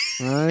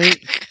 All right.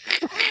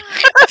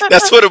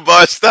 That's where the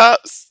bar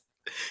stops.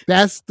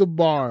 That's the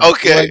bar.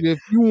 Okay, Like if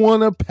you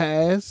want to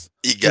pass,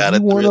 you if got a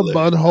you want a Thriller.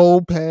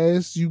 butthole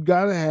pass, you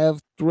gotta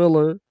have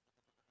Thriller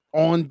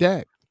on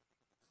deck.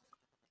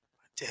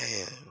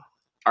 Damn,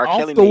 R. Off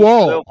Kelly the made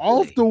wall. 12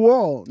 Off plays. the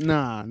wall.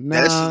 Nah,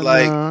 that's nah, like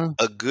nah.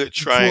 a good Tw-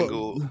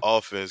 triangle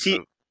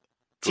offensive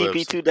T- website.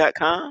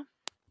 TP2.com.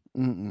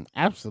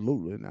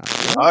 Absolutely not.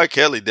 What? R.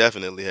 Kelly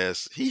definitely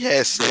has. He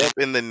has "Step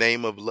in the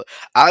Name of Love."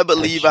 I The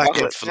believe I can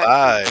chocolate factory.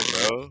 fly,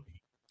 bro.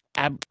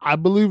 I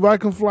believe I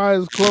Can Fly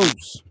is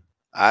close.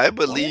 I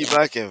Oh, believe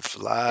I can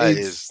fly It's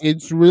is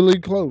it's really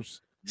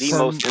close. the From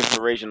most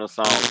inspirational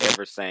song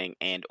ever sang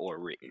and or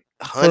written.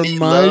 for Honey my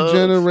Love.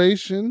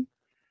 generation,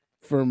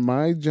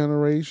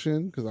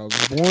 because I was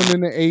born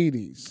in the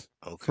 80s.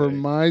 For Okay,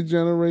 my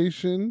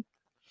generation,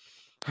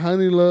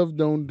 Honey Love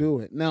don't do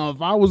it. Now,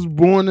 if I was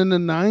born in the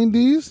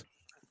 90s,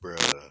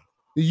 bruh.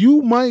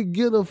 you might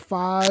get a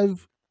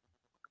five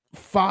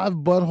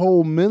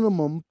butthole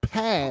minimum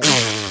pass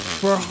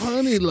for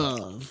Honey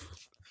Love.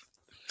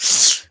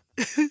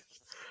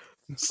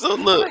 So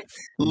look.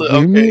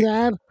 Give me Okay,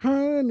 that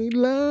honey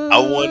I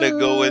want to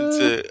go love.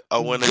 into. I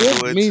want to Give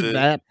go me into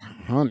that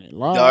honey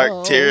dark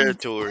love.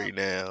 territory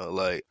now.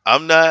 Like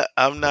I'm not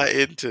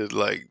into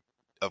like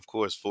of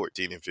course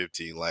 14 and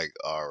 15 like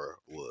R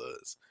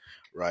was,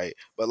 right?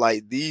 But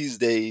like these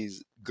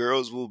days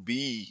girls will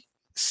be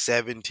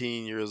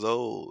 17 years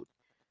old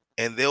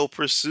and they'll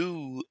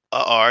pursue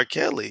a R.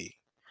 Kelly.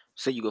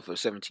 So you go for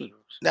 17 years.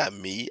 Not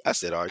me. I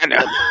said R. I know.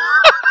 Kelly.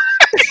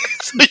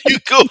 So you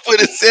go for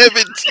the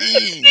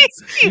 17s.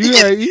 You Yeah,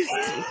 get,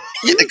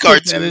 you the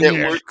put that Cartoon in there.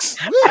 Networks.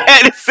 I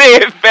had to say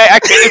it fast. I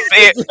couldn't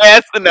say it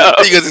fast enough.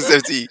 You go to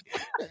 17.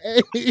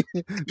 Hey,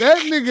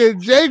 that nigga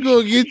Jay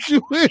gonna get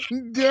you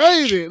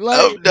indicted.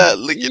 Like, I'm not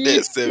looking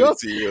at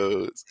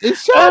 17-year-olds.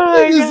 is y'all Oh my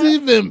niggas god.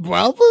 even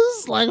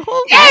brothers? Like,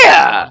 hold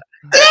Yeah.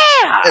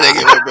 And I Yeah.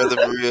 get my brother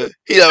for real.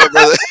 He not my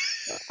brother.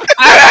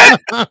 I,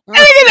 on.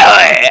 I think know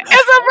it.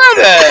 That's my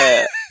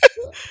brother.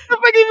 What the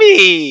fuck you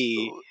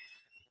mean?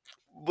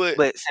 But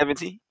But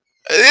 17?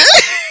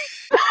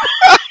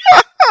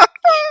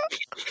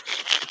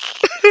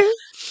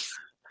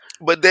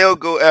 but they'll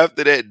go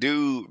after that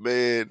dude,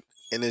 man,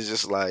 and it's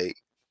just like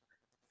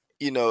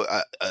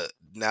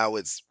now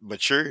it's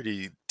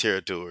maturity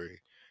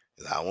territory.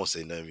 I won't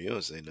say nothing. You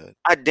don't say nothing.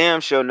 I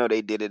damn sure know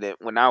they did it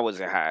when I was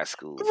in high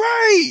school.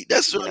 Right.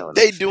 That's You know what what I'm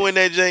they saying? doing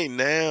that jank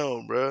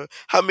now, bro.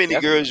 How many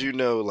girls Definitely. you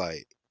know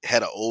like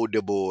had an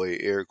older boy,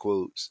 air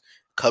quotes,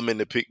 coming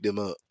to pick them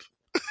up?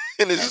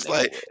 And it's That just nigga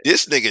like, was.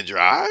 this nigga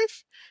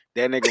drive?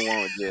 That nigga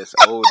wasn't just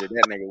older.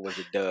 That nigga was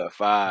a dub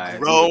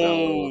five. He was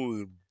old.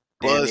 Bro,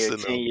 Damn near busting 10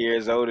 them.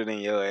 years older than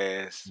your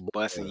ass.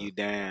 Busting Bruh. you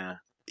down.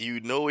 You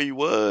know he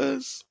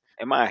was.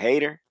 Am I a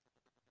hater?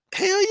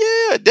 Hell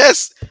yeah.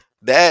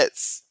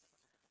 That's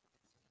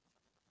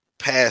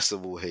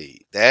passable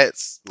hate.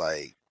 That's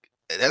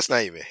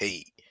not even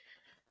hate.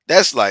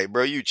 That's like,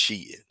 bro, you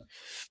cheating.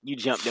 You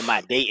jumped in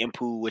my dating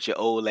pool with your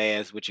old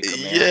ass with your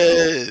Camaro.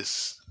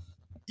 Yes.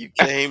 You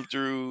came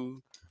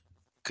through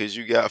because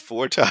you got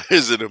 4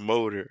 tires in a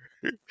motor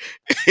and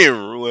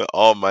ruined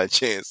all my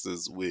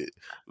chances with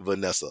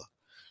Vanessa.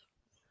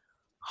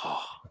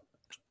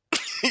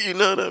 You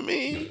know what I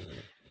mean?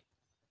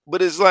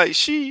 But it's like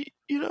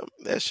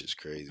that's just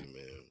crazy,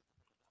 man.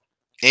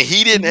 And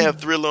he didn't have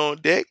Thriller on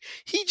deck.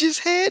 He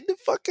just had the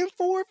fucking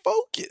Ford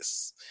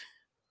Focus.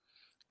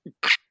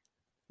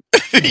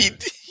 he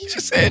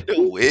just had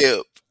the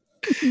whip.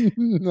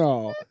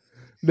 No,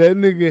 that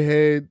nigga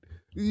had.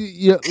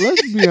 Yeah,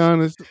 let's be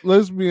honest.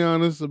 Let's be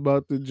honest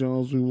about the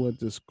Jones we went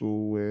to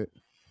school with.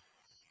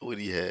 What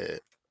he had.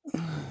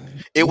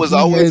 It was He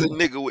always had a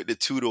nigga with the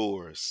 2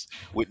 doors,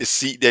 with the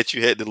seat that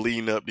you had to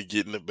lean up to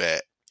get in the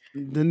back.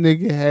 the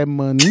nigga had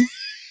money.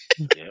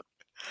 Yep.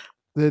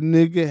 The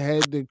nigga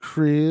had the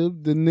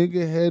crib. The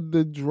nigga had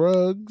the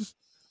drugs.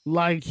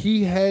 Like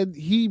he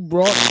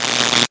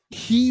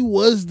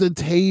was the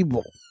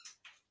table.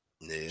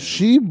 Yeah.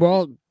 She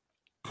brought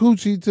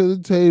coochie to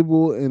the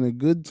table and a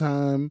good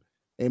time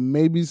and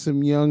maybe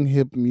some young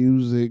hip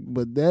music,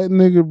 but that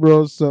nigga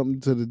brought something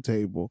to the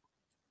table.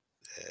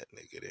 That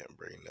nigga didn't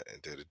bring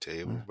nothing to the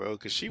table, bro,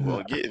 because she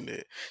won't get in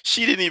it.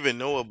 She didn't even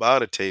know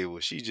about a table.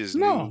 She just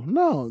knew.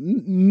 No.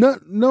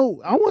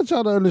 I want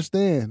y'all to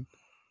understand.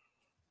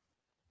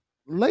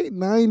 Late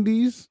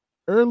 90s,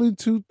 early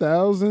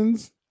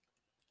 2000s,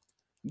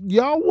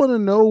 y'all want to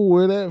know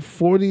where that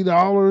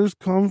 $40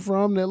 come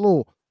from? That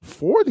little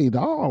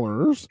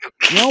 $40?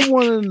 Y'all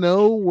want to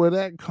know where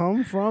that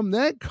come from?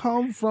 That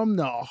come from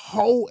the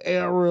whole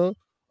era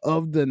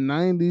of the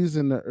 90s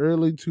and the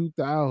early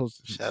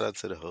 2000s. Shout out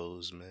to the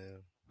hoes,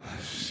 man.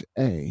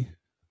 Hey.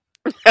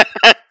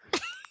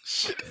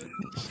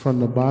 From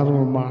the bottom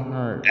of my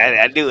heart.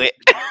 I do it.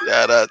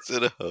 Shout out to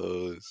the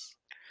hoes.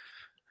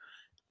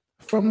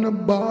 From the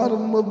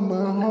bottom of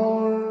my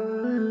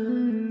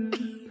heart.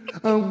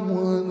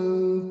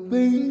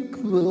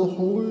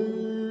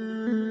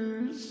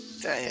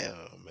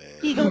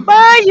 He gonna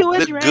buy you a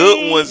The good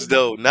drink. ones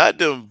though, not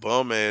them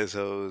bum ass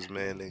hoes,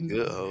 man. The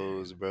good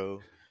hoes,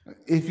 bro.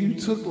 If you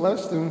took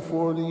less than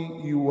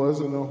 40, you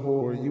wasn't a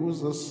whore. You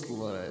was a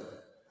slut.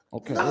 No,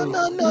 Okay. no,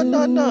 no,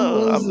 no, You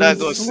no. was I'm a not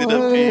gonna sit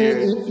up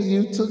here. slut if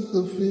you took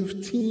the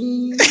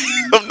 15.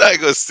 I'm not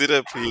gonna sit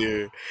up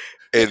here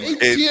The and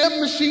ATM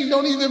machine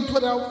don't even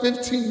put out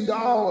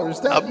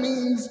 $15. That I'm,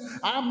 means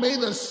I made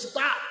a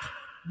stop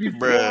before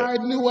bruh. I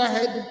knew I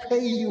had to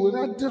pay you, and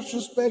I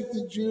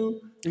disrespected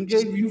you and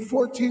gave you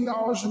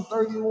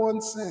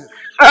 $14.31.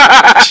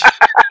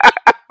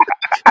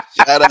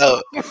 Shout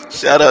out,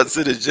 shout out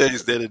to the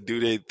Jays that'll do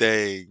their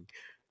thing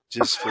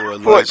just for a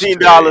lunch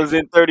 $14 tray,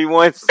 and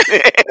 31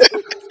 cents.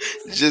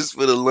 just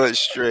for the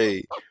lunch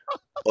tray,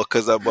 or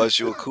cause I bought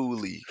you a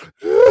coolie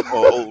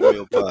or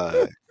oatmeal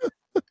pie,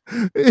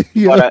 Yo,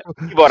 He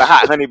bought a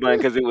hot honey bun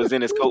because it was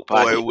in his coat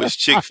or it pocket. was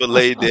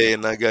Chick-fil-A day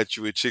and I got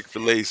you a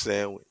Chick-fil-A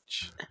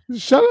sandwich.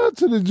 shout out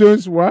to the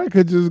joints where I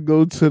could just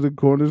go to the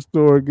corner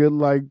store, get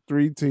like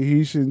 3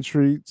 Tahitian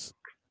treats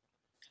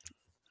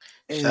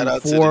Shout and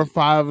out to 4 or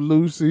 5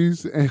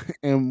 Lucy's,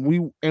 and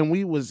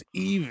we was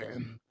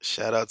even.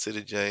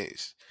 the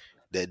Jays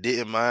that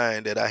didn't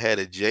mind that I had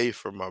a J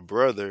for my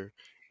brother,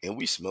 and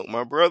we smoked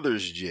my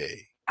brother's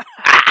J,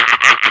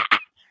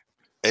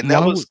 and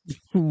that Why was would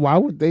why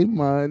would they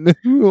mind?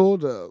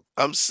 Hold up.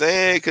 I'm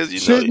saying because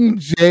Shouldn't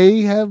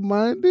Jay have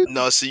minded?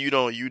 no, see, you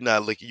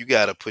not looking. You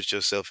got to put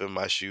yourself in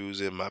my shoes,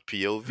 in my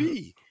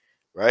POV,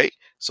 right?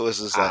 So it's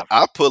just like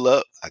I, I pull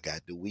up, I got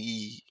the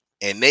weed,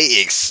 and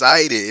they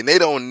excited, and they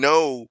don't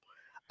know.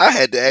 I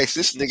had to ask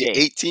this nigga Jay.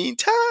 18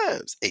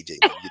 times. Hey Jay,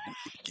 let me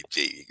get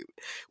Jay.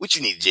 What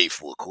you need Jay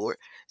for, Court?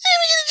 Hey,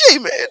 let me get a Jay,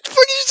 man. The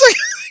fuck you talking?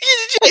 Get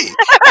a Jay.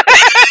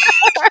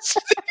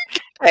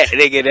 That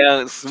nigga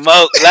don't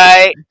smoke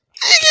like.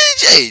 Get a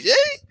Jay, Jay.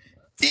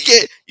 He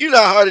get. You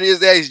know how hard it is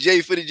to ask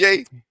Jay for the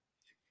Jay.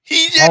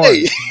 He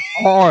Jay.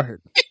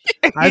 Hard.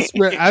 I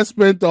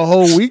spent the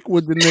whole week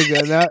with the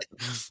nigga.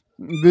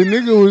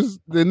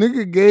 The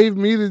nigga gave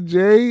me the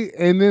J,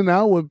 and then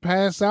I would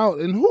pass out,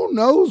 and who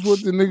knows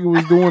what the nigga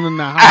was doing in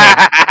the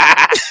house.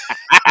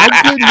 I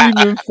couldn't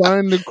even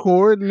find the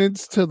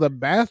coordinates to the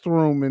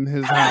bathroom in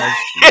his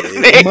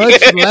house,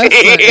 much less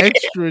an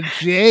extra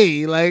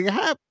J. Like,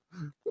 no.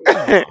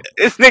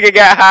 This nigga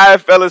got high,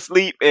 fell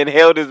asleep, and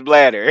held his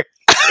bladder.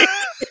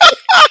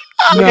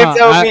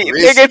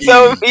 Nigga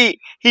told me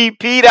he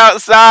peed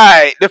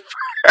outside the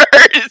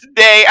first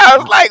day. I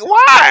was like,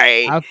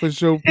 why? I for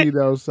sure peed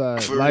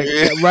outside, For like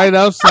real? right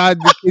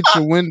outside the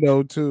kitchen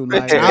window too.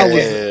 Like I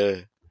was, Yeah.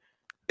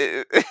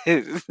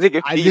 This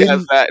nigga I peed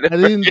outside. I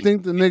didn't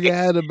think the nigga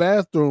had a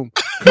bathroom.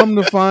 Come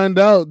to find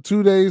out,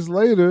 2 days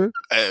later,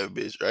 That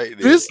bitch right there.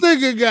 this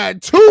nigga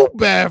got 2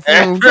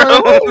 bathrooms. Like,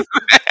 Bathrooms.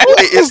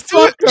 Wait, it's two.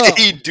 fuck up?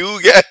 He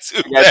do got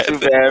two. Got 2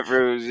 bathrooms.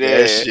 bathrooms, yeah.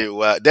 That shit,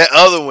 wow. That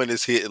other one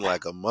is hitting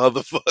like a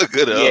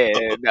motherfucker. Though.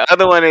 Yeah, the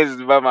other one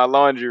is by my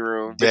laundry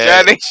room. But y'all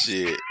That niggas,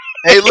 shit.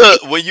 Hey,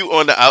 look, when you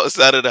on the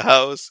outside of the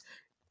house,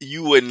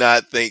 you would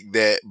not think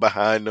that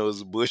behind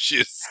those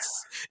bushes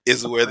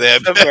is where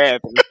that the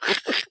bathroom.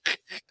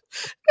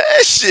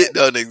 that shit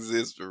don't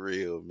exist for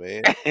real,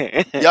 man.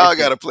 Y'all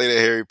gotta play that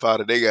Harry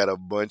Potter. They got a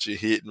bunch of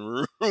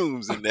hidden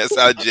rooms, and that's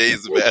how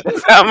Jay's bathroom.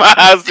 That's how my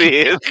house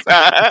is.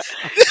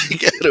 They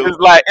got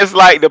a- It's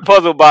like the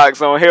puzzle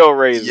box on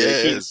Hellraiser.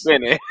 It keeps Yes.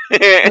 spinning.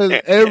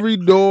 'Cause every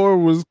door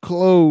was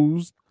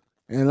closed,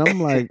 and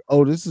I'm like,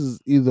 oh, this is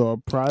either a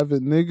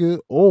private nigga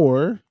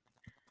or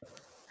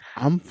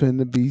I'm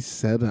finna be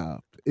set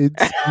up.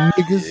 It's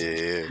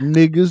Yeah.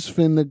 niggas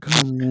finna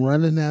come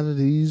running out of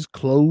these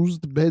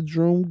closed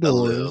bedroom A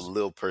doors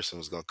little person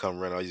was gonna come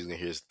run. All you're gonna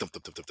hear is thump,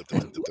 thump, thump, thump,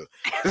 thump, thump, thump.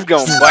 It's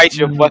gonna bite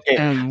your fucking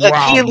and rob.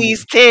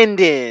 Achilles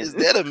tendon. Is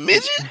that a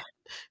midget?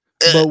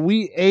 But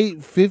we ate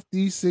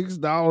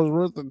 $56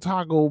 worth of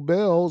Taco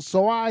Bell,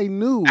 so I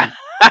knew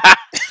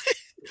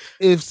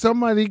if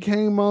somebody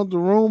came out the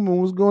room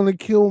and was going to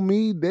kill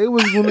me, they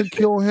was going to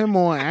kill him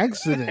on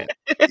accident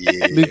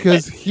Yeah.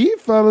 because he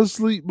fell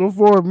asleep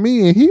before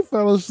me, and he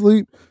fell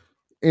asleep,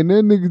 and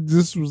that nigga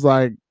just was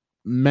like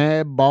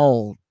mad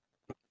bald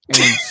and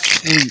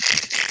sleep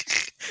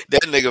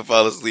That nigga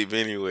fall asleep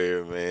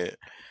anywhere, man.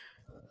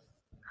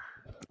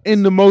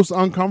 in the most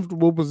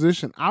uncomfortable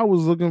position. I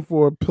was looking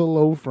for a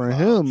pillow for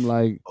him,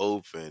 like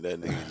Open.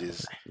 That nigga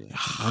just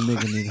my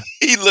nigga need a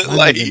he looked My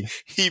like nigga-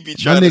 he be My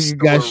trying to nigga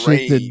got store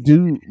shit to rain.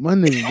 do. My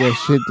nigga got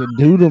shit to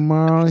do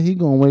tomorrow. He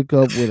gonna wake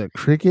up with a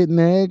cricket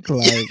neck.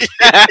 Like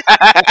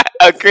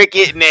A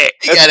cricket neck.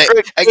 He got A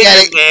it. I cricket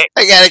got it. neck.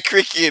 I got a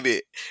cricket in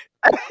it.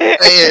 I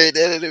heard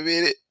that in a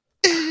minute.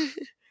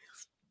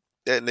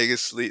 That nigga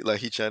sleep like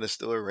he trying to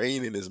store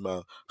rain in his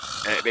mouth.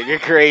 That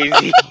nigga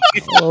crazy.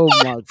 oh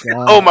my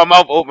god. Oh, my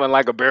mouth open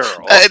like a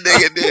barrel. That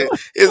nigga did.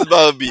 His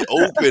mouth be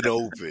open.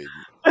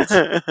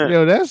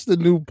 Yo, that's the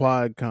new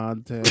pod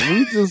content.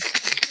 We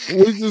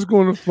just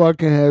gonna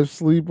fucking have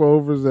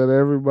sleepovers at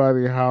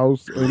everybody's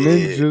house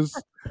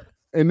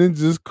and then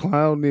just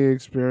clown the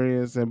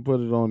experience and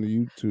put it on the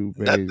YouTube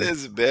page.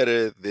 Nothing's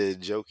better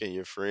than joking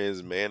your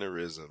friends'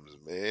 mannerisms,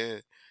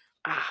 man.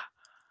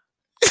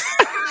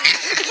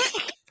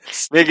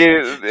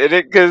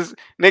 Because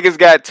niggas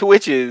got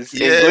twitches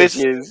and Yes.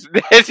 glitches.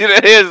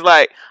 It's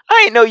like,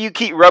 I ain't know you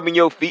keep rubbing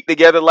your feet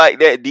together like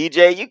that,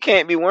 DJ. You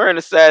can't be wearing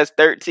a size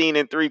 13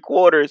 and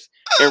 3/4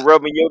 and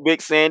rubbing your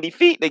big sandy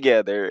feet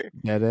together.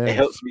 That It ass.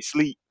 helps me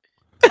sleep.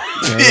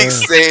 That Big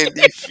ass.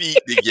 sandy feet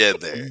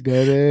together.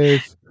 That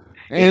ass. It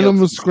And I'm helps gonna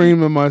me sleep.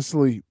 scream in my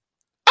sleep.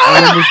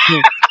 And I'm gonna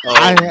scream.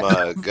 Oh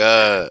my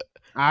god.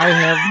 I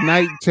have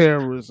night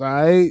terrors, all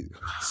right?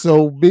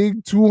 So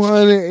big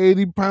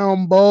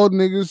 280-pound bald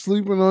niggas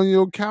sleeping on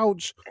your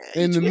couch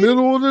in the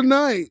middle of the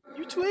night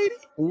You 280?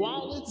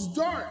 while it's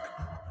dark.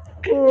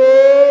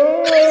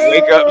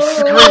 Wake up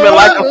screaming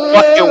like a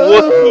fucking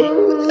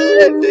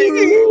Wookiee.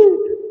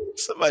 Nigga.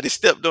 Somebody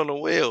stepped on a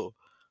whale.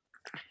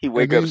 He And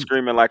wake up then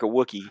screaming like a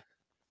Wookiee.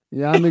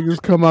 y'all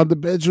niggas come out the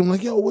bedroom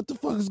like, yo, what the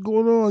fuck is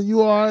going on?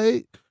 You all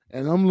right?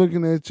 And I'm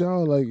looking at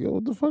y'all like, yo,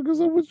 what the fuck is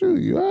up with you?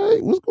 You all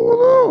right? What's going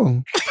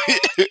on?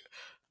 I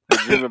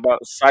dream about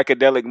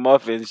psychedelic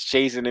muffins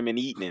chasing him and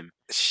eating him.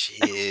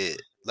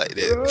 Shit. Like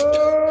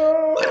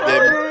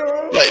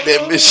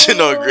that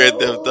mission on Grand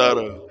Theft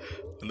Auto.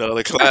 No,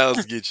 the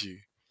clowns get you.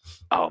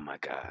 Oh my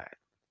god.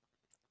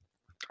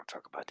 I'll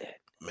talk about that.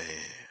 Man.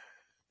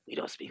 We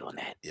don't speak on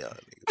that. Y'all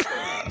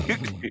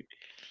niggas.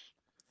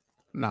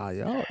 Nah,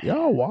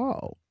 y'all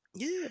wild.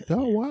 Yeah,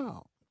 Y'all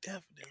wild.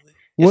 definitely.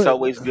 It's What-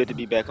 always good to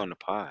be back on the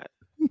pod.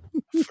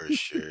 For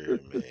sure,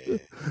 man.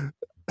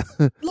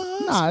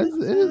 Nah,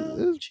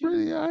 it's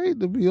pretty. I hate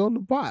to be on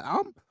the pod.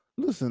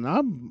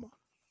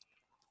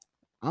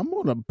 I'm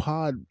on a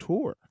pod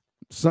tour.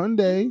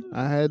 Sunday,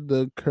 I had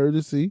the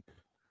courtesy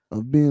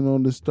of being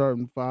on the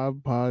Starting Five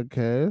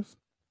podcast.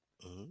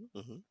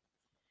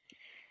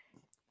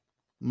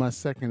 My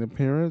second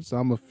appearance.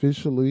 I'm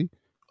officially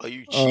Are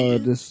you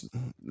cheating? this.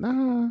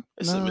 Nah,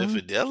 There's some nah,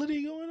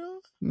 infidelity going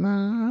on?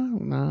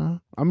 nah.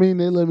 I mean,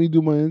 they let me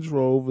do my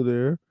intro over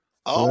there.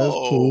 So that's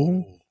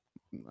cool.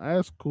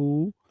 That's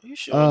cool. You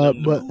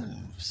showing the but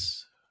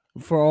moves.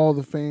 for all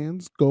the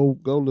fans, go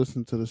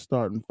listen to the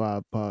Starting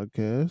Five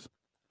podcast.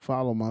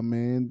 Follow my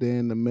man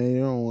Dan the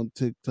Mayor on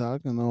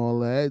TikTok and all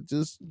that.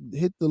 Just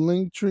hit the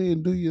link tree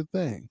and do your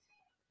thing.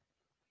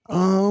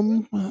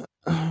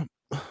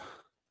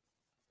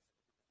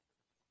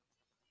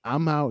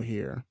 I'm out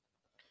here.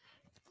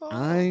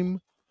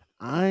 I'm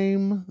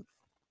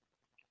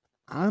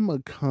a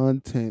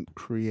content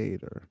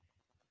creator.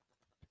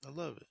 I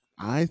love it.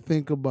 I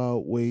think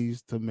about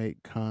ways to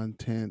make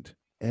content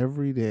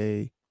every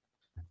day,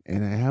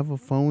 and I have a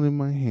phone in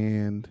my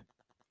hand,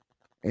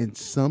 and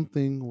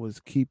something was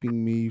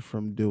keeping me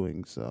from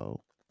doing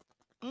so.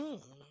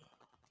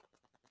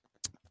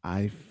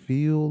 I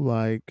feel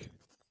like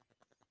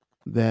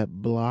that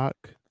block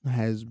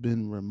has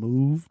been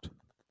removed.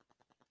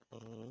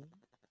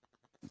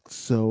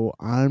 So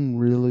I'm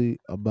really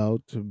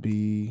about to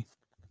be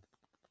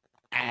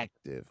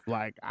active.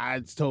 Like I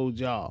told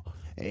y'all,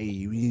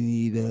 hey, we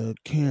need a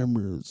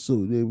camera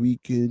so that we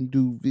can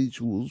do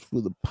visuals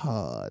for the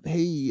pod.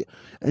 Hey,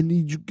 I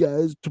need you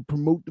guys to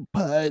promote the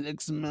pod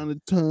X amount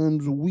of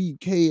times a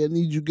week. Hey, I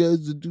need you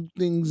guys to do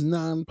things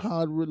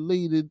non-pod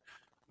related,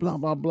 blah,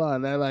 blah, blah.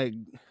 And I like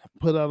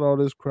put out all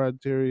this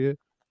criteria.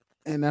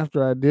 And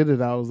after I did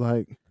it, I was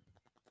like,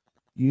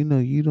 you know,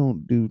 you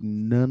don't do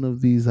none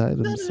of these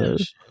items, sir.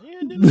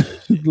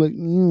 Like,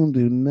 you don't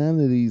do none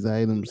of these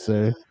items,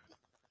 sir.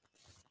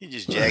 You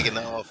just jacking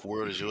off.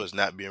 World is yours,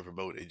 not being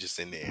promoted. Just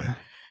in there,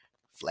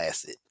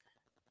 flaccid.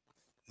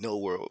 No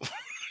world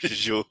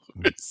is yours.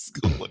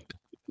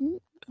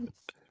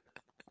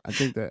 I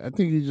think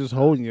you're just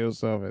holding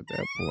yourself at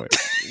that point.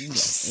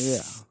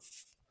 Yeah.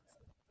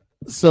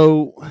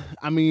 So,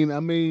 I mean, I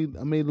made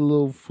a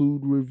little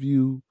food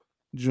review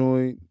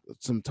joint,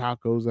 some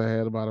tacos I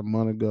had about a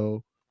month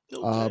ago.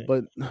 Okay.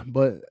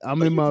 But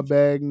I'm in my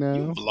bag now.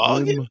 You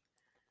vlogging?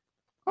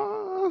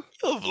 You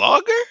a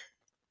vlogger?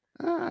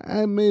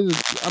 I made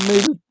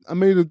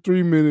a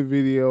 3-minute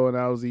video and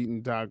I was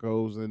eating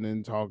tacos and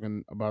then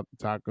talking about the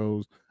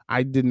tacos.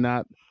 I did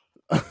not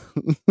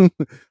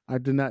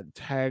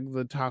tag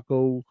the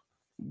taco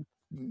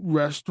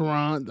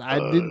restaurant.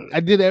 I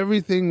did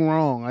everything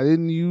wrong. I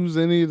didn't use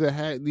any of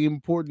the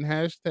important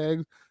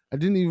hashtags. I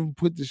didn't even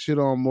put the shit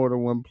on more than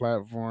one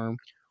platform.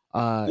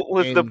 What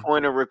was the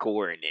point of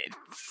recording it?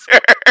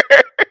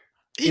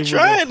 He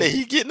trying it.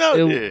 He getting out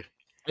there.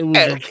 It was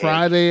a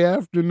Friday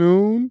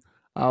afternoon.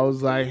 I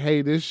was like,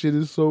 hey, this shit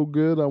is so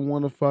good. I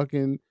want to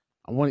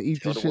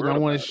eat this shit and I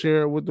want to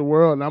share it with the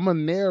world. And I'm going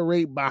to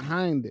narrate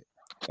behind it.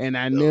 And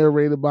I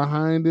narrated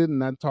behind it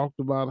and I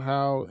talked about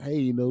how, hey,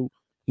 you know,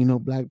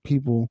 black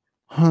people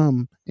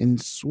hum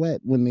and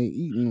sweat when they're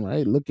eating,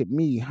 right? Look at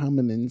me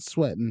humming and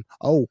sweating.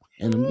 Oh,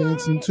 and I'm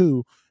dancing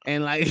too.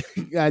 And like,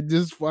 I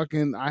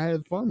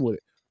had fun with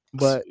it.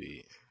 But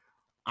Sweet.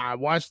 I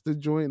watched the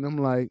joint and I'm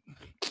like,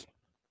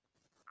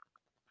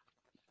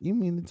 you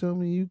mean to tell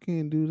me you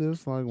can't do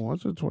this like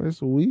once or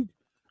twice a week?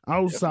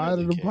 Outside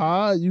of the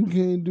pod, you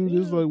can't do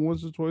this like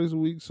once or twice a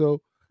week.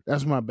 So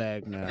that's my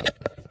bag now.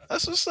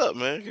 That's what's up,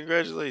 man.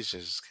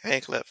 Congratulations.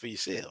 Hand clap for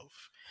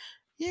yourself.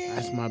 Yeah.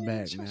 That's my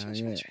back now.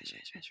 Yeah. There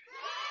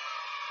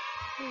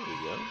you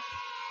go.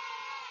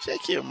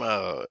 Check him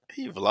out.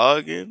 He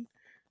vlogging.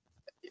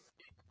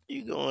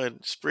 You going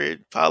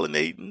spread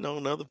pollinating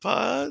on other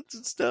pods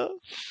and stuff.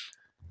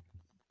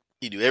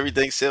 You do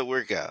everything except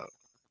workout.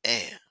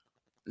 Damn.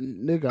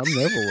 Nigga, I'm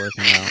never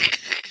working out.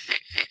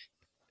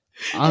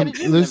 Got a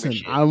gym Listen.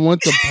 membership. I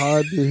want the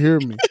pod to hear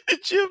me.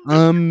 Jim,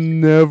 I'm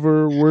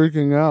never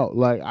working out.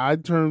 Like I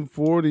turned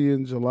 40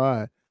 in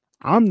July.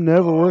 I'm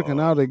never working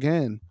out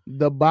again.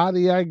 The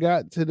body I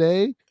got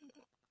today,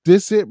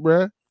 this it,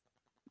 bruh.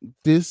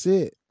 This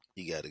it.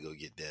 you got to go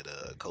get that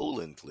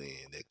colon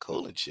clean, that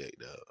colon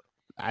checked out.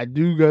 I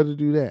do got to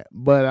do that.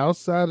 But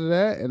outside of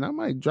that, and I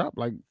might drop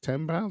like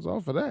 10 pounds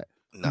off of that.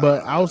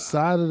 But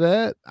outside of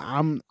that,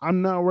 I'm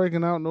not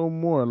working out no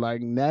more.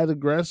 Like that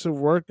aggressive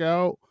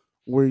workout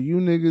where you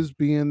niggas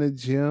be in the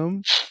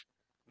gym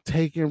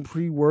taking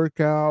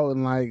pre-workout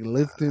and like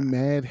lifting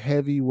mad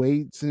heavy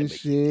weights and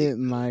shit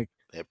and like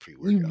that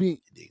pre-workout.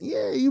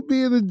 You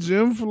be in the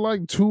gym for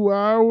like 2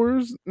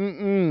 hours.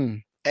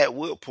 At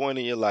what point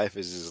in your life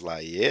is this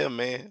like, yeah,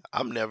 man,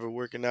 I'm never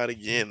working out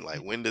again? Like,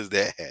 when does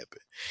that happen?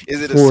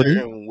 Is it 40. a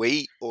certain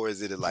weight or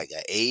is it like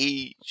an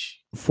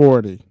age?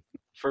 40.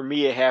 For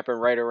me, it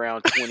happened right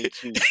around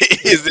 22.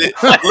 Is it?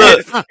 Look,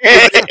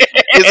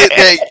 is it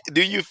that?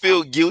 Do you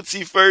feel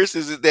guilty first?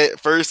 Is it that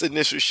first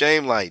initial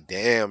shame? Like,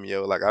 damn,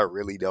 yo, like I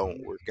really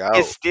don't work out.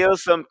 It's still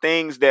some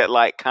things that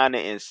like kind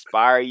of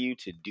inspire you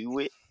to do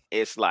it.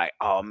 It's like,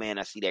 oh man,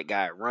 I see that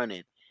guy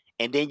running,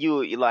 and then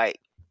you like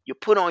you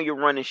put on your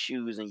running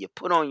shoes and you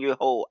put on your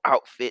whole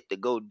outfit to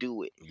go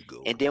do it.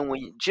 And then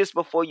just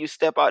before you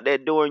step out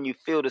that door and you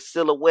feel the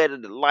silhouette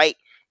of the light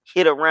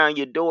hit around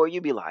your door,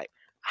 you be like,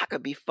 I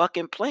could be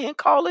fucking playing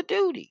Call of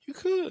Duty. You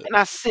could. And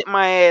I sit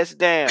my ass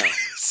down.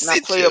 And I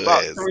play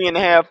about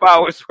 3.5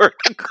 hours worth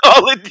of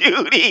Call of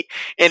Duty.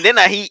 And then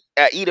I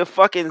eat a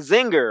fucking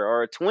Zinger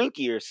or a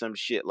Twinkie or some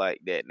shit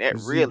like that. And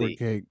that really.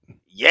 Cake.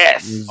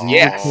 Yes.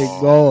 Yes. Cake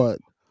God.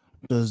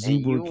 The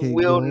zebra and you cake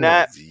will God.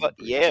 not.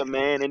 Yeah,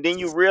 man. And then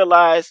you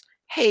realize,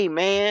 hey,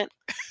 man,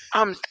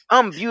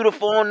 I'm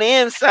beautiful on the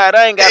inside.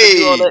 I ain't got to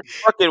do all that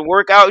fucking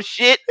workout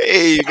shit.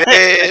 Hey,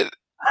 man.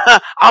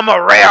 I'm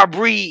a rare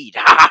breed.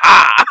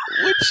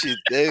 What you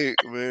think,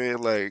 man?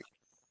 Like,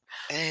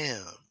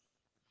 damn.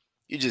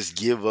 You just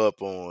give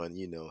up on,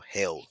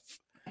 health.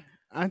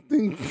 I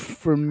think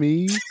for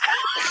me,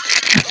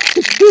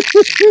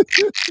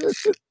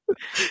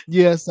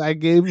 yes, I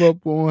gave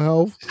up on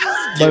health.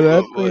 But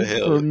I think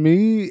for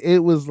me, it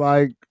was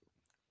like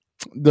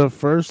the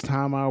first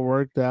time I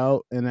worked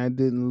out and I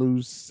didn't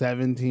lose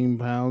 17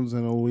 pounds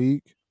in a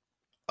week.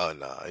 Oh,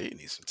 no, you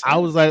need some time. I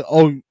was like,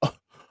 oh,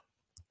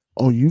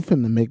 you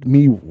finna make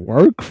me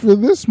work for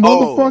this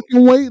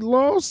motherfucking weight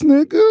loss,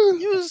 nigga?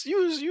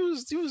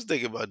 You was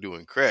thinking about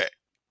doing crack.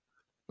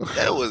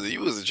 You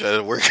wasn't trying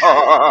to work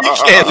out. You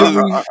can't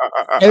lose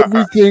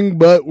everything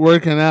but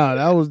working out.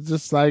 I was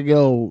just like,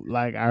 yo,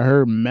 like I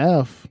heard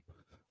meth.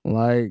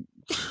 Like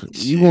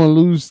you gonna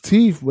lose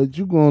teeth, but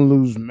you gonna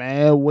lose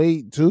mad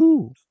weight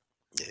too.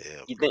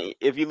 Yeah. You think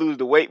if you lose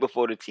the weight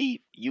before the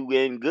teeth, you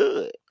in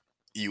good.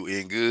 You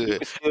in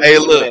good. Hey,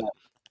 look,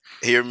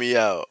 hear me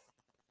out.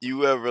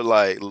 You ever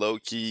like low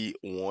key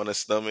want a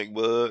stomach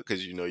bug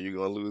because you know you're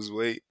gonna lose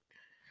weight?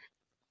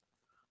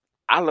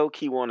 I low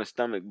key want a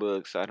stomach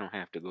bug so I don't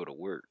have to go to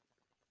work.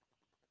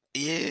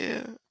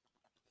 Yeah,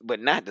 but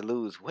not to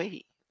lose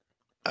weight.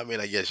 I mean,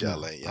 I guess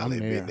y'all ain't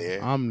been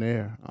there. I'm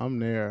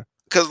there.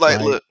 Cause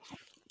look,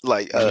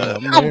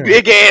 I'm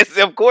big ass.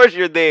 Of course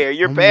you're there.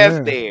 You're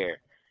past there.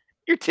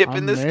 You're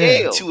tipping the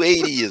scale.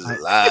 280 is a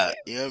lot.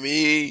 You know what I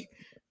mean?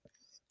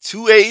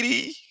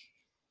 280.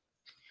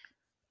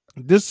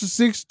 This is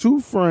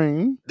 6'2"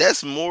 frame.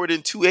 That's more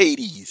than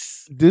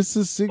 280s. This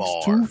is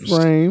 6'2"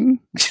 frame,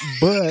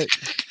 but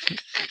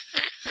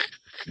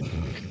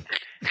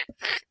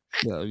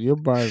yo, your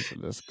bars are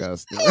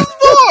disgusting.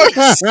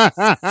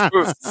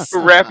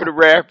 Rapper to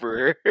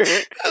rapper.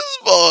 That's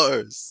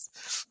bars.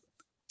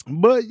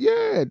 But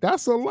yeah,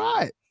 that's a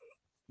lot.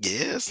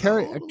 Yes.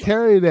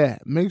 Carry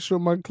that. Make sure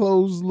my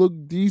clothes look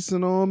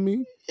decent on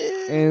me.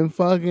 Yeah. And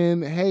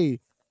fucking, hey,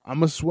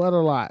 I'm a sweat a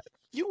lot.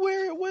 You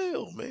wear it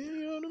well, man.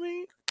 You know what I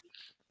mean?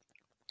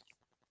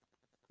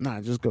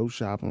 Nah, just go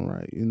shopping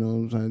right. You know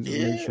what I'm saying?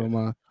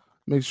 Just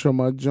make sure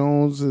my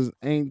Jones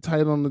ain't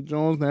tight on the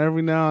Jones. Now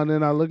every now and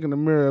then I look in the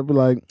mirror, I be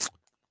like,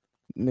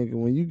 nigga,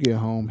 when you get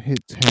home, hit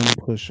 10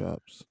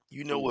 push-ups.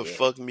 You know what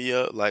fucked me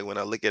up? Like when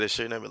I look at a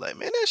shirt and I be like,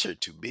 man, that shirt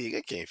too big.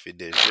 I can't fit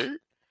that shirt.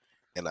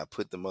 And I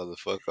put the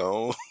motherfucker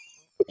on.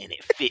 And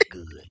it fit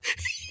good.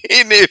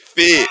 And it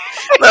fit.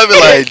 And I be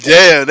like,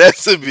 damn,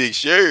 that's a big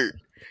shirt.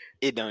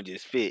 It don't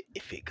just fit.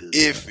 It fit good.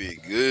 It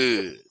fit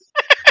good.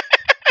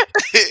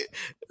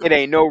 It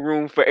ain't no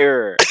room for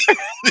error.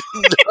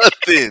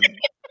 Nothing.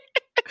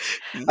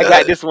 I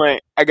got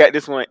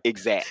this one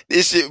exact.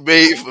 This shit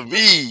made for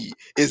me.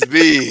 It's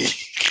big.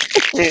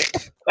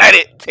 Got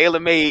it tailor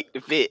made to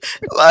fit.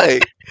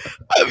 Like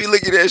I be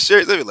looking at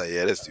shirts. I be like,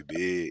 yeah, that's too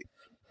big.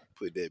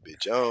 Put that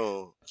bitch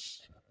on.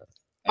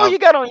 Oh, you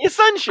got on your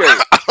sun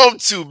shirt. I'm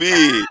too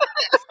big.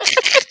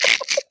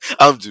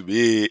 I'm too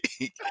big.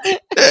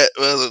 That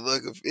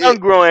motherfucker I'm fit.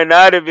 growing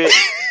out of it.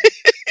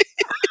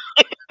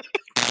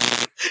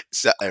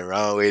 Something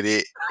wrong with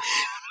it.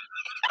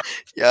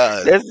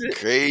 Y'all That's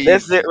it.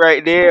 That's it crazy.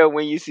 right there.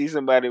 When you see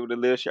somebody with a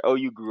little shirt, oh,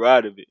 you grew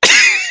out of it,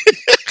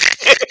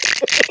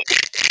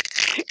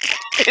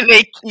 and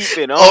they keep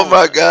it Oh on.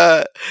 my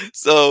god.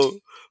 So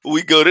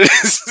we go to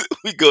this,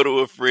 we go to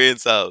a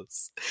friend's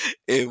house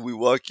and we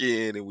walk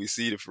in and we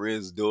see the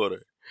friend's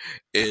daughter.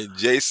 And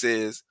Jay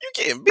says, "You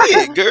getting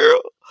big,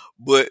 girl."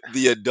 But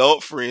the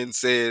adult friend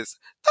says,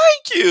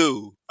 "Thank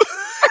you."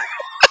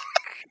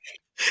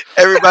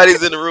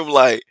 Everybody's in the room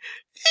like,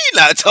 he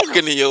not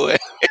talking to your ass.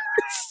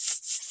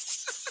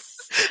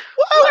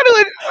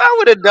 Why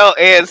would adult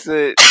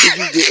answer to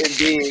you getting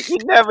big? You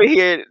never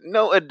hear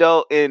no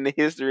adult in the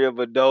history of Oh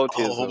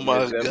adultism my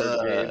has ever god.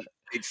 been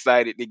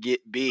excited to get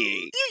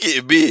big. You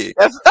getting big.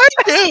 That's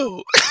Thank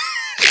you.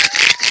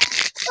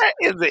 that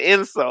is an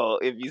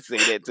insult if you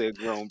say that to a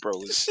grown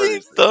She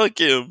person. thunk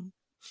him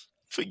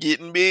for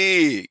getting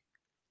big.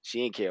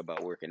 She ain't care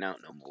about working out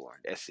no more.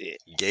 That's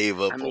it. Gave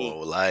I up mean,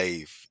 on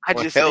life. I On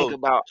just think health.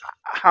 about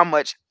how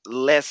much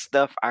less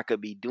stuff I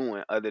could be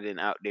doing other than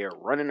out there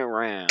running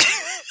around,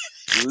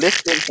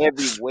 lifting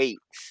heavy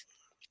weights,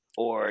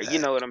 or you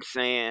know what I'm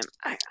saying?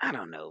 I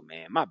don't know,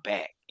 man. My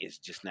back is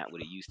just not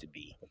what it used to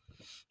be,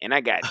 and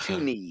I got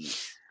two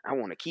knees. I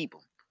want to keep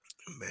them,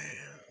 Man.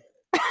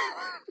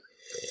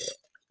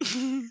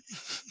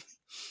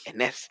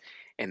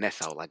 and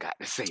that's all I got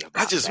to say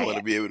I about just want to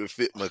that. be able to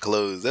fit my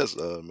clothes. That's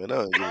all, man. I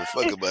don't give a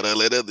fuck about all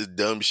that other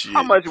dumb shit.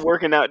 How much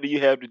working out do you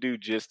have to do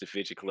just to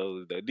fit your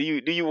clothes, though? Do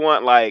you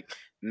want like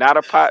not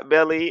a pot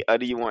belly, or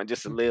do you want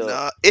just a little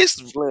Nah,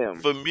 it's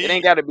slim? for It me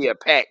ain't got to be a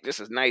pack, just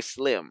a nice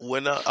slim.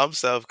 when I'm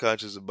self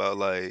conscious about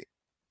like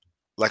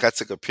I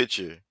took a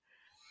picture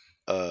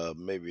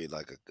maybe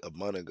like a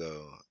month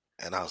ago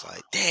and I was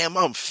like, damn,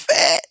 I'm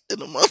fat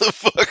in a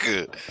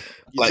motherfucker.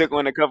 You Like took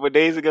one a couple of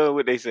days ago.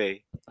 What they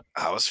say?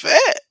 I was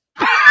fat.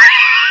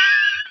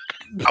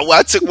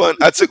 I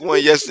took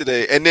one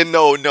yesterday and then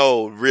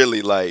no,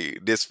 really like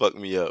this fucked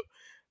me up.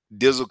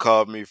 Dizzle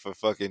called me for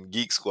fucking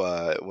Geek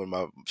Squad when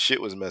my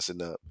shit was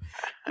messing up.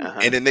 Uh-huh.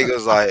 And the nigga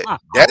was like,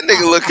 that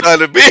nigga look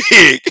kind of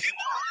big.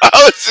 I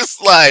was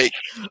just like,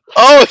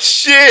 oh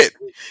shit.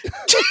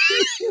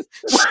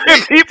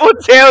 When people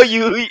tell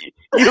you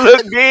you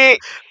look big,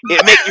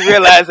 it make you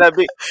realize how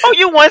big. Oh,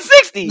 you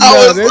 160. I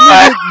Nah, was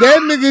like,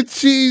 that nigga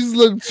Cheeze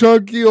looked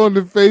chunky on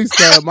the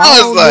FaceTime. I I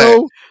was don't like,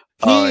 know.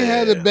 He oh ain't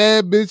had a yeah,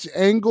 bad bitch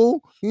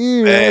ankle. He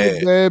ain't had a man,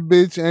 bad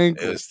bitch it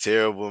ankle. was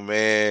terrible,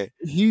 man.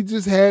 He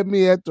just had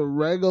me at the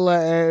regular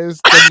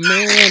ass, the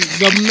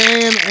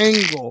man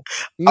angle.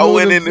 You I know what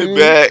went I'm in the saying?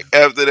 back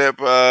after that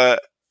pod,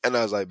 and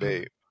I was like,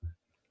 babe,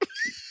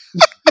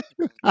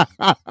 I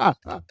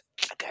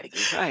gotta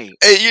get right.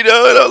 hey, you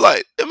know, and I was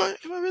like, am I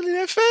really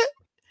that fat?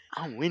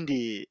 I'm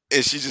winded.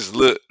 And she just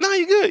looked, no,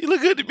 you good, you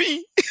look good to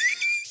me.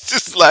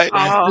 Just like,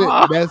 That's it.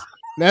 Oh,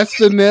 That's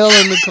the nail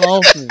in the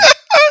coffin.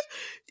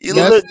 you you look,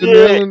 That's look the nail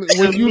good in to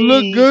when you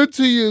look me. good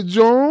to your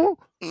John.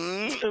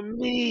 mm, To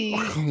me.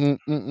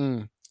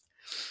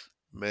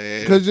 man.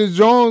 Because your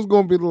John's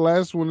gonna be the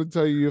last one to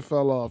tell you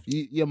fell off.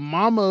 Your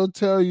mama will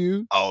tell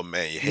you. Oh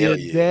man, Your hell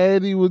yeah,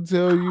 daddy will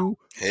tell you.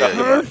 hell Talking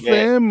yeah. Her about that.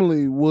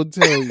 family will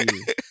tell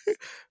you.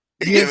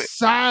 Your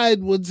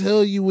side will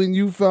tell you when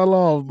you fell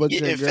off, You but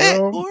your getting fat,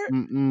 girl, boy?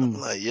 I'm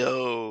like,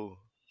 yo,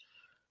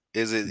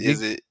 is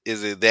Big-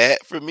 it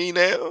that for me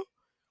now?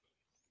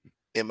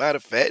 Am I the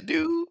fat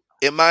dude?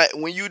 Am I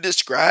when you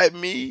describe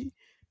me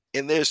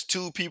and there's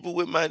two people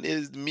with my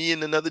is me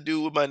and another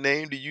dude with my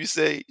name? Do you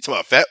say it's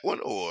my fat one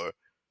or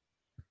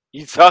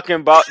You talking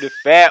about the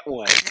fat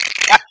one?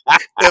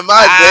 am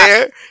I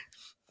there?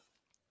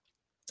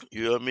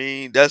 You know what I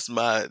mean? That's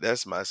my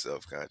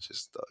self conscious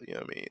stuff. You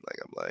know what I mean? Like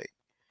I'm like,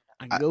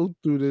 I I, go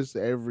through this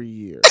every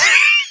year.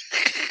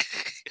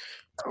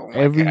 Oh my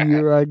Every god.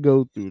 year I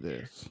go through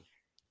this.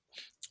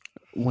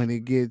 When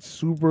it gets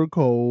super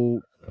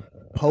cold,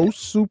 post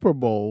Super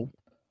Bowl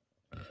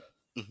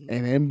mhm.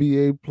 and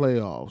NBA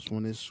playoffs,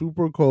 when it's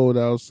super cold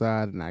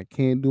outside and I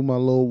can't do my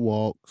little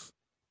walks,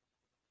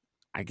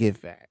 I get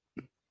fat.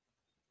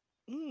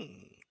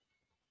 Mm.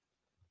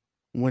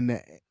 When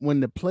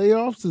the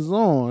playoffs is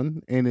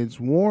on and it's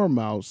warm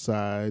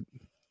outside,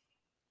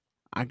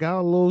 I got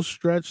a little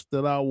stretch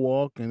that I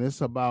walk and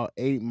it's about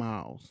 8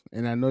 miles.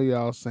 And I know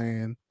y'all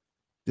saying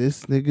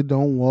this nigga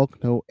don't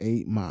walk no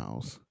 8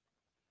 miles.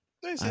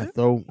 Nice, I yeah.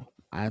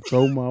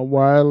 throw my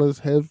wireless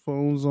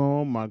headphones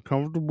on, my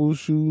comfortable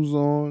shoes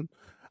on.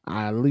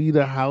 I leave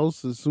the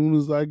house as soon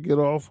as I get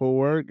off of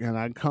work, and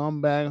I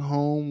come back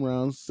home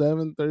around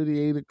 7:30,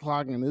 8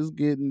 o'clock, and it's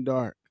getting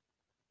dark.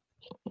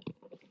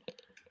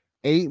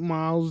 8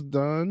 miles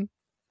done,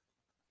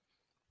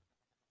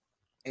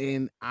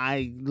 and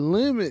I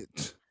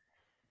limit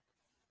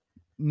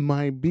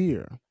my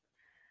beer.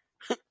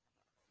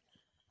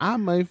 I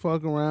may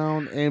fuck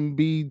around and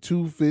be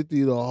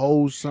 250 the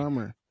whole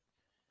summer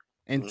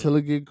until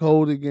it get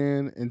cold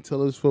again,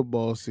 until it's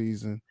football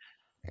season.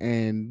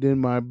 and then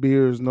my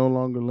beer is no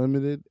longer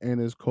limited,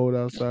 and it's cold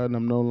outside, and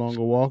I'm no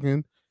longer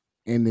walking,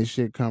 and this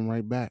shit come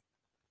right back.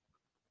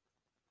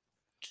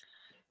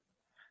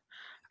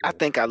 I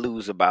think I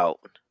lose about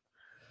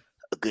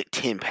a good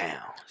 10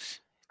 pounds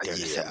during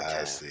the Yeah,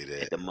 I summertime see at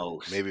that. the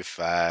most. Maybe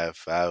five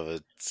or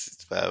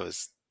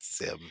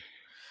seven.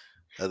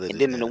 Other And than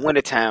then in the that,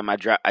 wintertime, I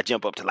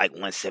jump up to like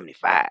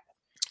 175.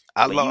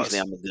 I But usually lost.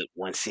 I'm a good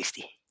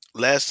 160.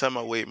 Last time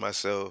I weighed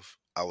myself,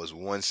 I was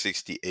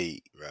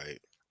 168. Right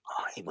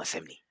Oh, I ain't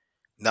 170.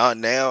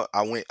 now,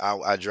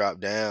 I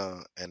dropped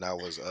down, and Got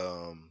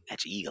your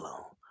eagle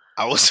on.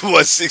 I was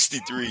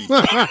 163.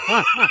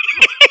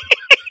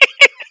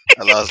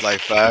 I lost like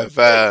 5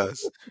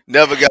 pounds.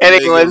 Never got And my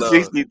they eagle on.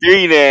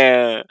 163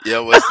 now. Yeah,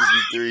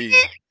 163.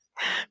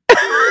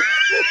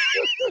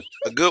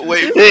 A good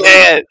weight for me.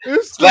 Yeah,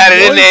 It's the slide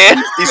it in voice there.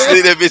 he He said.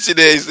 slid that bitch in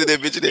there. He slid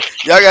that bitch in there.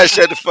 Y'all gotta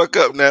shut the fuck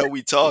up now.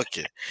 We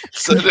talking.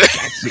 So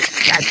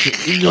Got your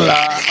eagle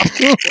eye.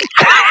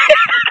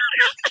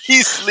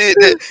 he slid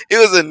that. It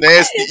was a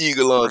nasty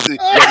eagle on too.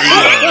 Got the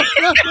eagle on.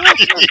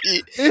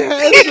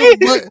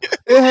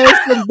 It has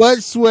some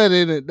butt sweat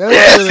in it. That's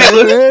Yes,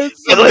 what it has. it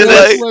Some was butt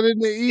like sweat in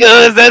the it eagle.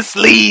 was a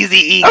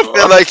sleazy I eagle.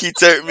 feel like he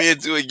turned me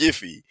into a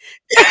Giphy.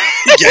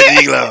 He got the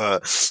eagle on,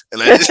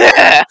 and I just.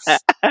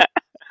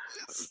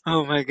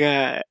 Oh my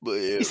god. But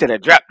yeah, He said I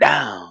dropped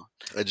down.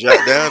 I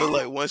dropped down to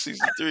like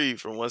 163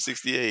 from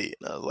 168,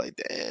 and I was like,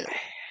 damn.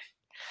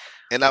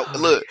 And I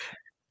look,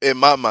 in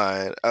my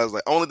mind, I was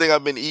like, only thing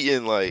I've been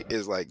eating like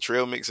is like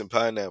trail mix and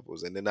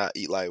pineapples, and then I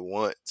eat like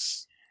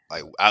once.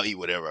 Like I'll eat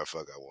whatever I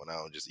fuck I want. I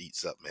don't just eat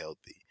something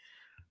healthy,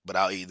 but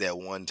I'll eat that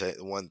one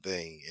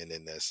thing, and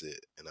then that's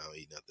it, and I don't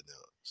eat nothing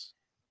else.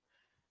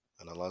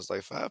 And I lost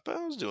like 5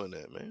 pounds doing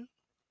that, man.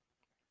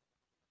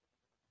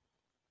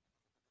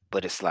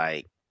 But it's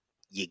like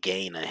you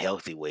gain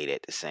unhealthy weight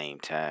at the same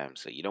time.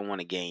 So you don't want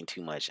to gain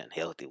too much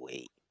unhealthy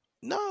weight.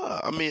 Nah,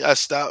 I mean I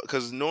stopped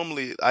because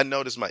normally I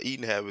noticed my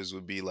eating habits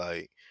would be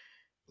like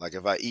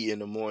if I eat in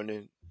the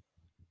morning,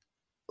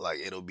 like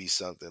it'll be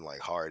something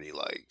like hearty,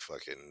 like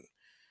fucking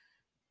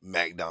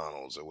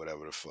McDonald's or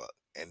whatever the fuck.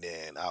 And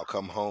then I'll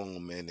come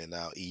home and then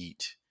I'll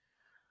eat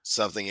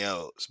something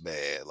else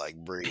bad, like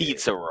bread,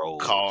 Pizza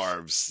rolls.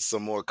 carbs,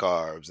 some more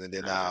carbs, and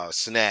then I'll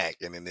snack,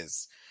 and then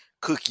it's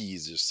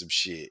cookies or some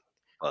shit.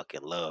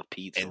 Fucking love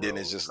pizza And then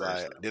it's rolls, just like,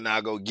 personally. then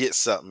I'll go get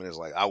something. And it's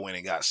like, I went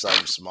and got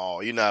something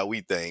small. You know how we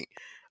think.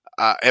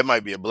 It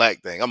might be a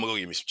black thing. I'm going to go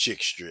get me some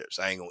chicken strips.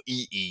 I ain't going to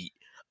eat.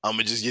 I'm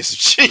going to just get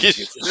some chicken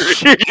strips.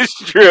 Chicken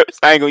strips.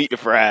 I ain't gonna eat the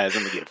fries.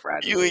 I'm gonna get the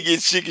fries. You ain't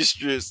get chicken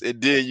strips, and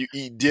then you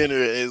eat dinner,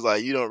 and it's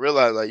like, you don't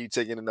realize like you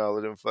taking in all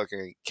of them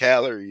fucking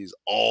calories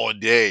all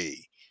day.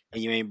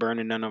 And you ain't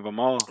burning none of them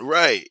all.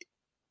 Right.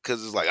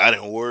 Because it's like, I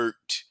didn't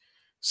worked.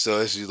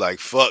 So it's just like,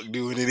 fuck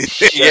doing anything.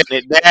 Shut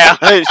it down.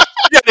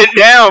 Shut it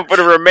down for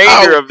the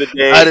remainder of the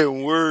day. I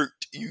didn't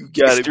worked. You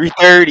got It's it.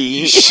 3:30.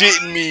 You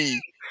shitting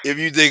me if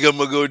you think I'm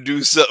going to go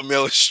do something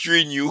else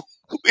strenuous.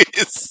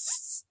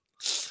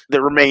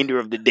 The remainder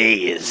of the day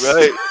is.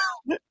 Right.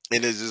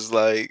 And it's just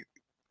like,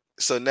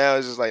 so now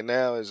it's just like,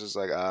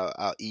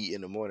 I'll eat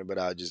in the morning, but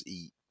I'll just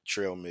eat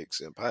trail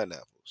mix and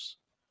pineapples.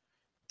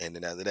 And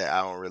then after that,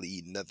 I don't really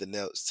eat nothing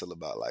else till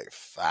about like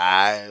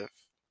 5.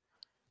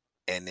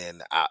 And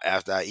then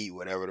after I eat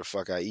whatever the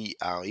fuck I eat,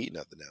 I don't eat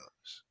nothing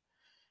else.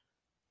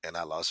 And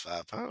I lost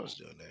 5 pounds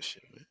doing that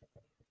shit, man.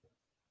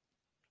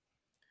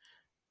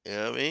 You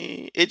know what I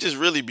mean? It just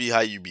really be how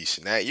you be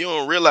snack. You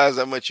don't realize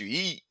how much you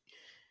eat.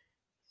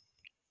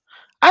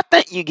 I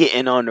think you're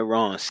getting on the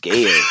wrong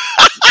scale.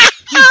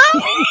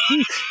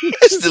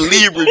 It's the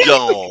Libra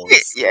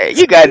Jones. Yeah,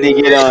 you got to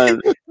get on.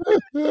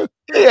 You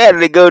got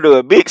to go to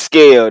a big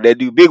scale that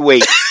do big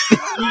weight.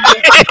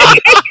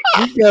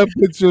 You gotta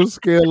put your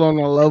scale on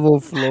a level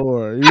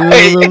floor. You know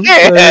what I'm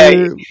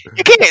saying?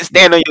 You can't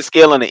stand on your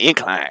scale on the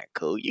incline,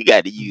 cool. You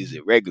got to use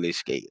a regular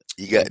scale.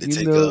 You got to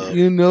take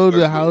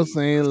The house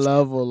ain't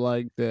level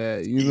like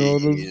that. You know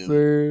what I'm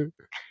saying?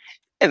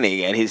 And then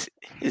got his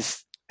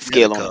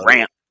scale on the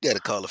ramp. You got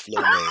to call a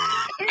flow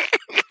man.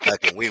 I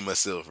can weigh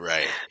myself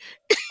right.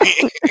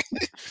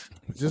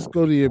 Just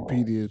go to your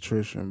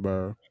pediatrician,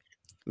 bro.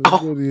 Just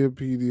go to your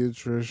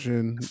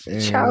pediatrician.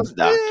 Child's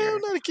doctor. Yeah, I'm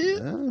not a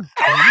kid. Yeah.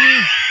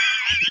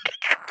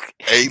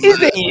 Hey,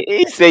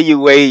 he say you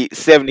weigh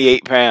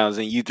 78 pounds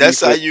and you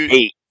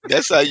 3'8".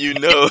 That's how you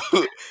know.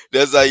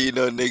 That's how you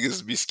know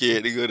niggas be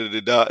scared to go to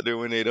the doctor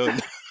when they don't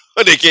know.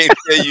 They can't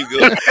tell you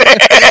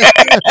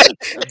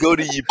go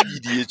to your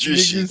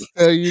pediatrician. Niggas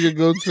tell you to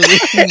go to the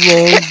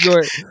wrong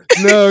joint.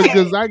 No,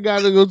 because I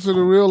got to go to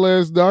the real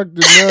ass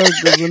doctor now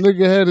because the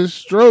nigga had a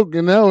stroke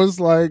and now it's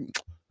like,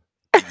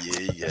 yeah,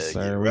 you gotta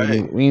sir, get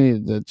right. we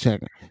need to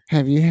check.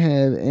 Have you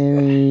had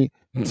any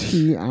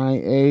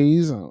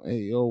TIAs? Oh, hey,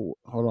 yo,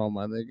 hold on,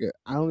 my nigga.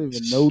 I don't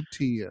even know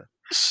Tia.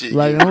 Shit,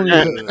 like I don't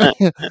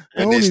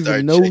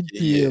even know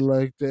Tia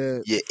like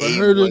that. Yeah, for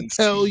her to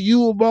tell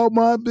you about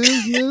my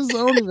business, I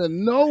don't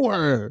even know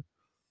her.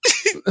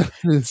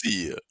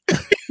 Tia.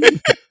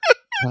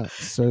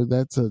 Sir,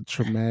 that's a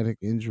traumatic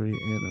injury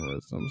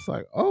aneurysm. It's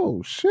like,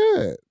 oh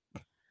shit.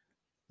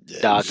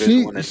 Doctors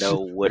She, want to she know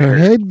what her hurt.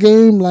 head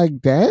game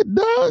like that,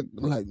 dog.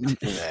 Like,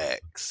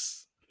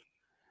 Facts.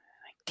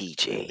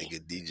 DJ.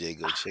 Nigga DJ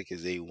go check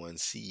his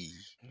A1C.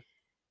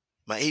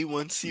 My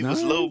A1C nah,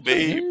 was low,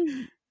 babe.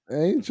 I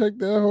ain't check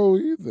that hole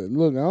either.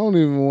 Look, I don't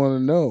even want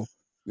to know.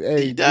 He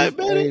Hey, just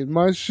diabetic? hey,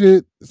 my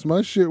shit. Is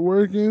my shit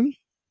working?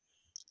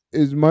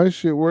 Is my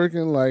shit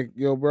working? Like,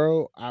 yo,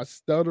 bro, I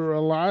stutter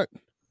a lot.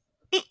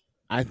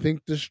 I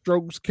think the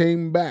strokes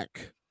came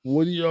back.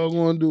 What are y'all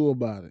gonna do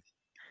about it?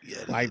 You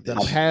gotta Like get the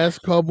that shit.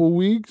 past couple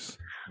weeks,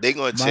 They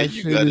gonna tell my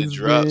you shit gotta has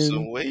drop been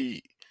some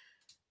weight.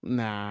 I'm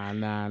nah.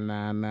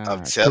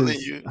 telling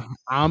Cause you.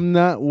 I'm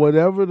not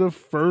whatever the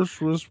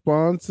first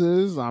response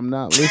is, I'm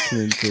not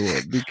listening to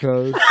it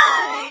because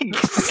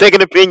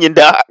Second opinion,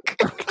 doc.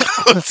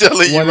 I'm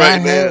telling you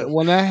right now.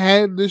 when I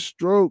had the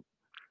stroke,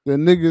 the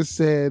nigga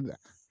said,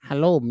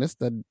 "Hello,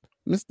 Mister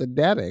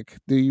Derek.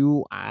 Do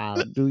you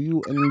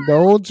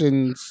indulge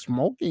in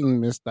smoking,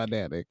 Mister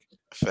Derek?"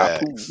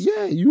 Apu. Facts.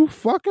 Yeah, you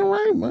fucking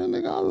right, man,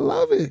 nigga. I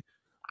love it,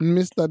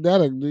 Mister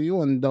Derek. Do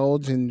you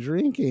indulge in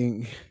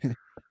drinking? Facts.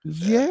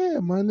 Yeah,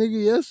 my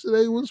nigga.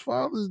 Yesterday was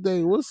Father's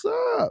Day. What's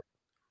up?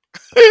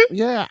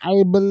 Yeah,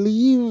 I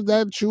believe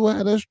that you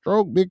had a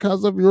stroke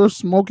because of your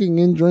smoking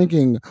and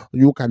drinking.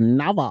 You can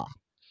never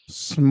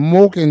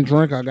smoke and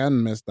drink again,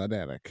 Mr.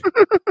 Derek.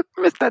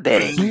 Mr.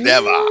 Derek.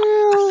 Never.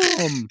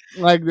 Damn.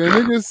 Like the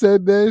nigga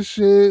said that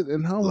shit,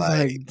 and I was Like,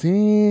 like,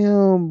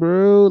 damn,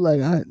 bro.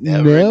 Like I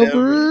never.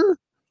 never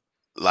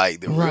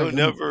Like the like real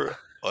never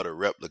or the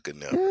replica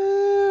never.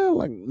 yeah,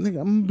 like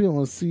nigga, I'm gonna be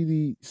on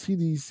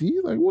CDC.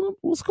 Like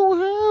what's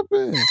gonna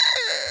happen?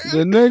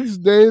 The next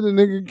day the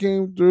nigga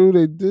came through,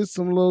 they did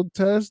some little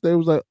tests. They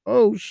was like,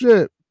 oh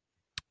shit,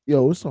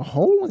 yo, it's a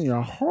hole in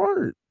your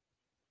heart.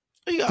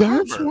 You got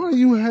That's heartburn. why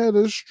you had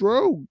a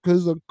stroke,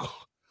 because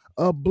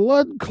a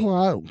blood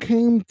clot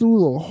came through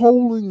the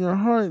hole in your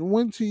heart and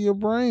went to your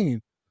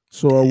brain.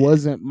 So it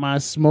wasn't my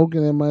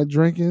smoking and my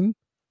drinking,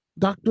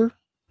 doctor.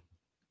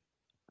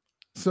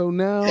 So Yeah,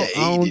 now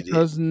I don't aided it.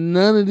 trust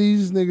none of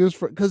these niggas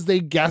because they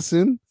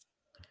guessing.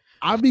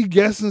 I be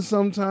guessing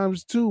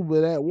sometimes too,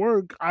 but at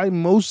work I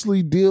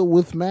mostly deal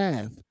with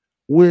math,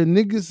 where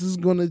niggas is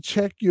gonna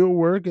check your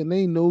work and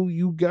they know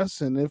you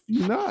guessing if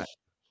you not.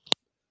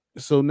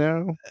 So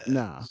now,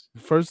 nah.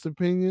 First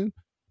opinion,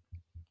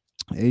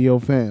 hey yo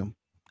fam,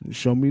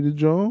 show me the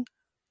Joe.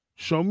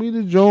 Show me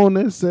the Joe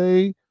that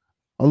say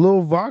a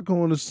little vodka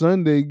on a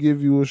Sunday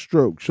give you a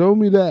stroke. Show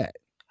me that.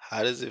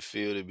 How does it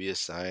feel to be a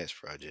science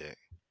project?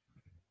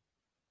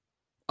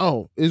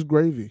 Oh, it's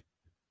gravy.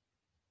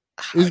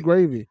 It's Hy-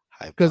 gravy.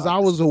 Cause I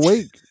was hypothesis.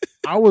 awake.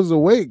 I was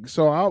awake.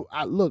 So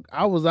I look,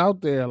 I was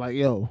out there like,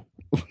 yo,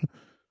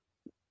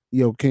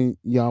 can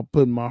y'all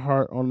put my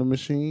heart on the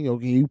machine? Yo,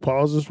 can you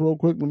pause this real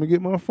quick? Let me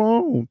get my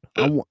phone.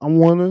 I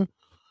wanna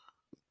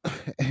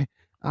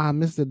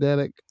Mr.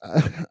 Derek,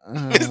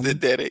 Mr.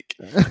 Derek.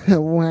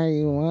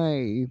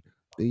 why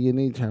do you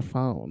need your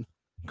phone?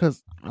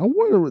 Cause I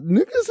wonder,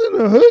 niggas in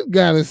the hood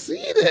gotta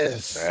see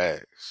this.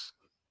 Facts.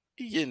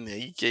 You getting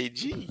the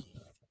EKG.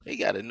 They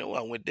gotta know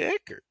I went to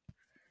Eckerd.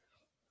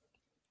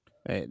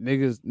 Hey,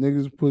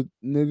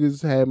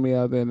 niggas had me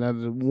out there, and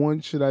the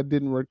one shit I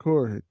didn't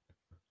record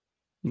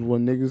was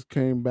when niggas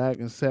came back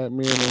and sat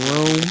me in the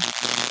room,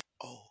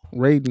 Oh.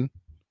 Raiden.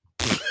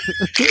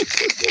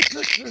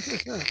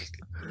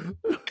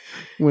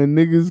 When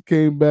niggas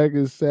came back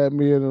and sat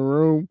me in the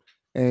room,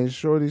 and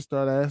Shorty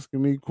started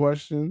asking me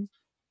questions,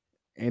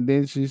 and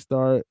then she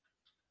started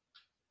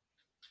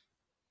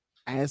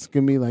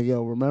asking me like,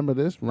 "Yo, remember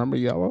this? Remember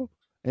yellow?"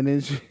 And then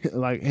she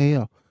like, "Hey,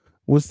 yo,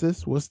 what's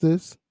this? What's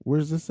this?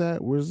 Where's this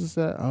at? Where's this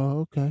at? Oh,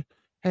 okay.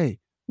 Hey,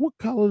 what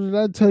color did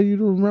I tell you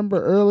to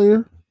remember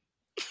earlier?"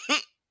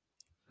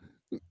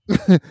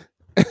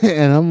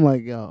 And I'm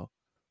like, "Yo,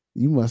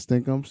 you must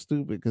think I'm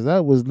stupid because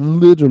that was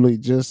literally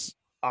just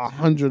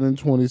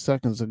 120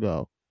 seconds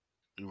ago."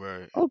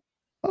 Right. Oh,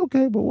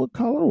 okay, but what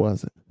color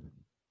was it?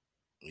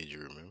 Did you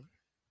remember?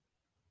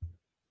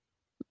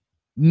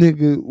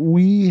 Nigga,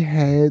 we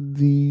had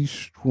the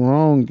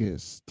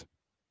strongest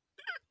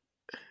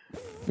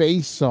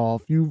face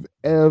off you've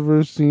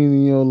ever seen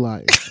in your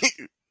life.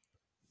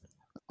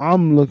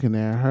 I'm looking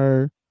at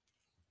her.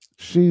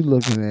 She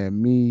looking at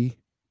me.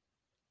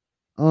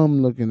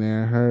 I'm looking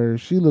at her.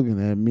 She looking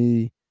at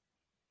me.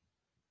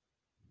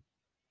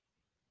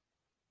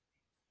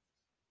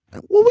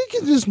 Well, we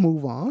can just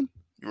move on.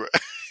 Right.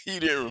 You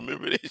didn't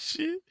remember that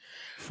shit?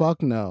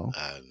 Fuck no.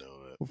 I know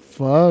it.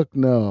 Fuck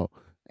no.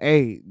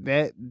 Hey,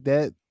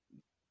 that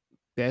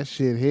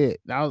shit hit.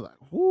 I was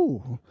like,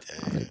 whoo.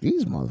 I was Damn. like,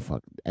 these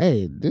motherfuckers.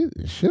 Hey, this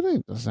shit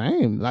ain't the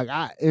same. Like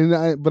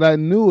but I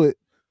knew it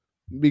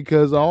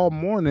because all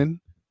morning.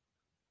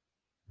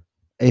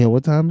 Hey,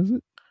 what time is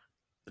it?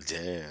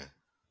 Damn.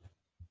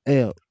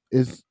 Hey,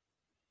 it's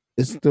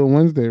still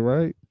Wednesday,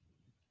 right?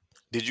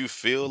 Did you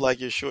feel like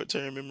your short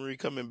term memory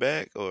coming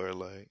back, or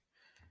like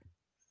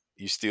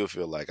you still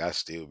feel like I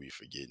still be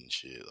forgetting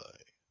shit?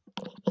 Like,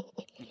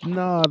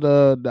 Nah,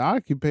 the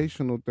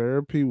occupational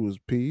therapy was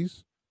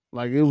peace.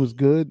 Like it was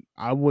good.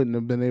 I wouldn't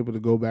have been able to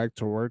go back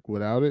to work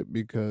without it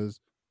because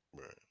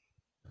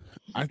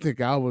I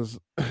think I was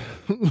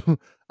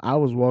I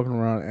was walking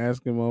around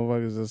asking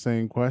motherfuckers the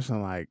same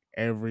question like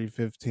every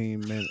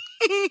 15 minutes.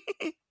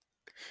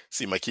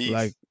 See my Like,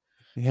 keys.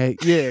 hey,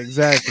 yeah,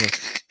 exactly.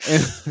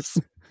 And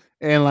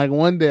and like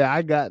one day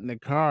I got in the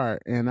car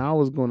and I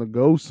was gonna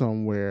go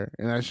somewhere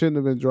and I shouldn't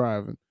have been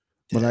driving.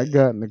 But I Damn.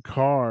 got in the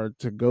car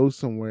to go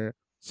somewhere,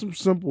 some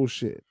simple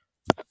shit.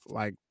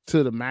 Like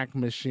to the Mac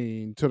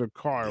machine, to the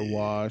car Yeah.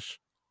 wash,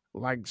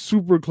 like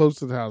super close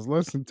to the house,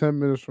 less than 10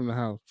 minutes from the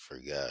house.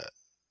 Forgot.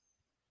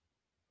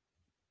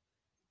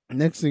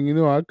 Next thing you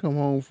know, I come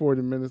home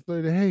 40 minutes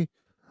later. Hey,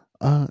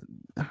 uh,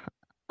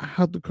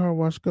 how'd the car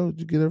wash go? Did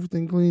you get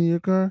everything clean in your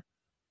car?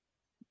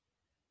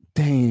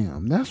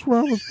 Damn, that's where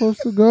I was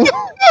supposed to go.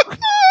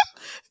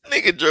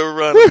 Nigga drove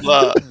around the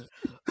block,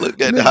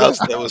 looked at the Nigga, house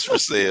that was for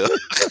sale.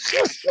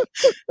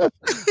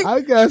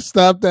 I got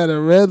stopped at a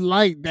red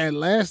light that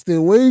lasted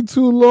way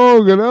too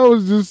long, and I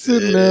was just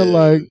sitting there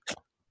like,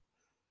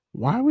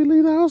 why we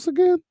leave the house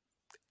again?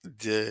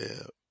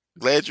 Damn.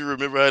 Glad you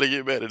remember how to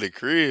get back to the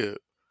crib.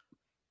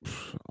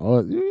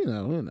 Oh,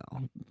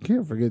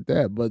 can't forget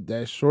that. But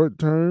that short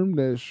term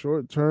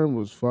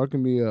was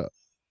fucking me up.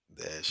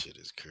 That shit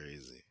is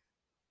crazy.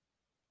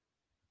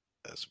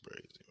 That's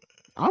crazy, man.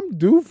 I'm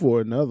due for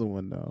another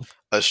one though.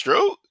 A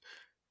stroke?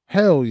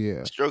 Hell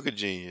yeah. Stroke of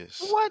genius.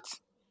 What?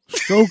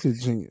 Stroke of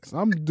genius.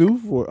 I'm due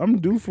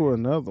for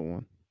another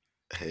one.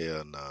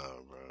 Hell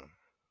nah, bro.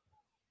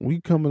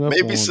 We coming up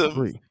Maybe on some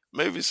 3.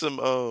 maybe some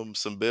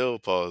Bell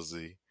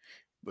palsy.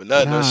 But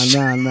not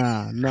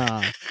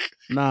no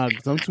Nah,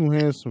 because I'm too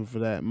handsome for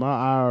that. My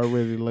eye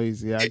already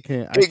lazy. I It go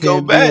can't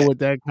deal back. with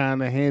that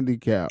kind of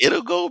handicap.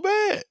 It'll go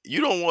bad. You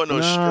don't want no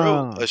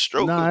stroke. A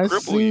stroke will I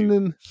cripple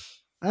you.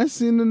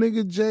 seen the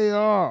nigga JR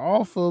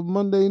off of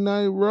Monday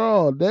Night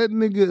Raw. That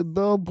nigga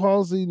Bell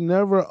palsy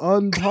never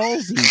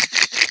unpalsied.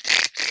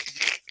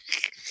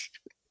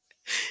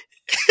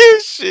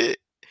 Shit.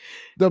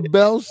 The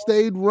bell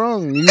stayed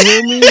rung. You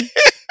hear me?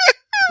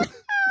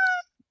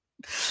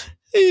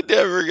 He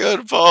never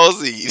got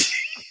palsied.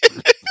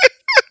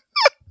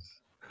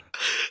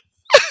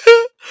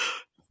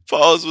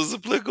 Pause was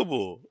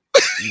applicable.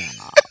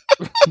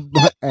 Nah.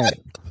 But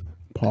hey,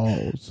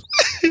 pause.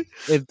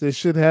 If this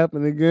shit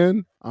happen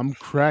again, I'm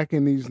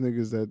cracking these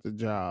niggas at the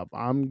job.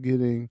 I'm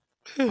going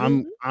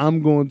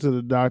to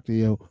the doctor,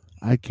 yo.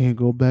 I can't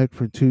go back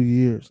for 2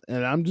 years.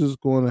 And I'm just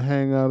going to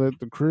hang out at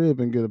the crib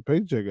and get a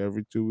paycheck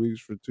every 2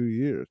 weeks for 2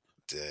 years.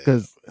 Damn,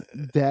 Cuz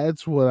man.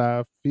 that's what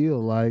I feel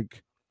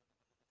like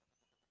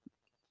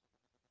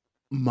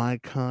my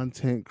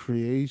content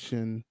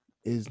creation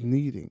is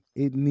needing.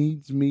 It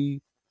needs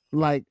me,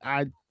 like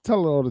I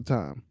tell it all the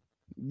time.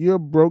 You're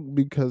broke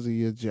because of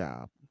your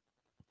job.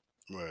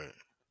 Right.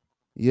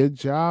 Your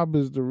job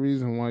is the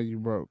reason why you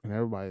broke. And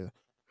everybody,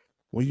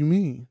 what do you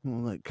mean?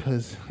 I'm like,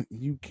 because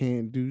you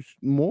can't do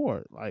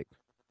more. Like,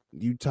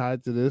 you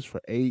tied to this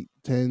for 8,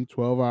 10,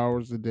 12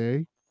 hours a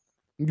day.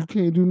 You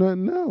can't do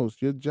nothing else.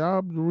 Your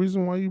job is the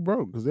reason why you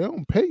broke. Because they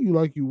don't pay you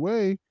like you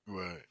weigh,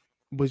 Right.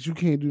 but you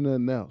can't do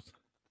nothing else.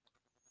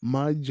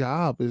 My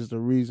job is the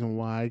reason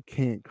why I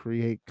can't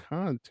create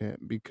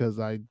content because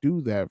I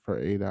do that for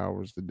 8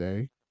 hours a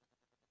day.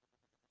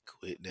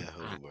 Quit that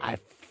hoe, bro.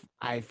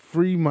 I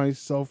free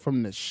myself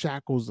from the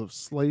shackles of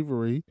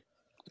slavery.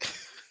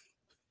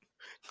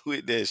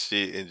 Quit that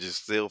shit and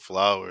just sell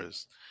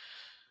flowers.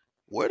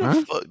 Where the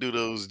Huh? fuck do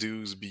those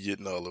dudes be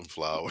getting all them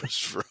flowers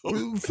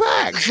from?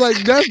 Facts. Like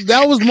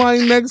that was my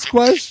next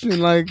question.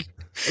 Like,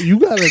 you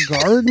got a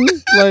garden?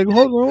 Like,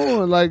 hold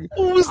on. Like,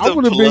 What was I the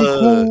would have been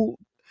plug? cool.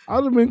 I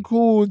would have been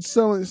cool with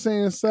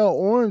saying sell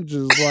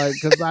oranges, like,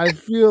 because I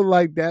feel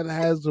like that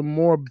has a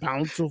more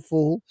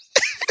bountiful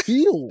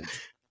field.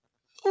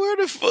 Where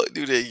the fuck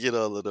do they get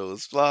all of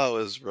those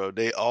flowers, bro?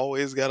 They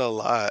always got a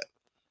lot.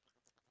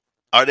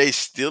 Are they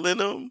stealing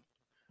them?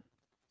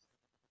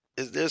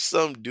 Is there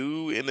some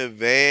dude in a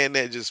van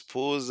that just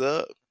pulls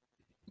up?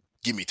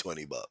 Give me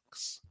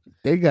 $20.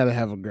 They gotta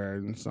have a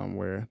garden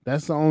somewhere.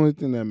 That's the only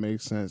thing that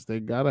makes sense. They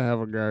gotta have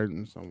a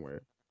garden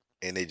somewhere.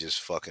 And they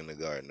just fucking the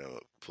garden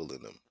up,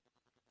 pulling them.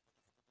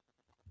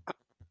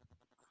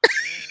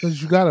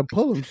 Because you gotta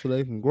pull them so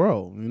they can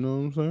grow. You know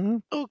what I'm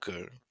saying?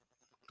 Okay.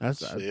 That's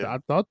Fair. I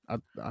thought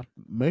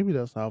maybe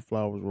that's how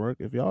flowers work.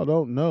 If y'all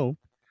don't know,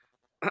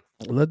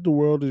 let the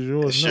world is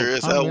yours Sure know.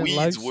 is how Comment,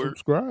 like, weeds work.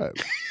 subscribe.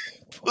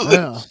 Pull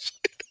Yeah,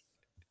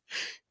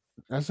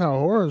 that's how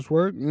horrors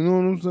work. You know what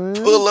I'm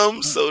saying? Pull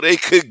them so they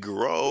could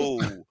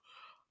grow.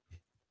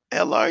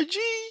 LRG.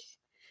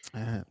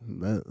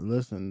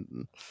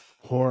 Listen,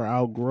 whore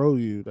outgrow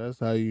you. That's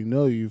how you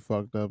know you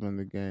fucked up in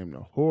the game. The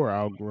whore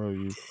outgrow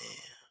you.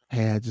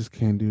 Hey, I just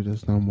can't do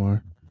this no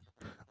more.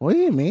 What do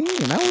you mean?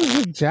 That was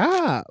your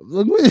job.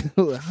 Look,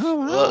 hold Fuck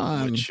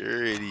on.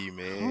 maturity,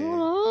 man.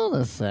 Hold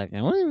on a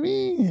second. What do you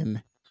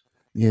mean?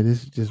 Yeah,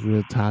 this is just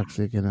real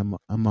toxic, and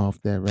I'm off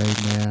that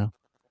right now.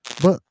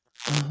 But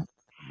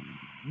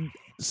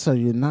so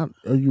you're not?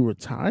 Are you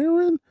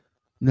retiring?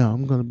 No,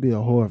 I'm gonna be a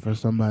whore for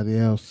somebody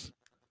else.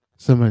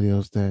 Somebody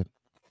else that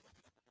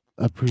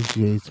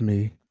appreciates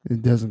me.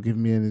 It doesn't give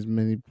me as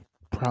many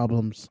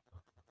problems.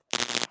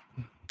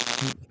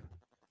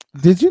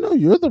 Did you know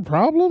you're the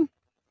problem,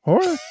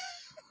 Horace?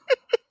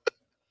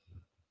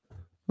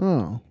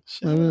 Oh,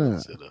 Shout maybe out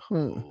not. to the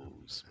Well,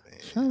 hoes, man.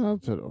 shout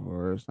out to the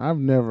Horace. I've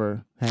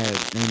never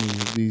had any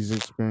of these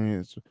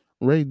experiences.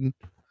 Raiden,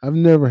 I've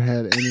never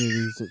had any of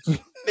these.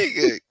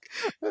 Nigga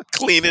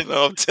cleaning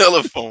off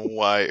telephone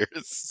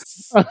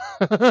wires. Yo,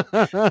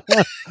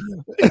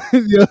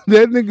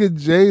 that nigga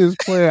Jay is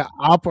playing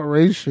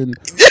Operation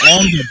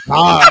on the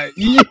pod.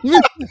 He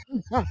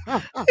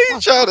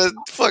trying to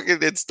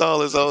fucking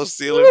install his own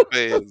ceiling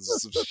fans or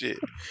some shit.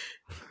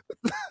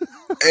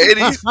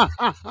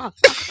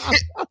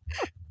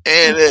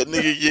 And that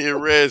nigga getting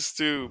rest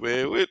too,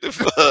 man. What the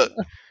fuck?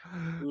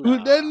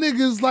 That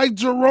nigga's like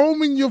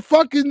Jerome in your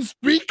fucking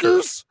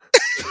speakers.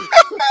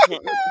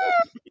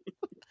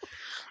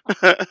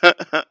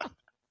 That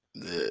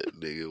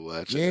nigga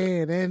watching.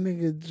 Yeah, that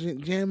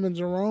nigga jamming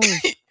Jerome.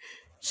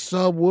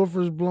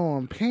 Subwoofers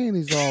blowing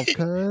panties off,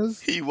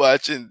 cuz. He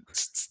watching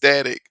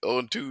Static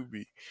on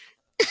Tubi.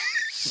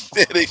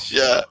 Static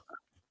shot.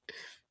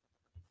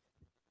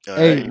 All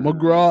Hey, right.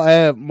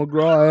 McGraw Ave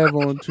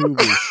on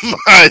Tubi.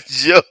 My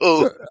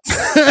joke.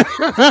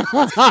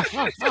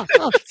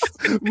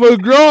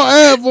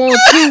 McGraw Ave on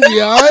Tubi,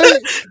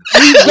 alright?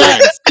 We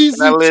back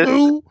season Now listen.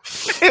 2.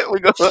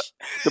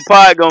 The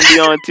pod gonna be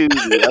on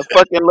Tuesday. I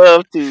fucking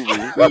love Tuesday.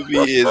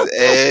 Tubi is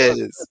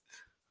ass.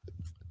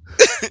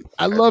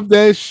 I love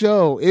that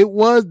show.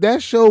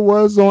 That show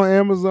was on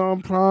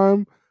Amazon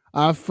Prime.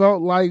 I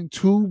felt like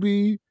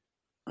Tubi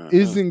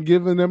isn't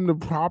giving them the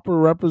proper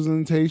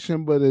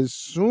representation, but as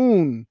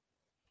soon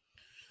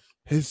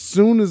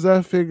as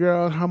I figure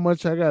out how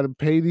much I gotta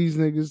pay these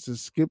niggas to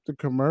skip the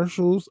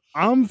commercials,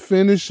 I'm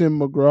finishing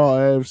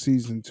McGraw Ave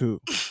season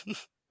 2.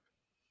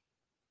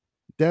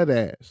 Dead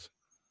ass.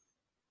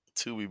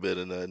 Tubi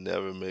better not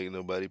never make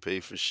nobody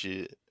pay for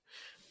shit.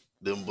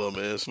 Them bum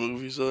ass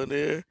movies on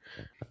there.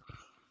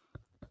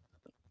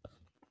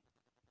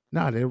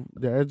 Nah, they're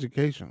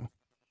educational.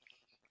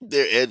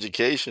 They're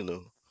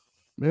educational.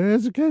 They're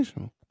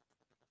educational.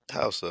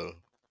 How so?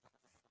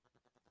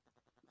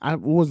 I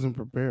wasn't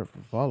prepared for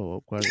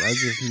follow-up questions. I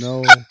just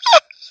know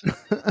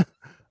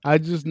I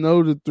just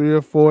know the 3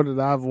 or 4 that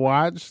I've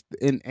watched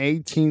in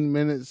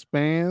 18-minute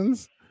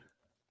spans.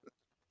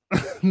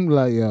 I'm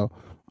like, yo,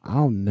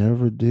 I'll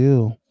never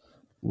deal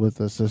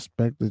with a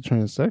suspected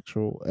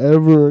transsexual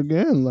ever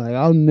again. Like,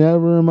 I'll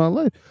never in my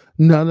life.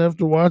 Not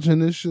after watching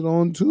this shit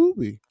on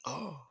Tubi.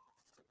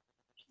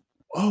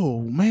 Oh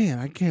man,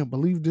 I can't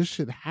believe this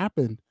shit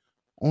happened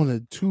on a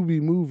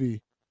Tubi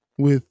movie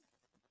with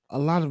a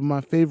lot of my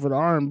favorite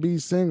R&B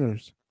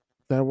singers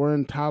that were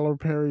in Tyler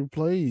Perry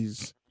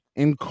Plays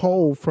and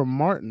Cole from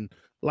Martin.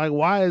 Like,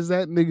 why is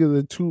that nigga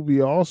the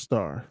Tubi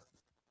All-Star?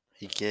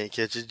 He can't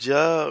catch a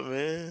job,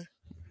 man.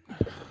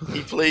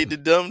 He played the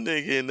dumb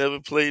nigga and never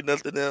played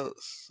nothing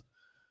else.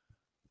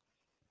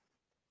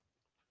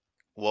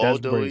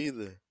 Waldo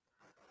either.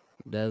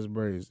 That's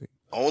brazy.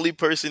 Only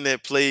person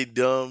that played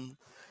dumb,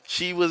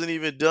 she wasn't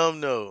even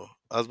dumb though.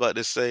 I was about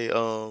to say,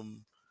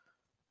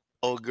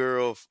 old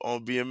girl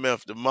on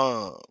BMF, the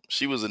mom.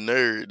 She was a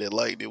nerd that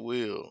liked it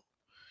well.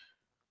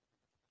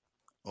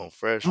 On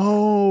Freshman.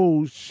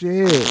 Oh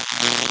shit.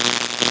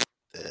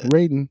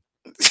 Raiden.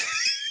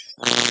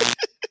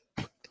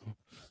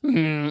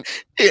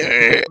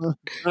 Yeah.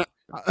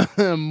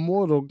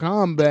 Mortal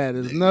Kombat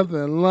is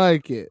nothing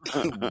like it.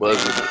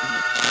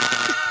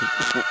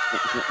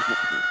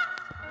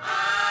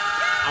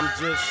 I'm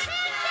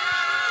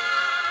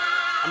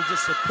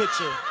just a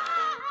picture.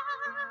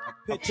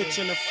 A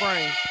picture in the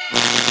frame.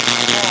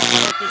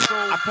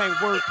 I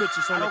paint word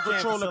pictures on the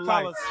canvas of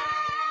life.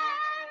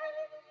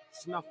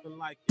 It's nothing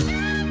like it.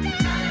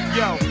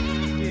 Yo,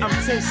 I'm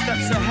 10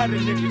 steps ahead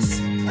of niggas.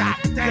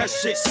 That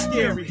shit's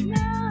scary.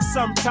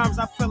 Sometimes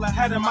I feel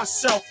ahead of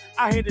myself.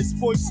 I hear this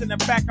voice in the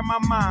back of my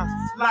mind.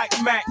 Like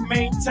Mac,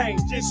 maintain,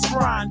 just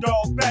grind,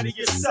 all better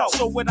yourself.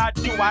 So what I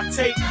do, I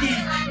take heed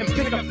and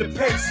pick up the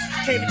pace.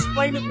 Can't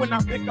explain it when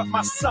I pick up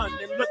my son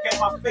and look at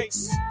my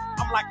face.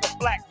 I'm like a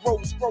black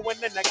rose growing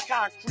in the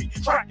concrete,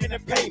 cracking the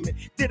pavement.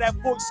 Did that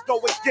voice go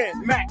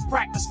again? Mac,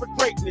 practice for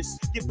greatness.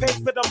 Get paid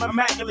for them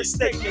immaculate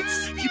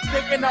statements. Keep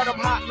thinking of them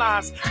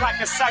hotlines like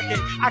a psychic.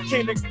 I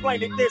can't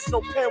explain it, there's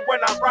no pen when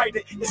I write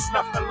it. It's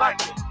nothing like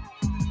it.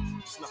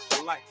 It's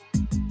nothing like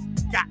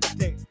it.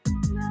 Goddamn.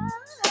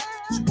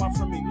 What you want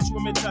from me? What you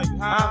want me to tell you,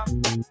 huh?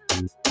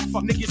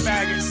 Fuck niggas,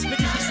 faggots.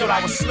 Niggas used to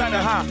I was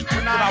slutty, huh?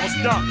 When I was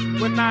dumb.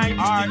 When I used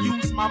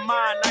to use my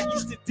mind, I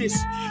used to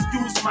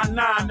use my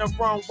 9 to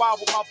run wild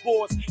with my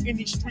boys. In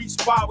these streets,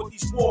 wild with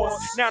these wars.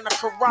 Now the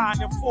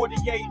Quran and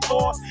 48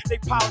 laws, they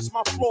polish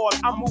my floors.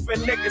 I'm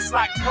moving niggas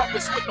like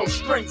puppets with no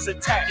strings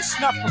attached. It's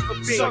nothing for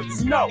me. So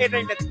you know, it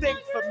ain't a thing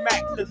for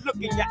Mac to look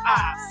in your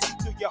eyes, see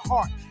through your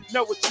heart.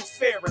 Know what you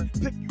fearing,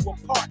 pick you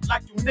apart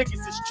like you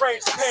niggas is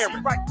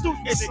transparent. Right through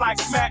it's like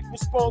Mac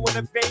was born with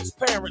advanced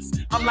parents.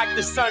 I'm like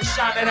the sun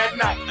shining at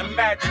night.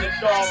 Imagine it,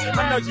 dog.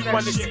 I know you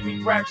wanna see me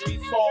gradually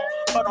fall,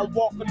 but I'm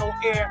walking on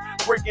air,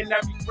 breaking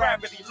every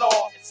gravity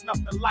law. It's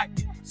nothing like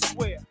it, I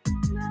swear.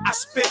 I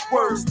spit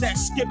words that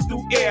skip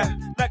through air.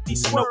 Let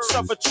these notes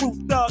of a true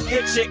thug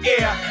hit your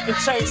ear and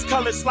change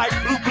colors like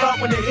blue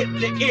blood when it hit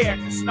the air.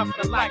 It's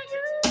nothing like it.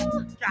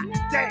 God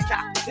damn,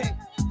 God damn.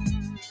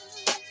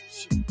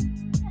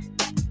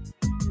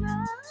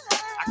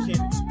 I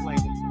can't explain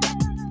it.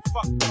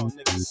 Fuck y'all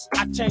niggas.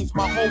 I changed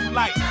my whole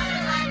life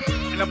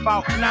in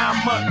about 9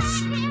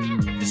 months.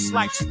 It's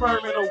like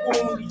sperm in a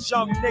wound. These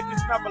young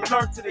niggas never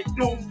learn to their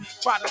doom.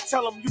 Try to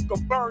tell them you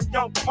can burn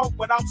young punk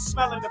without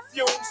smelling the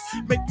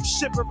fumes. Make you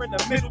shiver in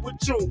the middle of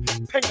June.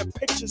 Paint a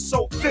picture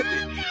so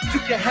vivid, you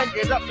can hang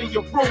it up in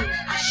your room.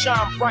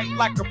 Shine bright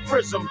like a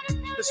prism,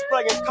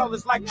 displaying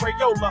colors like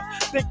Crayola.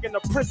 Thinking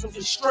of prisms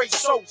and straight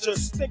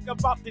soldiers. Think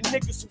about the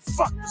niggas who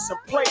fucked us and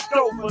played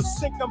overs.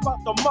 Think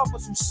about the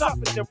mothers who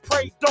suffered and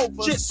prayed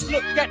over. Just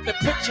look at the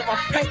picture I'm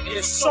painting,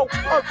 it's so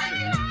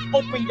perfect.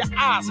 Open your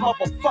eyes,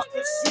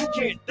 motherfuckers. You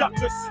can't duck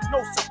us.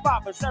 No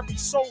survivors, every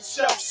soul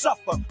shall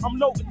suffer. I'm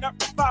loading up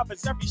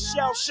revivers, every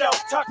shell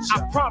touch ya.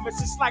 I promise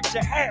it's like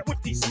jihad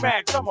with these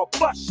mags, I'ma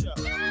bust ya.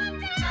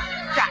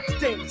 God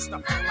damn, it's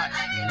nothing like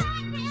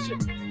shit.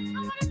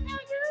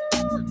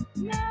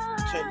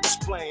 Can't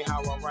explain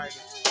how I write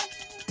it.